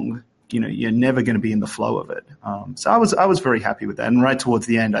wrong, you're never going to be in the flow of it. So I was very happy with that. And right towards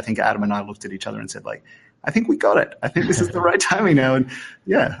the end, I think Adam and I looked at each other and said, like, I think we got it. I think this is the right timing now. And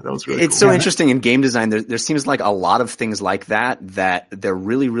yeah, that was really It's cool. so interesting in game design. There seems like a lot of things like that they're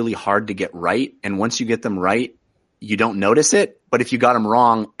really, really hard to get right. And once you get them right, you don't notice it. But if you got them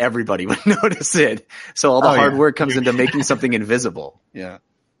wrong, everybody would notice it. So all the hard work comes into making something invisible. Yeah.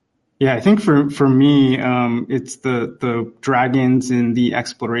 Yeah, I think for me, it's the dragons in the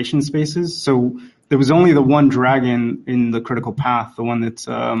exploration spaces. So there was only the one dragon in the critical path, the one that's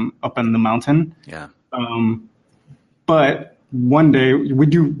up in the mountain. Yeah. But one day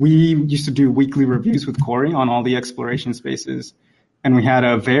we used to do weekly reviews with Corey on all the exploration spaces, and we had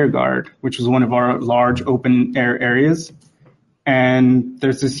a Veilguard, which was one of our large open air areas. And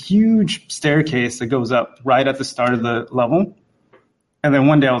there's this huge staircase that goes up right at the start of the level. And then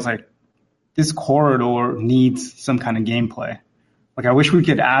one day I was like, this corridor needs some kind of gameplay. Like, I wish we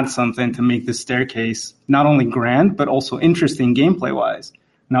could add something to make this staircase not only grand, but also interesting gameplay wise.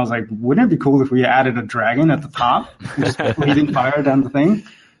 And I was like, wouldn't it be cool if we added a dragon at the top and just breathing fire down the thing? And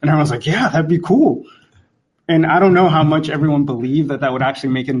everyone was like, yeah, that'd be cool. And I don't know how much everyone believed that would actually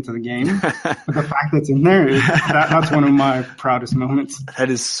make it into the game. But the fact that it's in there, that's one of my proudest moments. That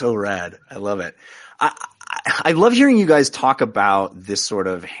is so rad. I love it. I love hearing you guys talk about this sort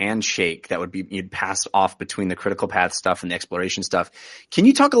of handshake that you'd pass off between the critical path stuff and the exploration stuff. Can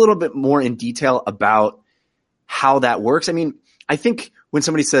you talk a little bit more in detail about how that works? I mean, I think when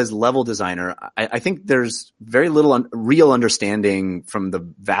somebody says level designer, I think there's very little real understanding from the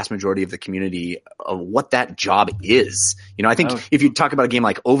vast majority of the community of what that job is. I think if you talk about a game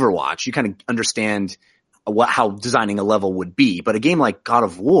like Overwatch, you kind of understand how designing a level would be. But a game like God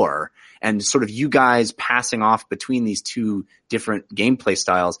of War and sort of you guys passing off between these two different gameplay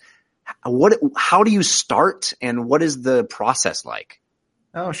styles, how do you start and what is the process like?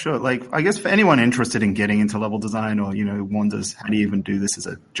 Oh, sure. Like, I guess for anyone interested in getting into level design or, wonders how do you even do this as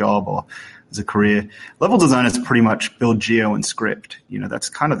a job or as a career, level design is pretty much build geo and script. That's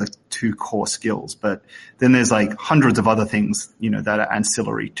kind of the two core skills. But then there's like hundreds of other things, that are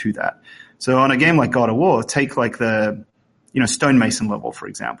ancillary to that. So on a game like God of War, take like the, Stonemason level, for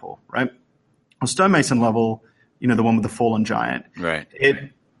example, right? On Stonemason level, the one with the fallen giant. Right.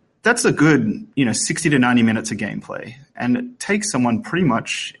 That's a good, 60 to 90 minutes of gameplay. And it takes someone pretty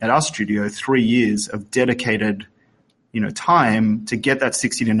much at our studio 3 years of dedicated, time to get that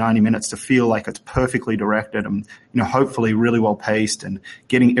 60 to 90 minutes to feel like it's perfectly directed and, hopefully really well paced and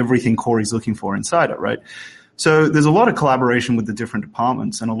getting everything Corey's looking for inside it, right? So there's a lot of collaboration with the different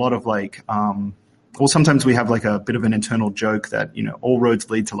departments and a lot of like, sometimes we have like a bit of an internal joke that, all roads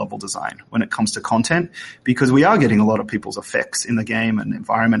lead to level design when it comes to content, because we are getting a lot of people's effects in the game and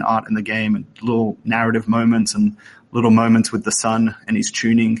environment art in the game and little narrative moments and little moments with the sun and his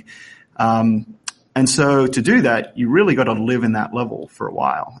tuning. And so to do that, you really got to live in that level for a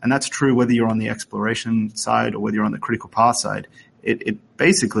while. And that's true whether you're on the exploration side or whether you're on the critical path side. It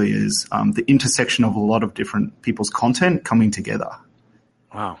basically is the intersection of a lot of different people's content coming together.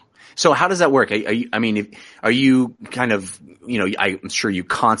 Wow. So how does that work? Are you kind of, I'm sure you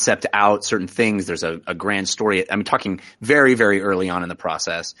concept out certain things. There's a grand story. I'm talking very, very early on in the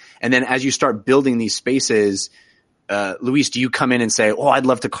process. And then as you start building these spaces, Luis, do you come in and say, I'd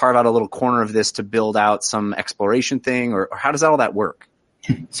love to carve out a little corner of this to build out some exploration thing? Or how does all that work?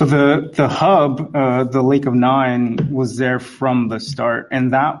 So the hub, the Lake of Nine, was there from the start.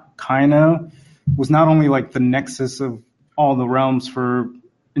 And that kind of was not only like the nexus of all the realms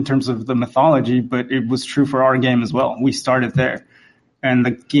in terms of the mythology, but it was true for our game as well. We started there. And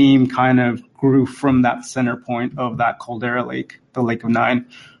the game kind of grew from that center point of that Caldera Lake, the Lake of Nine.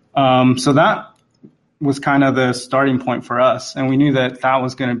 So that was kind of the starting point for us. And we knew that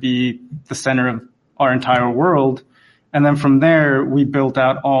was going to be the center of our entire world. And then from there, we built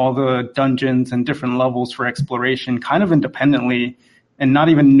out all the dungeons and different levels for exploration kind of independently. and not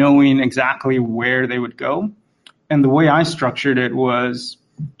even knowing exactly where they would go. And the way I structured it was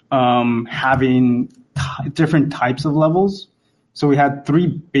having different types of levels. So we had 3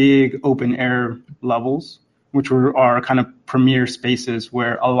 big open air levels, which were our kind of premier spaces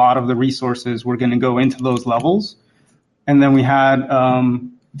where a lot of the resources were going to go into those levels. And then we had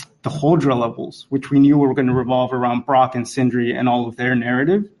the Huldra levels, which we knew were going to revolve around Brock and Sindri and all of their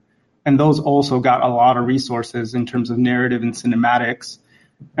narrative. And those also got a lot of resources in terms of narrative and cinematics.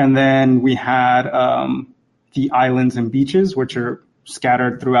 And then we had the islands and beaches, which are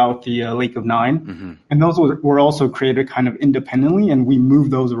scattered throughout the Lake of Nine. Mm-hmm. And those were also created kind of independently, and we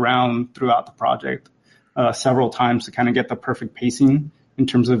moved those around throughout the project several times to kind of get the perfect pacing in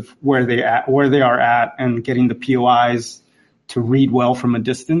terms of where they are at and getting the POIs to read well from a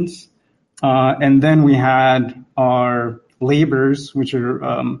distance. And then we had our labors, which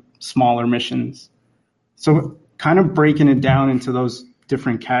are smaller missions. So kind of breaking it down into those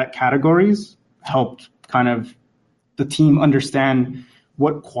different categories helped kind of the team understand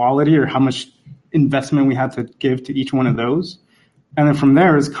what quality or how much investment we had to give to each one of those. And then from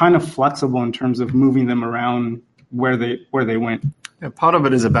there, it's kind of flexible in terms of moving them around where they went. Yeah, part of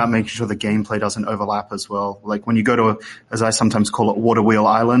it is about making sure the gameplay doesn't overlap as well. Like when you go to, as I sometimes call it, Water Wheel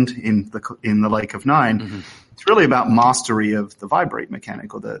Island in the Lake of Nine, mm-hmm. It's really about mastery of the vibrate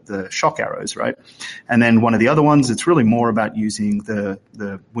mechanic or the shock arrows, right? And then one of the other ones, it's really more about using the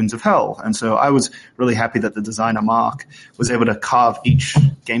Winds of Hell. And so I was really happy that the designer, Mark, was able to carve each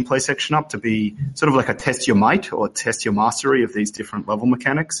gameplay section up to be sort of like a test your might or test your mastery of these different level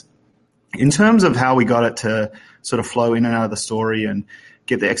mechanics. In terms of how we got it to sort of flow in and out of the story and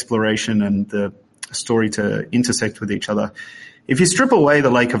get the exploration and the story to intersect with each other, if you strip away the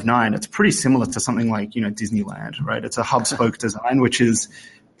Lake of Nine, it's pretty similar to something like, Disneyland, right? It's a hub-spoke design, which is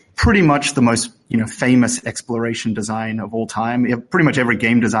pretty much the most, famous exploration design of all time. Pretty much every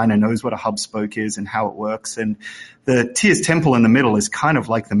game designer knows what a hub-spoke is and how it works. And the Tears Temple in the middle is kind of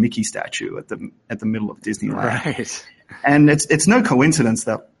like the Mickey statue at the middle of Disneyland. Right. And it's no coincidence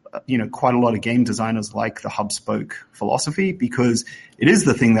that quite a lot of game designers like the hub spoke philosophy, because it is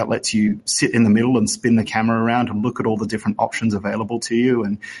the thing that lets you sit in the middle and spin the camera around and look at all the different options available to you.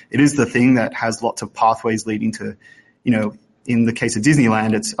 And it is the thing that has lots of pathways leading to, in the case of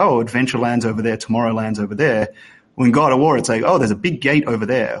Disneyland, it's, Adventureland's over there, Tomorrowland's over there. When God of War, it's like, there's a big gate over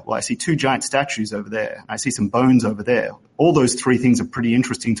there. Well, I see 2 giant statues over there. I see some bones over there. All those 3 things are pretty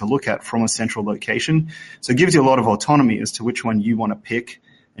interesting to look at from a central location. So it gives you a lot of autonomy as to which one you want to pick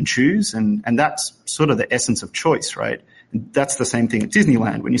and choose, and that's sort of the essence of choice, right? And that's the same thing at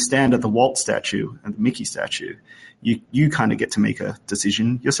Disneyland. When you stand at the Walt statue and the Mickey statue, you kind of get to make a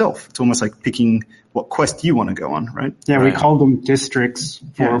decision yourself. It's almost like picking what quest you want to go on, right? Yeah, we called them districts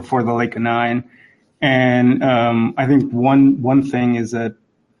for the Lake of Nine. And I think one thing is that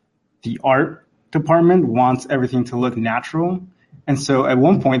the art department wants everything to look natural. And so at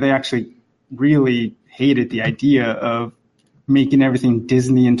one point, they actually really hated the idea of making everything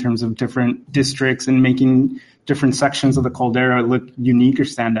Disney in terms of different districts and making different sections of the caldera look unique or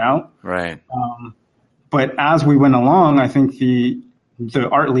stand out. Right. But as we went along, I think the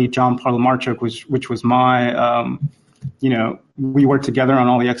art lead, John Parlamarchuk, which was my, we worked together on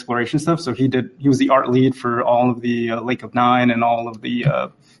all the exploration stuff. So he was the art lead for all of the Lake of Nine and all of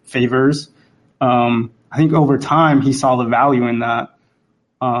the favors. I think over time he saw the value in that.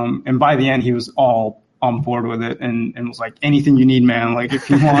 And by the end, he was all on board with it and was like, anything you need, man. Like if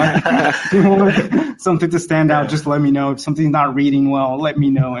you want something to stand out, just let me know. If something's not reading well, let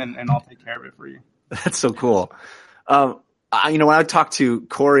me know and I'll take care of it for you. That's so cool. When I talked to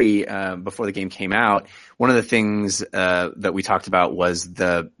Corey before the game came out, one of the things that we talked about was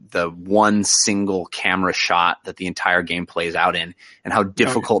the one single camera shot that the entire game plays out in, and how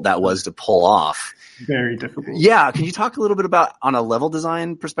difficult that was to pull off. Very difficult. Yeah, can you talk a little bit about, on a level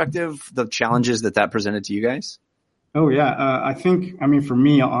design perspective, the challenges that presented to you guys? Oh yeah, I think for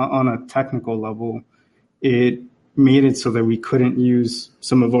me on a technical level, it made it so that we couldn't use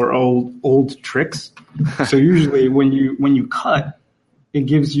some of our old tricks. So usually when you cut, it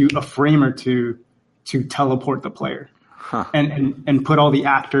gives you a frame or two to teleport the player and put all the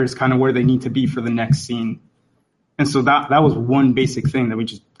actors kind of where they need to be for the next scene. And so that was one basic thing that we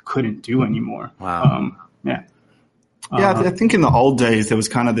just couldn't do anymore. Wow. I think in the old days there was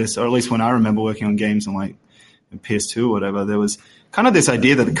kind of this, or at least when I remember working on games on like PS2 or whatever, there was kind of this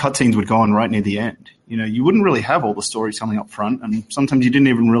idea that the cutscenes would go on right near the end. You wouldn't really have all the storytelling up front, and sometimes you didn't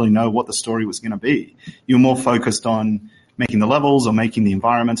even really know what the story was going to be. You were more focused on making the levels or making the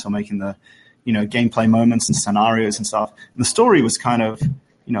environments or making the, gameplay moments and scenarios and stuff. And the story was kind of,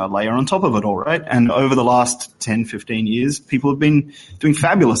 a layer on top of it all, right? And over the last 10, 15 years, people have been doing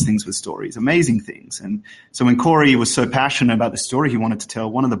fabulous things with stories, amazing things. And so when Corey was so passionate about the story he wanted to tell,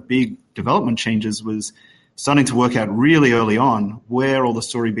 one of the big development changes was starting to work out really early on where all the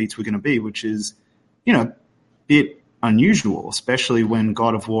story beats were going to be, which is, a bit unusual, especially when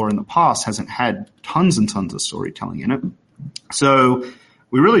God of War in the past hasn't had tons and tons of storytelling in it. So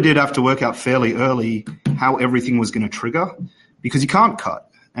we really did have to work out fairly early how everything was going to trigger, because you can't cut.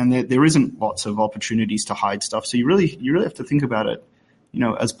 And there isn't lots of opportunities to hide stuff. So you really have to think about it,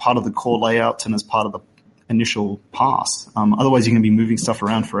 as part of the core layouts and as part of the initial pass. Otherwise, you're going to be moving stuff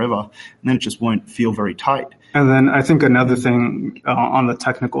around forever, and then it just won't feel very tight. And then I think another thing on the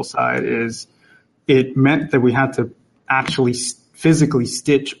technical side is it meant that we had to actually physically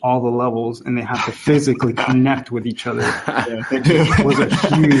stitch all the levels, and they had to physically connect with each other. Yeah, they do. It was a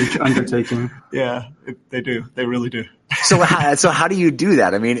huge undertaking. Yeah, they do. They really do. So how do you do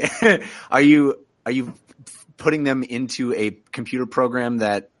that? I mean, are you putting them into a computer program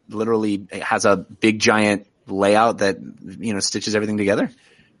that literally has a big giant layout that stitches everything together?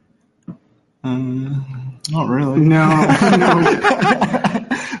 Not really. No.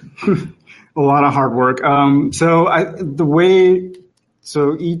 A lot of hard work.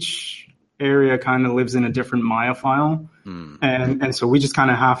 So each area kind of lives in a different Maya file. And so we just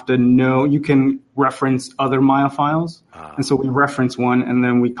kind of have to know, you can reference other Maya files. And so we reference one, and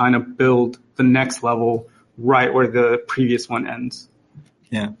then we kind of build the next level right where the previous one ends.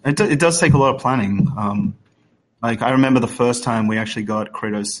 Yeah, it does take a lot of planning. I remember the first time we actually got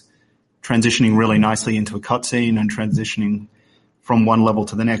Kratos transitioning really nicely into a cutscene and transitioning from one level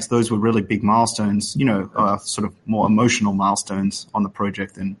to the next. Those were really big milestones, sort of more emotional milestones on the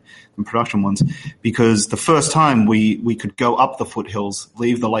project than production ones. Because the first time we could go up the foothills,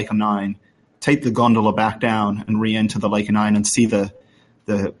 leave the Lake of Nine, take the gondola back down and re-enter the Lake of Nine and see the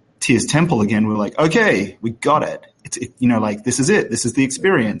Tyr's Temple again, we're like, okay, we got it. This is it. This is the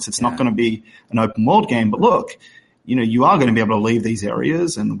experience. It's not going to be an open world game, but look, you are going to be able to leave these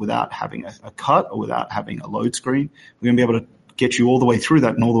areas, and without having a cut or without having a load screen, we're going to be able to get you all the way through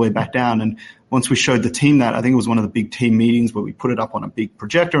that and all the way back down. And once we showed the team that, I think it was one of the big team meetings where we put it up on a big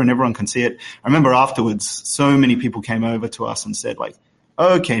projector and everyone can see it. I remember afterwards, so many people came over to us and said,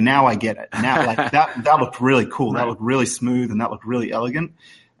 okay, now I get it. Now, that looked really cool. That looked really smooth, and that looked really elegant.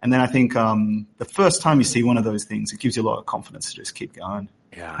 And then I think the first time you see one of those things, it gives you a lot of confidence to just keep going.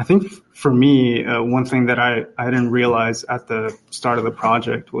 Yeah. I think for me, one thing that I didn't realize at the start of the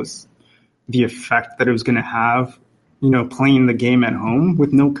project was the effect that it was going to have, playing the game at home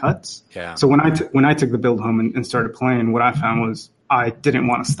with no cuts. Yeah. So when I took the build home and started playing, what I found was I didn't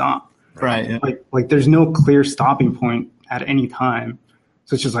want to stop. Right. Yeah. Like there's no clear stopping point at any time.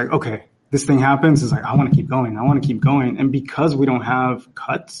 So it's just like, okay, this thing happens. It's like, I want to keep going. I want to keep going. And because we don't have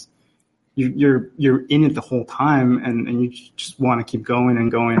cuts, you're in it the whole time, and you just want to keep going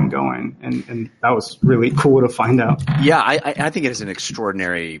and going and going. And that was really cool to find out. Yeah, I think it is an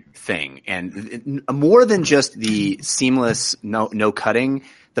extraordinary thing. And more than just the seamless no cutting,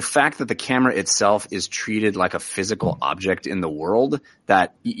 the fact that the camera itself is treated like a physical object in the world,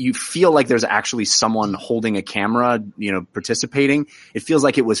 that you feel like there's actually someone holding a camera, participating. It feels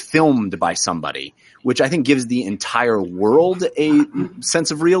like it was filmed by somebody, which I think gives the entire world a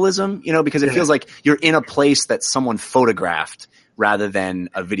sense of realism, because it feels like you're in a place that someone photographed rather than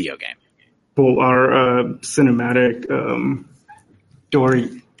a video game. Well, our cinematic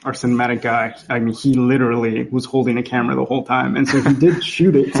Dory, our cinematic guy, I mean, he literally was holding a camera the whole time. And so he did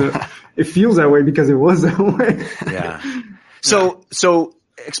shoot it. So it feels that way because it was that way. Yeah. So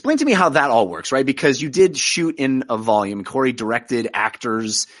explain to me how that all works, right? Because you did shoot in a volume. Corey directed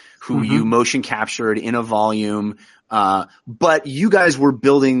actors who you motion captured in a volume. But you guys were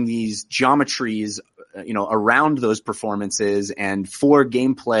building these geometries, around those performances and for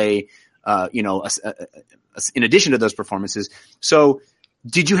gameplay, in addition to those performances. So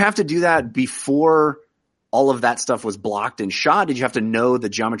did you have to do that before all of that stuff was blocked and shot? Did you have to know the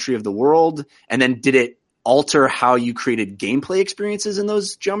geometry of the world? And then did it alter how you created gameplay experiences in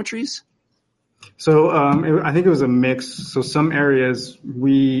those geometries? So I think it was a mix. So some areas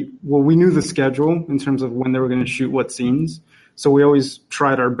we knew the schedule in terms of when they were going to shoot what scenes. So we always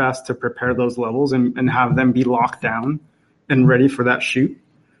tried our best to prepare those levels and have them be locked down and ready for that shoot.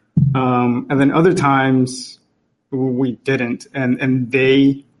 And then other times we didn't, and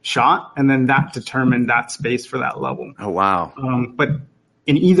they shot, and then that determined that space for that level. Oh, wow. But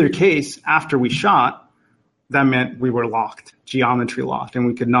in either case, after we shot, that meant we were locked, geometry locked, and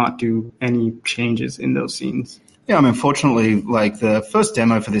we could not do any changes in those scenes. Yeah, I mean, fortunately, like the first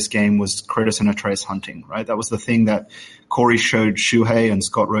demo for this game was Kratos and Atreus hunting, right? That was the thing that Corey showed Shuhei and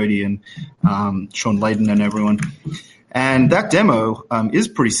Scott Rohde and Sean Layden and everyone. And that demo is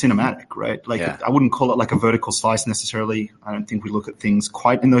pretty cinematic, right? Like, I wouldn't call it like a vertical slice necessarily. I don't think we look at things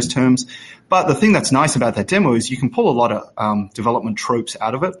quite in those terms. But the thing that's nice about that demo is you can pull a lot of development tropes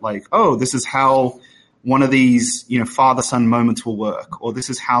out of it. Like, oh, this is how one of these, father-son moments will work, or this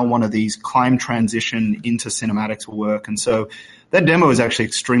is how one of these climb transition into cinematics will work. And so that demo is actually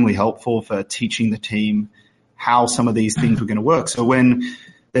extremely helpful for teaching the team how some of these things were going to work. So when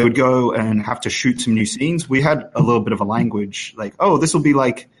they would go and have to shoot some new scenes, we had a little bit of a language like, oh, this will be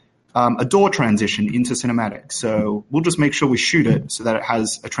like a door transition into cinematic. So we'll just make sure we shoot it so that it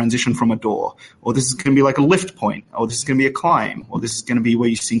has a transition from a door. Or this is going to be like a lift point. Or this is going to be a climb. Or this is going to be where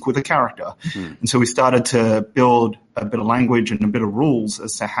you sync with a character. And so we started to build a bit of language and a bit of rules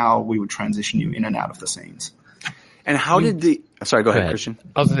as to how we would transition you in and out of the scenes. And how did sorry, go ahead, Christian.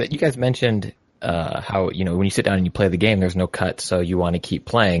 You guys mentioned how, when you sit down and you play the game, there's no cut, so you want to keep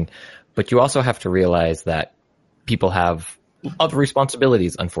playing. But you also have to realize that people have other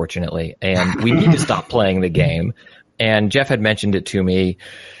responsibilities, unfortunately, and we need to stop playing the game. And Jeff had mentioned it to me,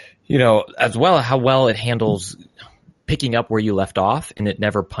 as well, how well it handles picking up where you left off, and it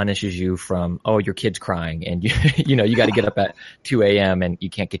never punishes you from, oh, your kid's crying and you got to get up at 2 a.m. and you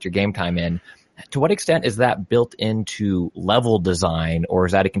can't get your game time in. To what extent is that built into level design, or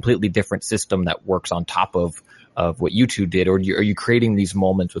is that a completely different system that works on top of what you two did? Or are you creating these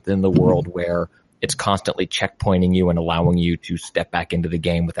moments within the world where it's constantly checkpointing you and allowing you to step back into the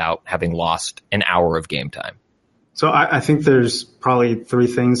game without having lost an hour of game time? So I think there's probably three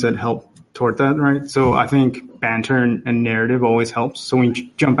things that help toward that, right? So I think banter and narrative always helps. So when you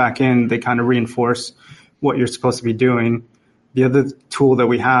jump back in, they kind of reinforce what you're supposed to be doing. The other tool that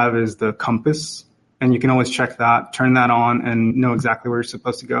we have is the compass, and you can always check that, turn that on, and know exactly where you're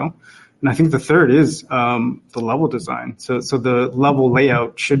supposed to go. And I think the third is the level design. So the level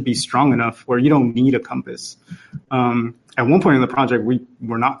layout should be strong enough where you don't need a compass. At one point in the project, we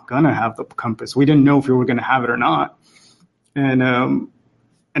were not going to have the compass. We didn't know if we were going to have it or not. And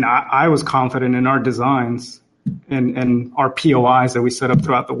I was confident in our designs and our POIs that we set up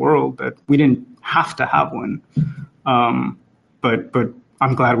throughout the world that we didn't have to have one. But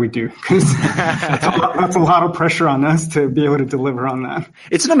I'm glad we do, because that's a lot of pressure on us to be able to deliver on that.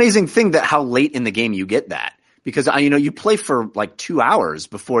 It's an amazing thing that how late in the game you get that, because you play for like 2 hours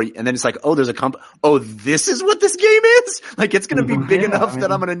before, and then it's like, oh, there's a oh, this is what this game is. Like, it's going to be big enough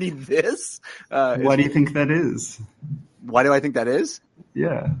that I'm going to need this. Why do you think that is? Why do I think that is?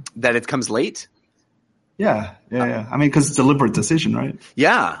 Yeah, that it comes late. Yeah. I mean, because it's a deliberate decision, right?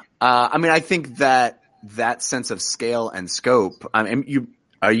 Yeah. I think that sense of scale and scope.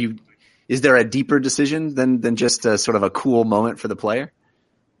 Is there a deeper decision than just a sort of a cool moment for the player?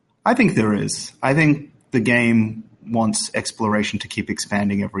 I think there is. I think the game wants exploration to keep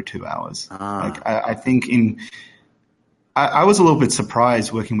expanding every 2 hours. I think I was a little bit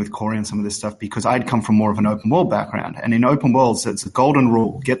surprised working with Corey on some of this stuff, because I'd come from more of an open world background, and in open worlds, it's a golden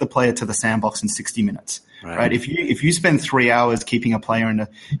rule: get the player to the sandbox in 60 minutes. Right? If you spend 3 hours keeping a player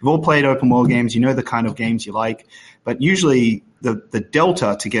you've all played open world games, you know the kind of games you like, but usually the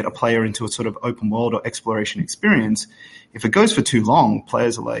delta to get a player into a sort of open world or exploration experience, if it goes for too long,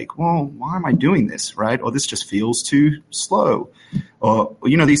 players are like, well, why am I doing this, right? Or this just feels too slow, or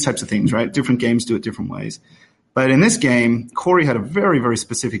these types of things, right? Different games do it different ways. But in this game, Corey had a very, very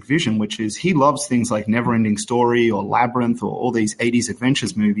specific vision, which is he loves things like Neverending Story or Labyrinth or all these 80s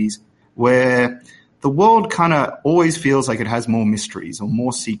adventures movies where the world kind of always feels like it has more mysteries or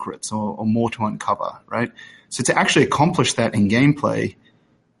more secrets or more to uncover, right? So to actually accomplish that in gameplay,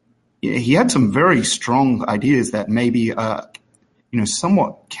 he had some very strong ideas that maybe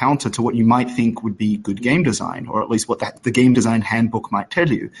somewhat counter to what you might think would be good game design, or at least what the game design handbook might tell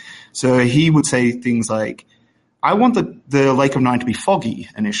you. So he would say things like, I want the Lake of Nine to be foggy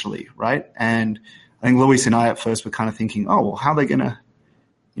initially, right? And I think Luis and I at first were kind of thinking, oh, well, how are they going to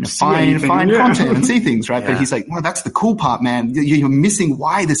find content and see things, right? Yeah. But he's like, well, that's the cool part, man. You're missing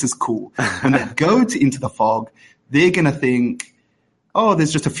why this is cool. When they go into the fog, they're going to think, oh,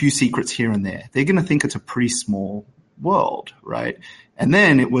 there's just a few secrets here and there. They're going to think it's a pretty small world, right? And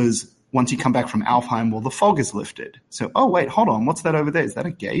then it was, once you come back from Alfheim, well, the fog is lifted. So, oh, wait, hold on. What's that over there? Is that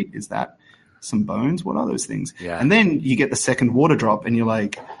a gate? Is that some bones? What are those things? Yeah. And then you get the second water drop and you're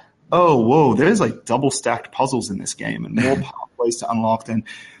like, oh, whoa, there's like double stacked puzzles in this game and more pathways to unlock. And,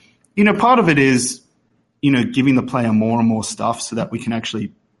 part of it is, giving the player more and more stuff so that we can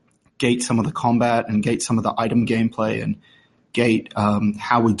actually gate some of the combat and gate some of the item gameplay. And gate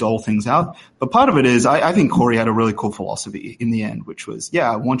how we dole things out. But part of it is I think Corey had a really cool philosophy in the end, which was,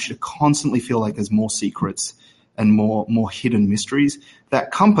 I want you to constantly feel like there's more secrets and more hidden mysteries.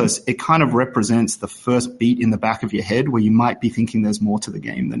 That compass, it kind of represents the first beat in the back of your head where you might be thinking there's more to the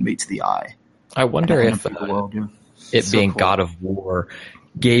game than meets the eye. I wonder if it So being cool. God of War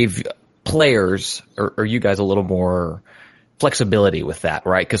gave players or you guys a little more flexibility with that,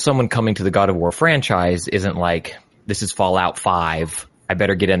 right? Because someone coming to the God of War franchise isn't like, this is Fallout 5, I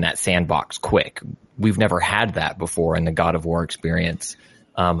better get in that sandbox quick. We've never had that before in the God of War experience.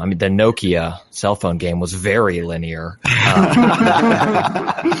 I mean, the Nokia cell phone game was very linear. But,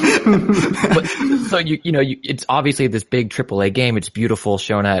 so it's obviously this big AAA game. It's beautiful,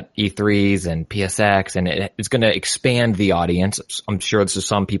 shown at E3s and PSX, and it's going to expand the audience. I'm sure this is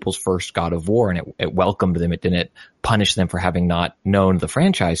some people's first God of War, and it welcomed them. It didn't punish them for having not known the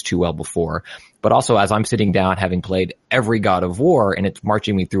franchise too well before. But also, as I'm sitting down, having played every God of War, and it's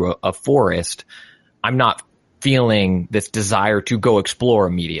marching me through a forest, I'm not feeling this desire to go explore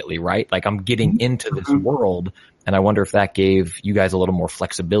immediately, right? Like I'm getting into this world, and I wonder if that gave you guys a little more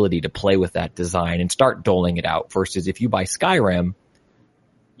flexibility to play with that design and start doling it out versus if you buy Skyrim,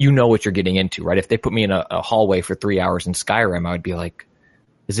 you know what you're getting into, right? If they put me in a hallway for 3 hours in Skyrim, I would be like,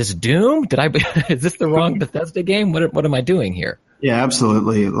 is this Doom? Is this the wrong Bethesda game? What am I doing here? Yeah,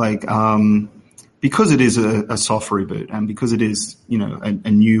 absolutely. Like, because it is a soft reboot and because it is, a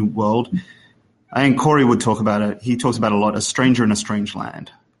new world, I think Corey would talk about it. He talks about a lot, a stranger in a strange land.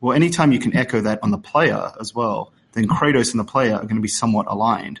 Well, anytime you can echo that on the player as well, then Kratos and the player are going to be somewhat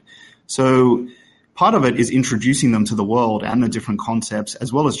aligned. So part of it is introducing them to the world and the different concepts,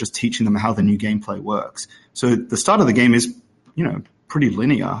 as well as just teaching them how the new gameplay works. So the start of the game is, pretty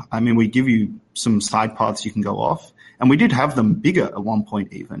linear. I mean, we give you some side paths you can go off, and we did have them bigger at one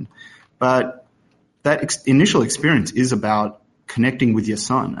point even. But that initial experience is about connecting with your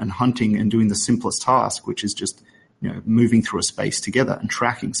son and hunting and doing the simplest task, which is just, moving through a space together and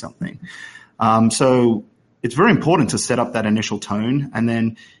tracking something. So it's very important to set up that initial tone. And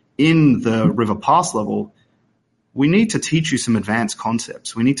then in the River Pass level, we need to teach you some advanced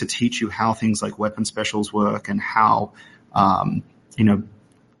concepts. We need to teach you how things like weapon specials work and how,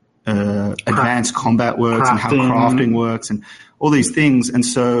 advanced combat works and how crafting works and all these things. And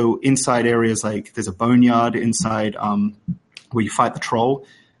so inside areas like there's a boneyard inside, where you fight the troll,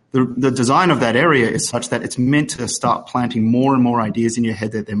 the design of that area is such that it's meant to start planting more and more ideas in your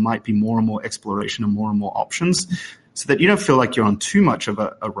head that there might be more and more exploration and more options so that you don't feel like you're on too much of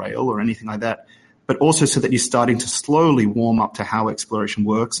a rail or anything like that, but also so that you're starting to slowly warm up to how exploration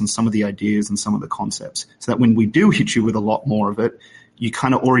works and some of the ideas and some of the concepts so that when we do hit you with a lot more of it, you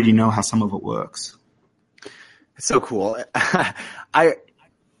kind of already know how some of it works. It's so cool.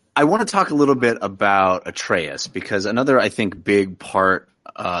 I want to talk a little bit about Atreus because another, I think, big part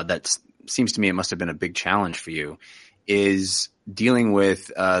that seems to me it must have been a big challenge for you is dealing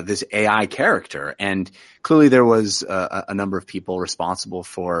with this AI character. And clearly there was a number of people responsible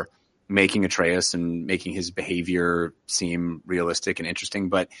for making Atreus and making his behavior seem realistic and interesting.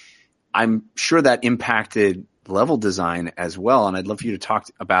 But I'm sure that impacted level design as well. And I'd love for you to talk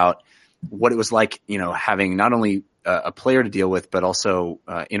about what it was like, having not only a player to deal with, but also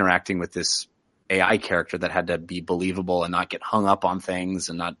interacting with this AI character that had to be believable and not get hung up on things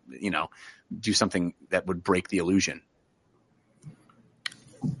and not, do something that would break the illusion.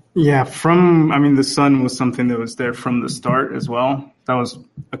 Yeah, the sun was something that was there from the start as well. That was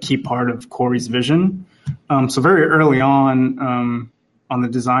a key part of Corey's vision. So very early on the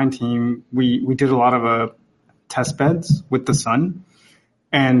design team, we did a lot of test beds with the sun.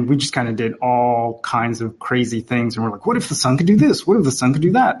 And we just kind of did all kinds of crazy things. And we're like, what if the sun could do this? What if the sun could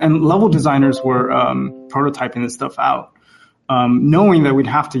do that? And level designers were prototyping this stuff out, knowing that we'd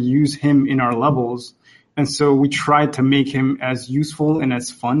have to use him in our levels. And so we tried to make him as useful and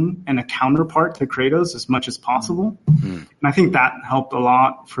as fun and a counterpart to Kratos as much as possible. Mm-hmm. And I think that helped a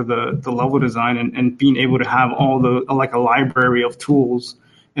lot for the level design and being able to have all like a library of tools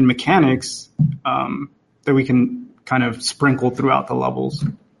and mechanics that we can kind of sprinkled throughout the levels.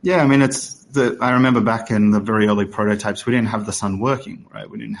 Yeah, I mean, I remember back in the very early prototypes, we didn't have the sun working, right?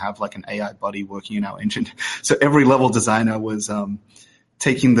 We didn't have like an AI buddy working in our engine. So every level designer was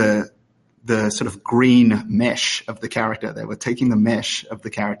taking the sort of green mesh of the character. They were taking the mesh of the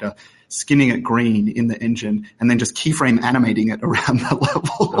character, skinning it green in the engine, and then just keyframe animating it around the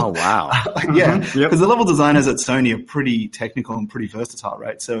level. Oh, wow. Yeah, because the level designers at Sony are pretty technical and pretty versatile,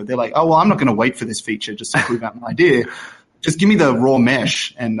 right? So they're like, oh, well, I'm not going to wait for this feature just to prove out my idea. just give me the raw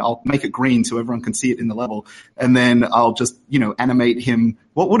mesh and I'll make it green so everyone can see it in the level. And then I'll just, animate him.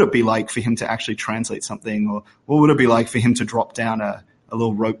 What would it be like for him to actually translate something? Or what would it be like for him to drop down a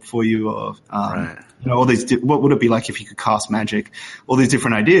little rope for you? Or, all these, what would it be like if he could cast magic? All these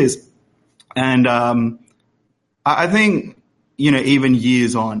different ideas. And, I think, even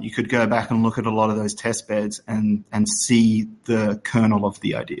years on, you could go back and look at a lot of those test beds and see the kernel of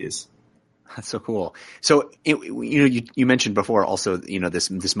the ideas. That's so cool. So, you mentioned before also,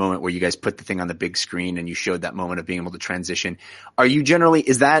 this moment where you guys put the thing on the big screen and you showed that moment of being able to transition. Are you generally,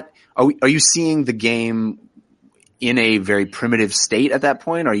 are you seeing the game in a very primitive state at that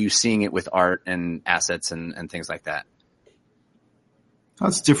point? Or are you seeing it with art and assets and things like that?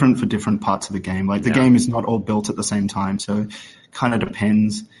 That's different for different parts of the game. Like the game is not all built at the same time. So it kind of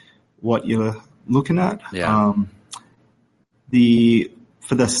depends what you're looking at. Yeah.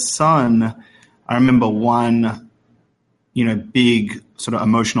 For the Sun, I remember one, big sort of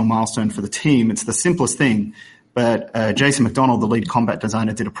emotional milestone for the team. It's the simplest thing, but Jason McDonald, the lead combat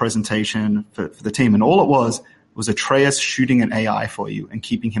designer, did a presentation for the team, and all it was Atreus shooting an AI for you and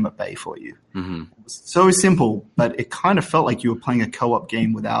keeping him at bay for you. Mm-hmm. It was so simple, but it kind of felt like you were playing a co-op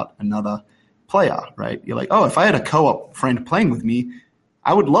game without another player, right? You're like, oh, if I had a co-op friend playing with me,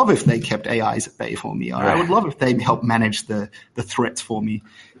 I would love if they kept AIs at bay for me. Or I would love if they'd help manage the threats for me.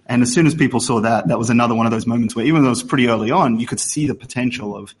 And as soon as people saw that was another one of those moments where, even though it was pretty early on, you could see the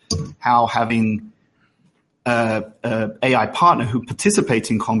potential of how having a AI partner who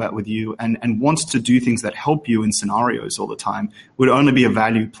participates in combat with you and wants to do things that help you in scenarios all the time would only be a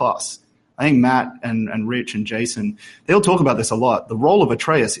value plus. I think Matt and Rich and Jason, they'll talk about this a lot. The role of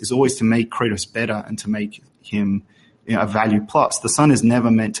Atreus is always to make Kratos better and to make him a value plus. The Sun is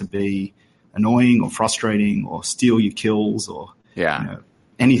never meant to be annoying or frustrating or steal your kills or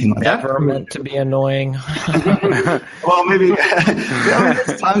anything like that. Never meant to be annoying. Well, maybe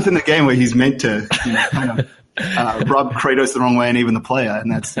there's times in the game where he's meant to kind of rub Kratos the wrong way, and even the player,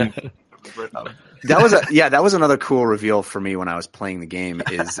 and that's. That was another cool reveal for me when I was playing the game.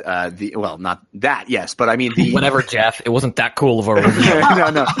 Is not that, yes, but I mean whatever, Jeff. It wasn't that cool of a reveal.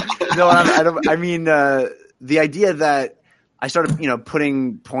 no. I mean the idea that I started,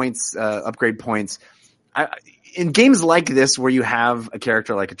 putting points, upgrade points. In games like this where you have a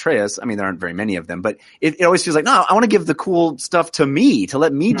character like Atreus, I mean, there aren't very many of them, but it always feels like, no, I want to give the cool stuff to me, to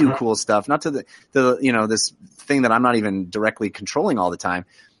let me do cool stuff, not to the this thing that I'm not even directly controlling all the time.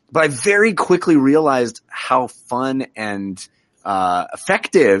 But I very quickly realized how fun and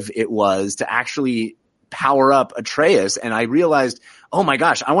effective it was to actually power up Atreus. And I realized, oh my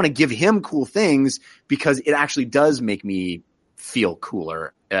gosh, I want to give him cool things because it actually does make me feel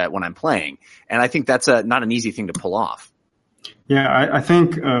cooler when I'm playing. And I think that's not an easy thing to pull off. Yeah, I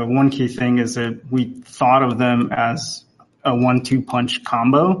think one key thing is that we thought of them as a 1-2 punch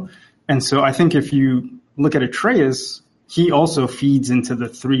combo. And so I think if you look at Atreus, he also feeds into the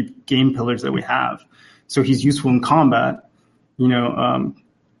 3 game pillars that we have. So he's useful in combat,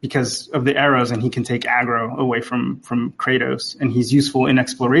 because of the arrows, and he can take aggro away from Kratos. And he's useful in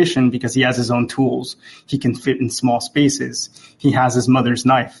exploration because he has his own tools. He can fit in small spaces. He has his mother's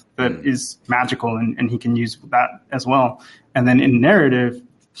knife that is magical, and he can use that as well. And then in narrative,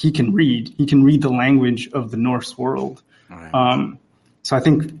 he can read. He can read the language of the Norse world. Right. So I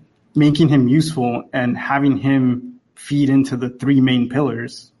think making him useful and having him feed into the 3 main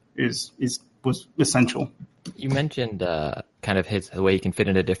pillars was essential. You mentioned kind of the way he can fit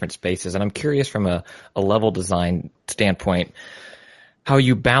into different spaces, and I'm curious from a level design standpoint how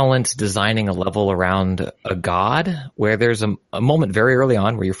you balance designing a level around a god where there's a moment very early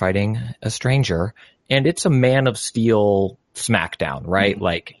on where you're fighting a stranger, and it's a Man of Steel smackdown, right? Mm-hmm.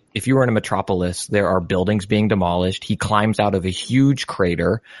 Like if you were in a metropolis, there are buildings being demolished. He climbs out of a huge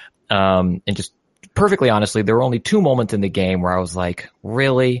crater, and just perfectly honestly, there were only 2 moments in the game where I was like,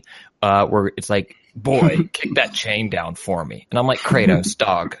 really? Where it's like, boy, kick that chain down for me. And I'm like, Kratos,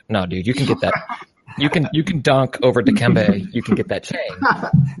 dog. No, dude, you can get that. You can dunk over Dikembe. You can get that chain.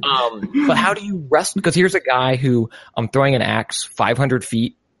 But how do you rest? Because here's a guy who I'm throwing an axe 500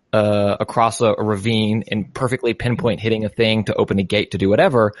 feet across a ravine and perfectly pinpoint hitting a thing to open a gate to do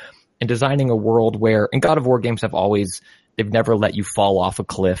whatever, and designing a world where, and God of War games they've never let you fall off a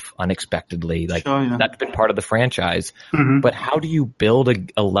cliff unexpectedly. Like that's been part of the franchise. Mm-hmm. But how do you build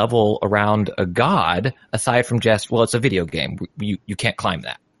a level around a god aside from just, well, it's a video game. You can't climb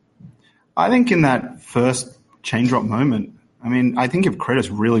that. I think in that first chain drop moment, I think if Kratos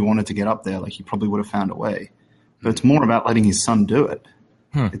really wanted to get up there, like he probably would have found a way. But it's more about letting his son do it.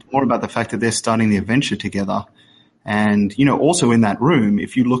 It's more about the fact that they're starting the adventure together. And, also in that room,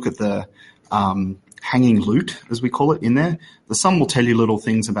 if you look at the hanging loot, as we call it, in there. The some will tell you little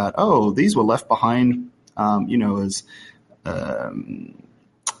things about, oh, these were left behind, as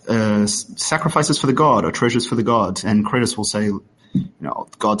sacrifices for the god or treasures for the gods. And Kratos will say,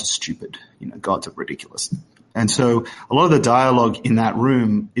 gods are stupid. Gods are ridiculous. And so a lot of the dialogue in that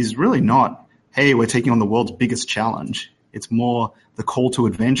room is really not, hey, we're taking on the world's biggest challenge. It's more the call to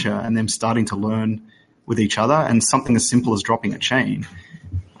adventure and them starting to learn with each other, and something as simple as dropping a chain.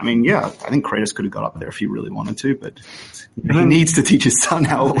 I mean, yeah, I think Kratos could have got up there if he really wanted to, but he needs to teach his son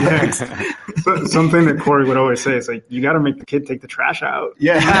how it works. Something that Corey would always say is like, you got to make the kid take the trash out.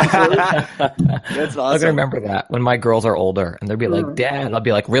 Yeah. That's awesome. I can remember that when my girls are older and they'll be like, Dad, I'll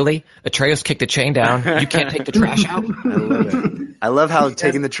be like, really? Atreus kicked a chain down. You can't take the trash out? I love it. I love how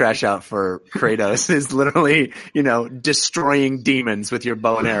taking the trash out for Kratos is literally, destroying demons with your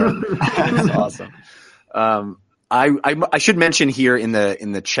bow and arrow. That's awesome. I should mention here in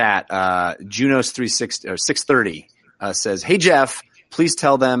the chat, Junos 630 says, "Hey Jeff, please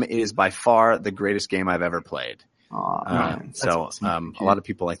tell them it is by far the greatest game I've ever played." So awesome. A lot of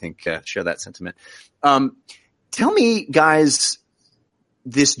people I think share that sentiment. Tell me, guys,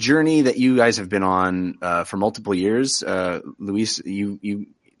 this journey that you guys have been on for multiple years. Luis, you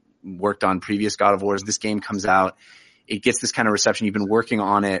worked on previous God of Wars. This game comes out, it gets this kind of reception. You've been working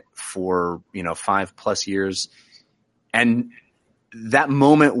on it for 5+ years. And that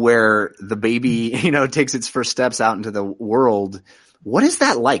moment where the baby, takes its first steps out into the world, what is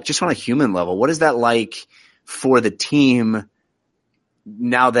that like? Just on a human level, what is that like for the team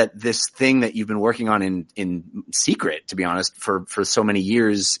now that this thing that you've been working on in secret, to be honest, for so many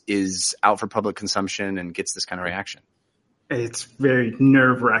years is out for public consumption and gets this kind of reaction? It's very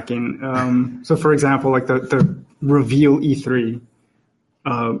nerve-wracking. So, for example, like the reveal E3,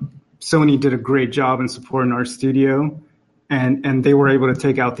 Sony did a great job in supporting our studio, and they were able to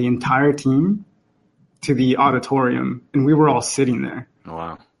take out the entire team to the auditorium, and we were all sitting there. Oh,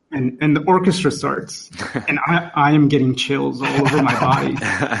 wow. And the orchestra starts, and I am getting chills all over my body.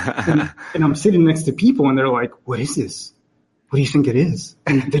 And I'm sitting next to people, and they're like, "What is this? What do you think it is?"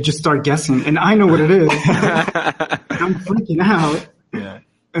 And they just start guessing, and I know what it is. And I'm freaking out. Yeah.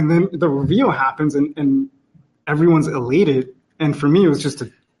 And then the reveal happens, and everyone's elated. And for me, it was just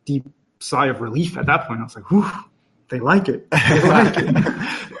a deep sigh of relief at that point. I was like, whew, they like it. They like it.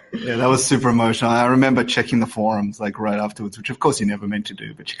 Yeah, that was super emotional. I remember checking the forums like right afterwards, which of course you never meant to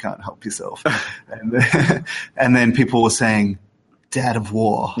do, but you can't help yourself. And then people were saying, "Dad of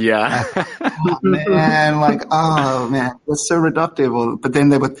War." Yeah. Oh, man, that's so reductive. But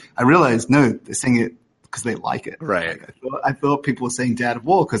then I realized, no, they're saying it because they like it. Right. Like, I thought people were saying Dad of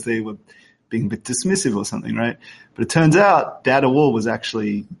War because they were being a bit dismissive or something, right? But it turns out Dad of War was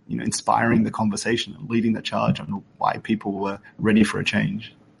actually, inspiring the conversation and leading the charge on why people were ready for a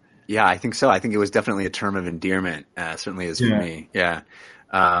change. Yeah, I think so. I think it was definitely a term of endearment, certainly as for me. Yeah.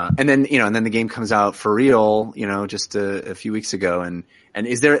 And then the game comes out for real, just a few weeks ago. And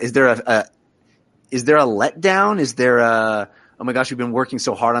is there a letdown? Is there oh my gosh, we've been working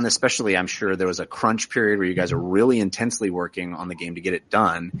so hard on this, especially I'm sure there was a crunch period where you guys are really intensely working on the game to get it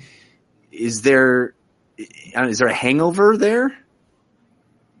done. Is there a hangover there?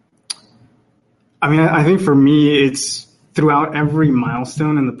 I mean, I think for me, it's throughout every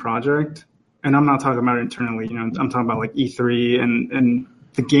milestone in the project, and I'm not talking about it internally, I'm talking about like E3 and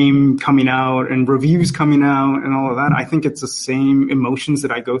the game coming out and reviews coming out and all of that. I think it's the same emotions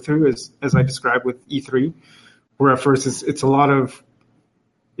that I go through as I described with E3, where at first it's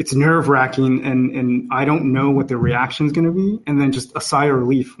nerve-wracking and I don't know what the reaction is going to be, and then just a sigh of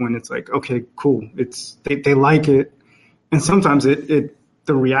relief when it's like, okay, cool, they like it, and sometimes the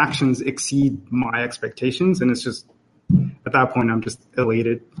reactions exceed my expectations, and it's just at that point I'm just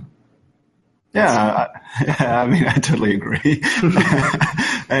elated. Yeah, I mean, I totally agree.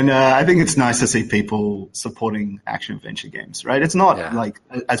 And I think it's nice to see people supporting action-adventure games, right? It's not like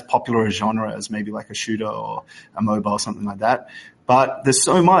as popular a genre as maybe like a shooter or a mobile or something like that. But there's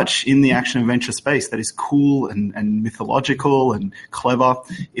so much in the action-adventure space that is cool and mythological and clever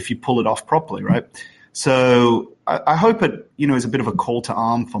if you pull it off properly, right? So I hope it, is a bit of a call to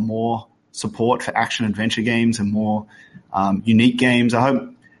arm for more support for action-adventure games and more unique games. I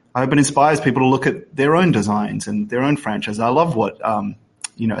hope it inspires people to look at their own designs and their own franchise. I love what,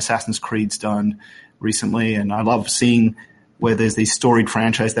 Assassin's Creed's done recently, and I love seeing where there's these storied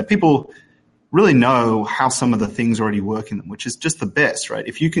franchise that people really know how some of the things already work in them, which is just the best, right?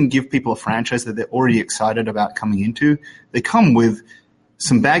 If you can give people a franchise that they're already excited about coming into, they come with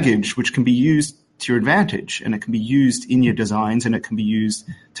some baggage which can be used to your advantage, and it can be used in your designs, and it can be used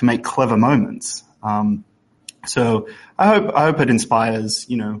to make clever moments. So I hope it inspires,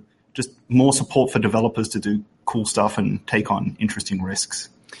 just more support for developers to do cool stuff and take on interesting risks.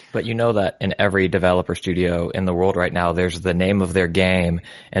 But you know that in every developer studio in the world right now, there's the name of their game,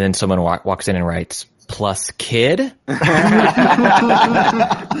 and then someone walks in and writes, plus kid?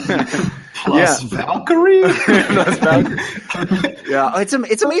 Plus Valkyrie? Plus Valkyrie. Yeah, it's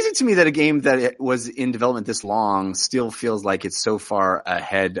amazing to me that a game that it was in development this long still feels like it's so far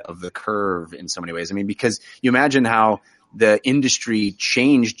ahead of the curve in so many ways. I mean, because you imagine how the industry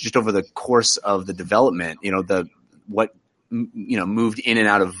changed just over the course of the development. What moved in and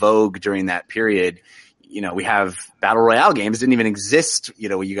out of vogue during that period. We have battle royale games didn't even exist.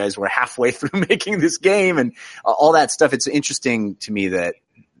 You guys were halfway through making this game and all that stuff. It's interesting to me that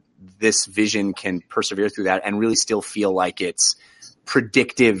this vision can persevere through that and really still feel like it's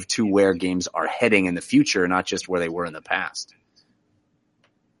predictive to where games are heading in the future, not just where they were in the past.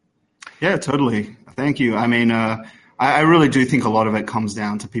 Yeah, totally. Thank you. I mean, I really do think a lot of it comes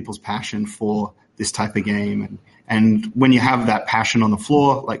down to people's passion for this type of game. And when you have that passion on the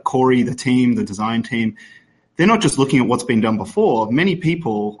floor, like Corey, the team, the design team, they're not just looking at what's been done before. Many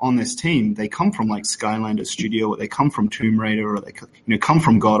people on this team, they come from like Skylander Studio, or they come from Tomb Raider, or they come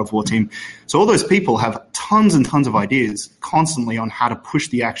from God of War team. So all those people have tons and tons of ideas constantly on how to push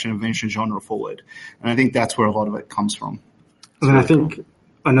the action-adventure genre forward. And I think that's where a lot of it comes from. And I think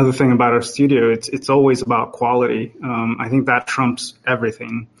another thing about our studio, it's always about quality. I think that trumps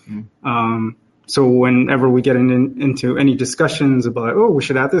everything. So whenever we get into any discussions about, we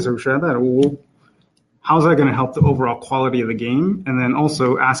should add this or we should add that, well, how's that going to help the overall quality of the game? And then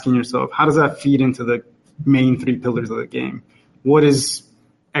also asking yourself, how does that feed into the main three pillars of the game? What is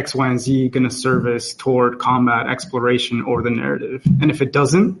X, Y, and Z going to service toward combat, exploration, or the narrative? And if it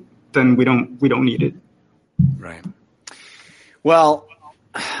doesn't, then we don't need it. Right. Well,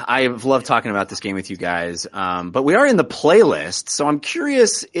 I've loved talking about this game with you guys, but we are in the playlist, so I'm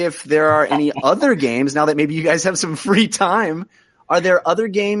curious if there are any other games, now that maybe you guys have some free time. Are there other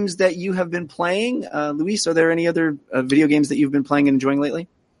games that you have been playing? Luis, are there any other video games that you've been playing and enjoying lately?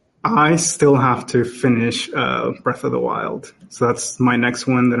 I still have to finish Breath of the Wild. So that's my next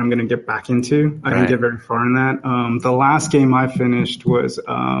one that I'm going to get back into. I didn't get very far in that. The last game I finished was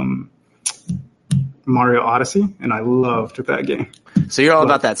Mario Odyssey, and I loved that game. So you're all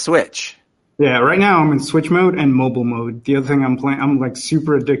about that Switch. Yeah, right now I'm in Switch mode and mobile mode. The other thing I'm playing, I'm like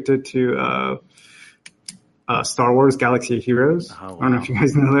super addicted to Star Wars Galaxy of Heroes. Oh, wow. I don't know if you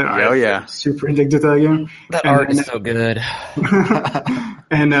guys know that. Oh, yeah. I'm super addicted to that game. That art is so good.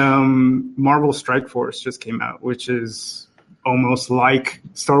 And Marvel Strike Force just came out, which is almost like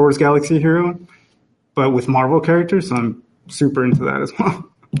Star Wars Galaxy Hero, but with Marvel characters. So I'm super into that as well.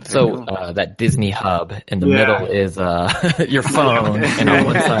 So that Disney hub in the middle is your phone, and on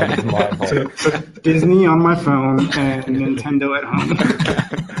one side is Marvel. So Disney on my phone and Nintendo at home.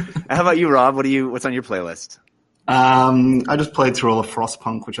 How about you, Rob? What's on your playlist? I just played through all of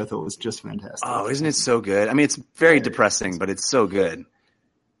Frostpunk, which I thought was just fantastic. Oh, isn't it so good? I mean, it's very depressing, but it's so good.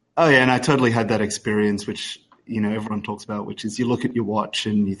 Oh yeah, and I totally had that experience, which everyone talks about, which is you look at your watch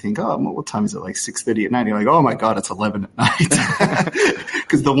and you think, oh, what time is it? Like 6:30 at night. You're like, oh my god, it's 11 at night,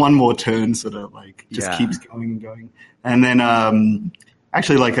 because the one more turn sort of like just keeps going and going. And then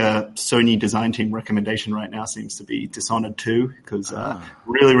actually, like a Sony design team recommendation right now seems to be Dishonored 2, because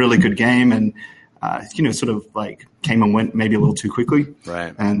really, really good game, and sort of like came and went maybe a little too quickly.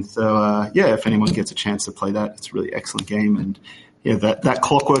 Right. And so if anyone gets a chance to play that, it's a really excellent game. And yeah, that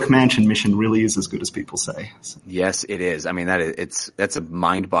Clockwork Mansion mission really is as good as people say. So. Yes, it is. I mean, that's a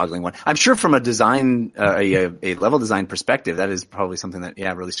mind-boggling one. I'm sure from a design, a level design perspective, that is probably something that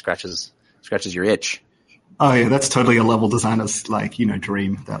really scratches your itch. Oh yeah, that's totally a level designer's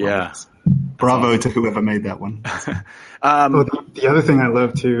dream. That was. Bravo to whoever made that one. The other thing I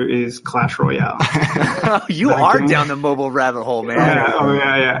love too is Clash Royale. You are down the mobile rabbit hole, man.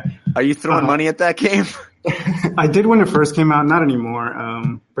 Yeah. Are you throwing money at that game? I did when it first came out, not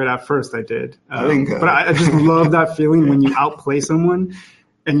anymore. But at first I did. But I just love that feeling when you outplay someone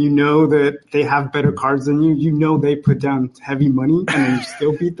and you know that they have better cards than you. You know they put down heavy money and then you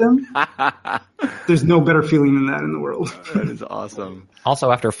still beat them. There's no better feeling than that in the world. That is awesome.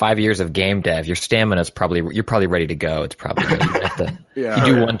 Also, after 5 years of game dev, your stamina's you're probably ready to go. It's probably ready. You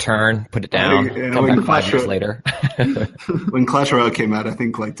do one turn, put it down, come back 5 years later. When Clash Royale came out, I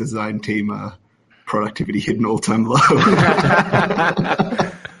think like design team productivity hit an all-time low.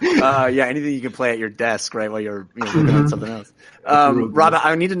 Anything you can play at your desk, right, while you're working on something else. Rob,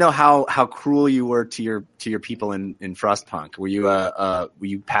 I need to know how cruel you were to your people in Frostpunk. Were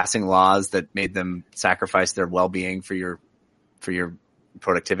you passing laws that made them sacrifice their well-being for your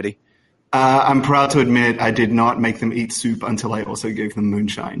productivity? I'm proud to admit I did not make them eat soup until I also gave them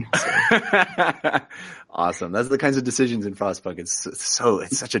moonshine. So. Awesome. That's the kinds of decisions in Frostpunk.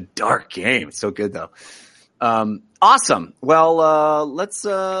 It's such a dark game. It's so good though. Awesome. Well, let's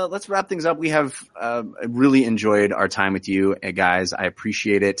wrap things up. We have really enjoyed our time with you guys. I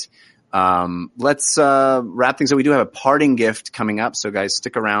appreciate it. Let's wrap things up. We do have a parting gift coming up, so guys,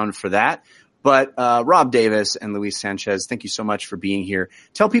 stick around for that. But Rob Davis and Luis Sanchez, thank you so much for being here.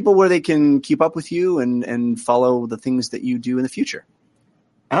 Tell people where they can keep up with you and follow the things that you do in the future.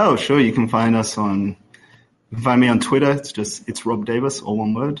 Oh, sure. You can find me on Twitter. It's Rob Davis, all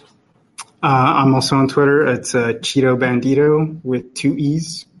one word. I'm also on Twitter. It's Cheeto Bandito with 2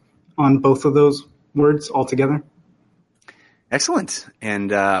 E's on both of those words altogether. Excellent. And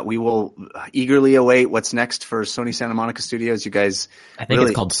we will eagerly await what's next for Sony Santa Monica Studios. You guys, I think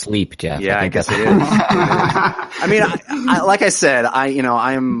it's called Sleep, Jeff. Yeah, I guess it is. I mean, I like I said,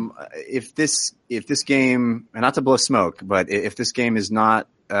 if this game, and not to blow smoke, but if this game is not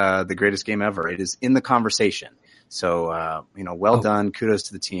the greatest game ever, it is in the conversation. So, well done. Kudos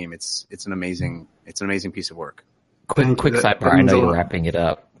to the team. It's an amazing piece of work. Quick sidebar. I know you're wrapping it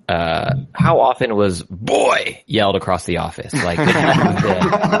up. How often was "boy" yelled across the office? Like, yeah,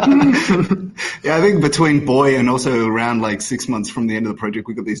 I think between "boy" and also around like 6 months from the end of the project,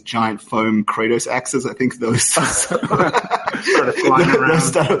 we got these giant foam Kratos axes. I think those started flying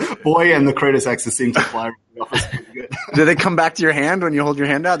around. "Boy" and the Kratos axes seem to fly around the office pretty good. Do they come back to your hand when you hold your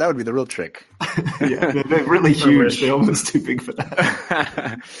hand out? That would be the real trick. Yeah, they're really huge. They're almost too big for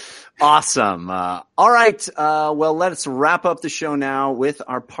that. Awesome. All right. Well, let's wrap up the show now with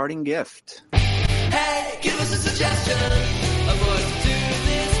our parting gift. Hey, give us a suggestion of what to do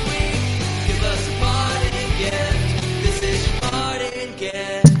this week. Give us a parting gift. This is your parting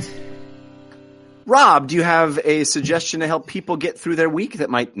gift. Rob, do you have a suggestion to help people get through their week that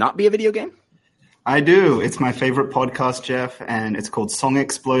might not be a video game? I do. It's my favorite podcast, Jeff, and it's called Song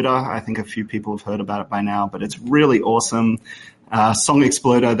Exploder. I think a few people have heard about it by now, but it's really awesome. Song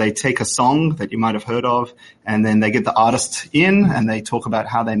Exploder, they take a song that you might have heard of, and then they get the artist in, and they talk about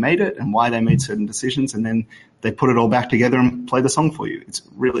how they made it and why they made certain decisions, and then they put it all back together and play the song for you. It's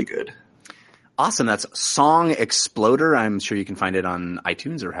really good. Awesome. That's Song Exploder. I'm sure you can find it on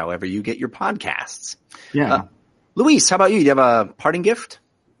iTunes or however you get your podcasts. Yeah. Luis, how about you? Do you have a parting gift?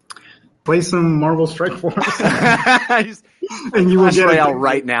 Play some Marvel Strike Force. And you will get Royale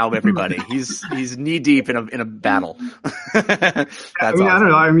right now, everybody. He's knee deep in a battle. That's awesome. I don't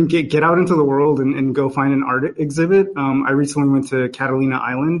know. I mean, get out into the world and go find an art exhibit. I recently went to Catalina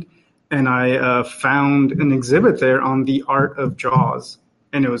Island, and I found an exhibit there on the art of Jaws,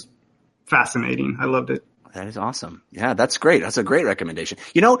 and it was fascinating. I loved it. That is awesome. Yeah, that's great. That's a great recommendation.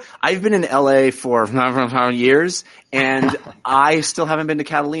 You know, I've been in LA for years, and I still haven't been to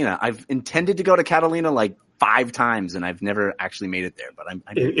Catalina. I've intended to go to Catalina like 5 times, and I've never actually made it there. But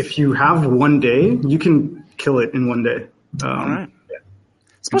if you have one day, you can kill it in one day. All right. Yeah.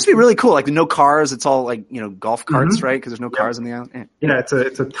 It's supposed to be really cool. Like no cars. It's all like, golf carts, right? Because there's no cars in the island. Yeah, it's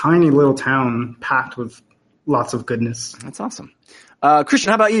a tiny little town packed with lots of goodness. That's awesome. Christian,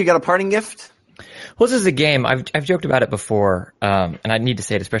 how about you? You got a parting gift? Well, this is a game. I've joked about it before, and I need to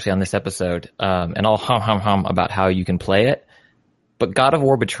say it especially on this episode, and I'll hum about how you can play it. But God of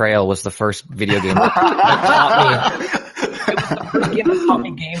War Betrayal was the first video game that taught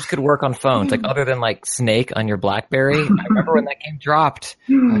me games could work on phones, like other than like Snake on your BlackBerry. I remember when that game dropped,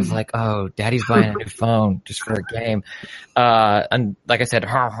 I was like, oh, Daddy's buying a new phone just for a game. And like I said,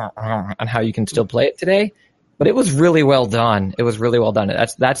 on how you can still play it today. But it was really well done. It was really well done.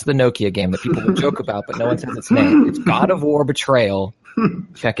 That's the Nokia game that people would joke about, but no one says its name. It's God of War Betrayal.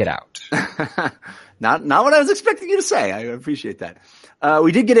 Check it out. Not what I was expecting you to say. I appreciate that.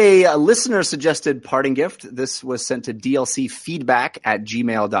 We did get a listener suggested parting gift. This was sent to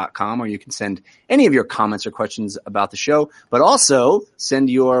dlcfeedback@gmail.com, or you can send any of your comments or questions about the show, but also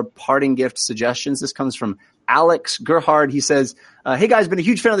send your parting gift suggestions. This comes from Alex Gerhard. He says, hey guys, been a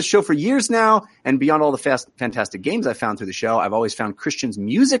huge fan of the show for years now, and beyond all the fantastic games I've found through the show, I've always found Christian's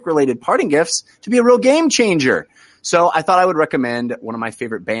music-related parting gifts to be a real game changer. So I thought I would recommend one of my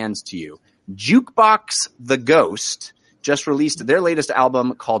favorite bands to you. Jukebox the Ghost just released their latest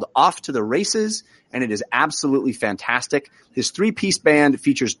album called Off to the Races, and it is absolutely fantastic. This 3-piece band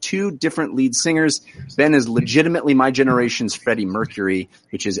features 2 different lead singers. Ben is legitimately my generation's Freddie Mercury,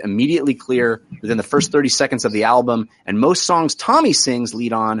 which is immediately clear within the first 30 seconds of the album, and most songs Tommy sings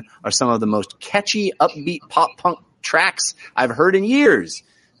lead on are some of the most catchy, upbeat pop-punk tracks I've heard in years.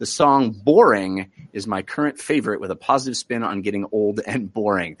 The song Boring is my current favorite, with a positive spin on getting old and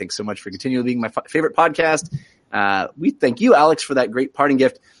boring. Thanks so much for continually being my favorite podcast. We thank you, Alex, for that great parting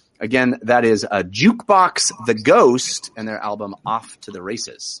gift. Again, that is Jukebox the Ghost and their album Off to the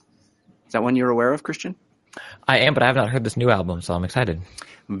Races. Is that one you're aware of, Christian? I am, but I have not heard this new album, so I'm excited.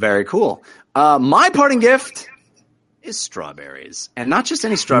 Very cool. My parting gift is strawberries. And not just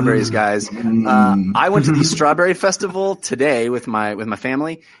any strawberries, guys. I went to the Strawberry Festival today with my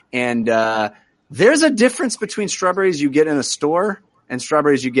family, and there's a difference between strawberries you get in a store and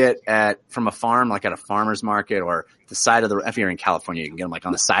strawberries you get from a farm, like at a farmer's market or the side of the – if you're in California, you can get them like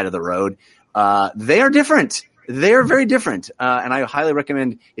on the side of the road. They are different. They are very different. And I highly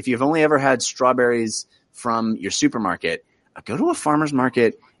recommend, if you've only ever had strawberries from your supermarket, go to a farmer's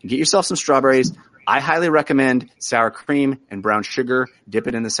market and get yourself some strawberries. I highly recommend sour cream and brown sugar. Dip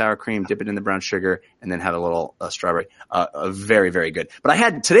it in the sour cream, dip it in the brown sugar, and then have a little strawberry. Very, very good.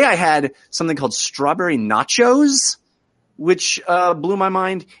 But today I had something called strawberry nachos, which blew my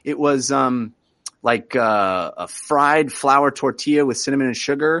mind. It was like a fried flour tortilla with cinnamon and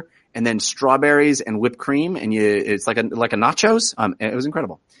sugar, and then strawberries and whipped cream, and it's like a nachos. It was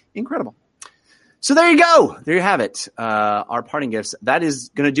incredible. So there you go. There you have it. Our parting gifts. That is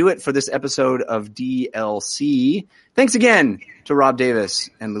going to do it for this episode of DLC. Thanks again to Rob Davis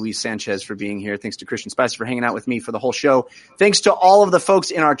and Luis Sanchez for being here. Thanks to Christian Spicer for hanging out with me for the whole show. Thanks to all of the folks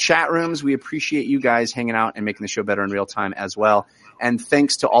in our chat rooms. We appreciate you guys hanging out and making the show better in real time as well. And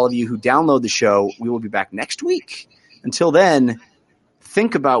thanks to all of you who download the show. We will be back next week. Until then,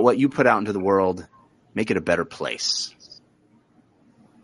 think about what you put out into the world. Make it a better place.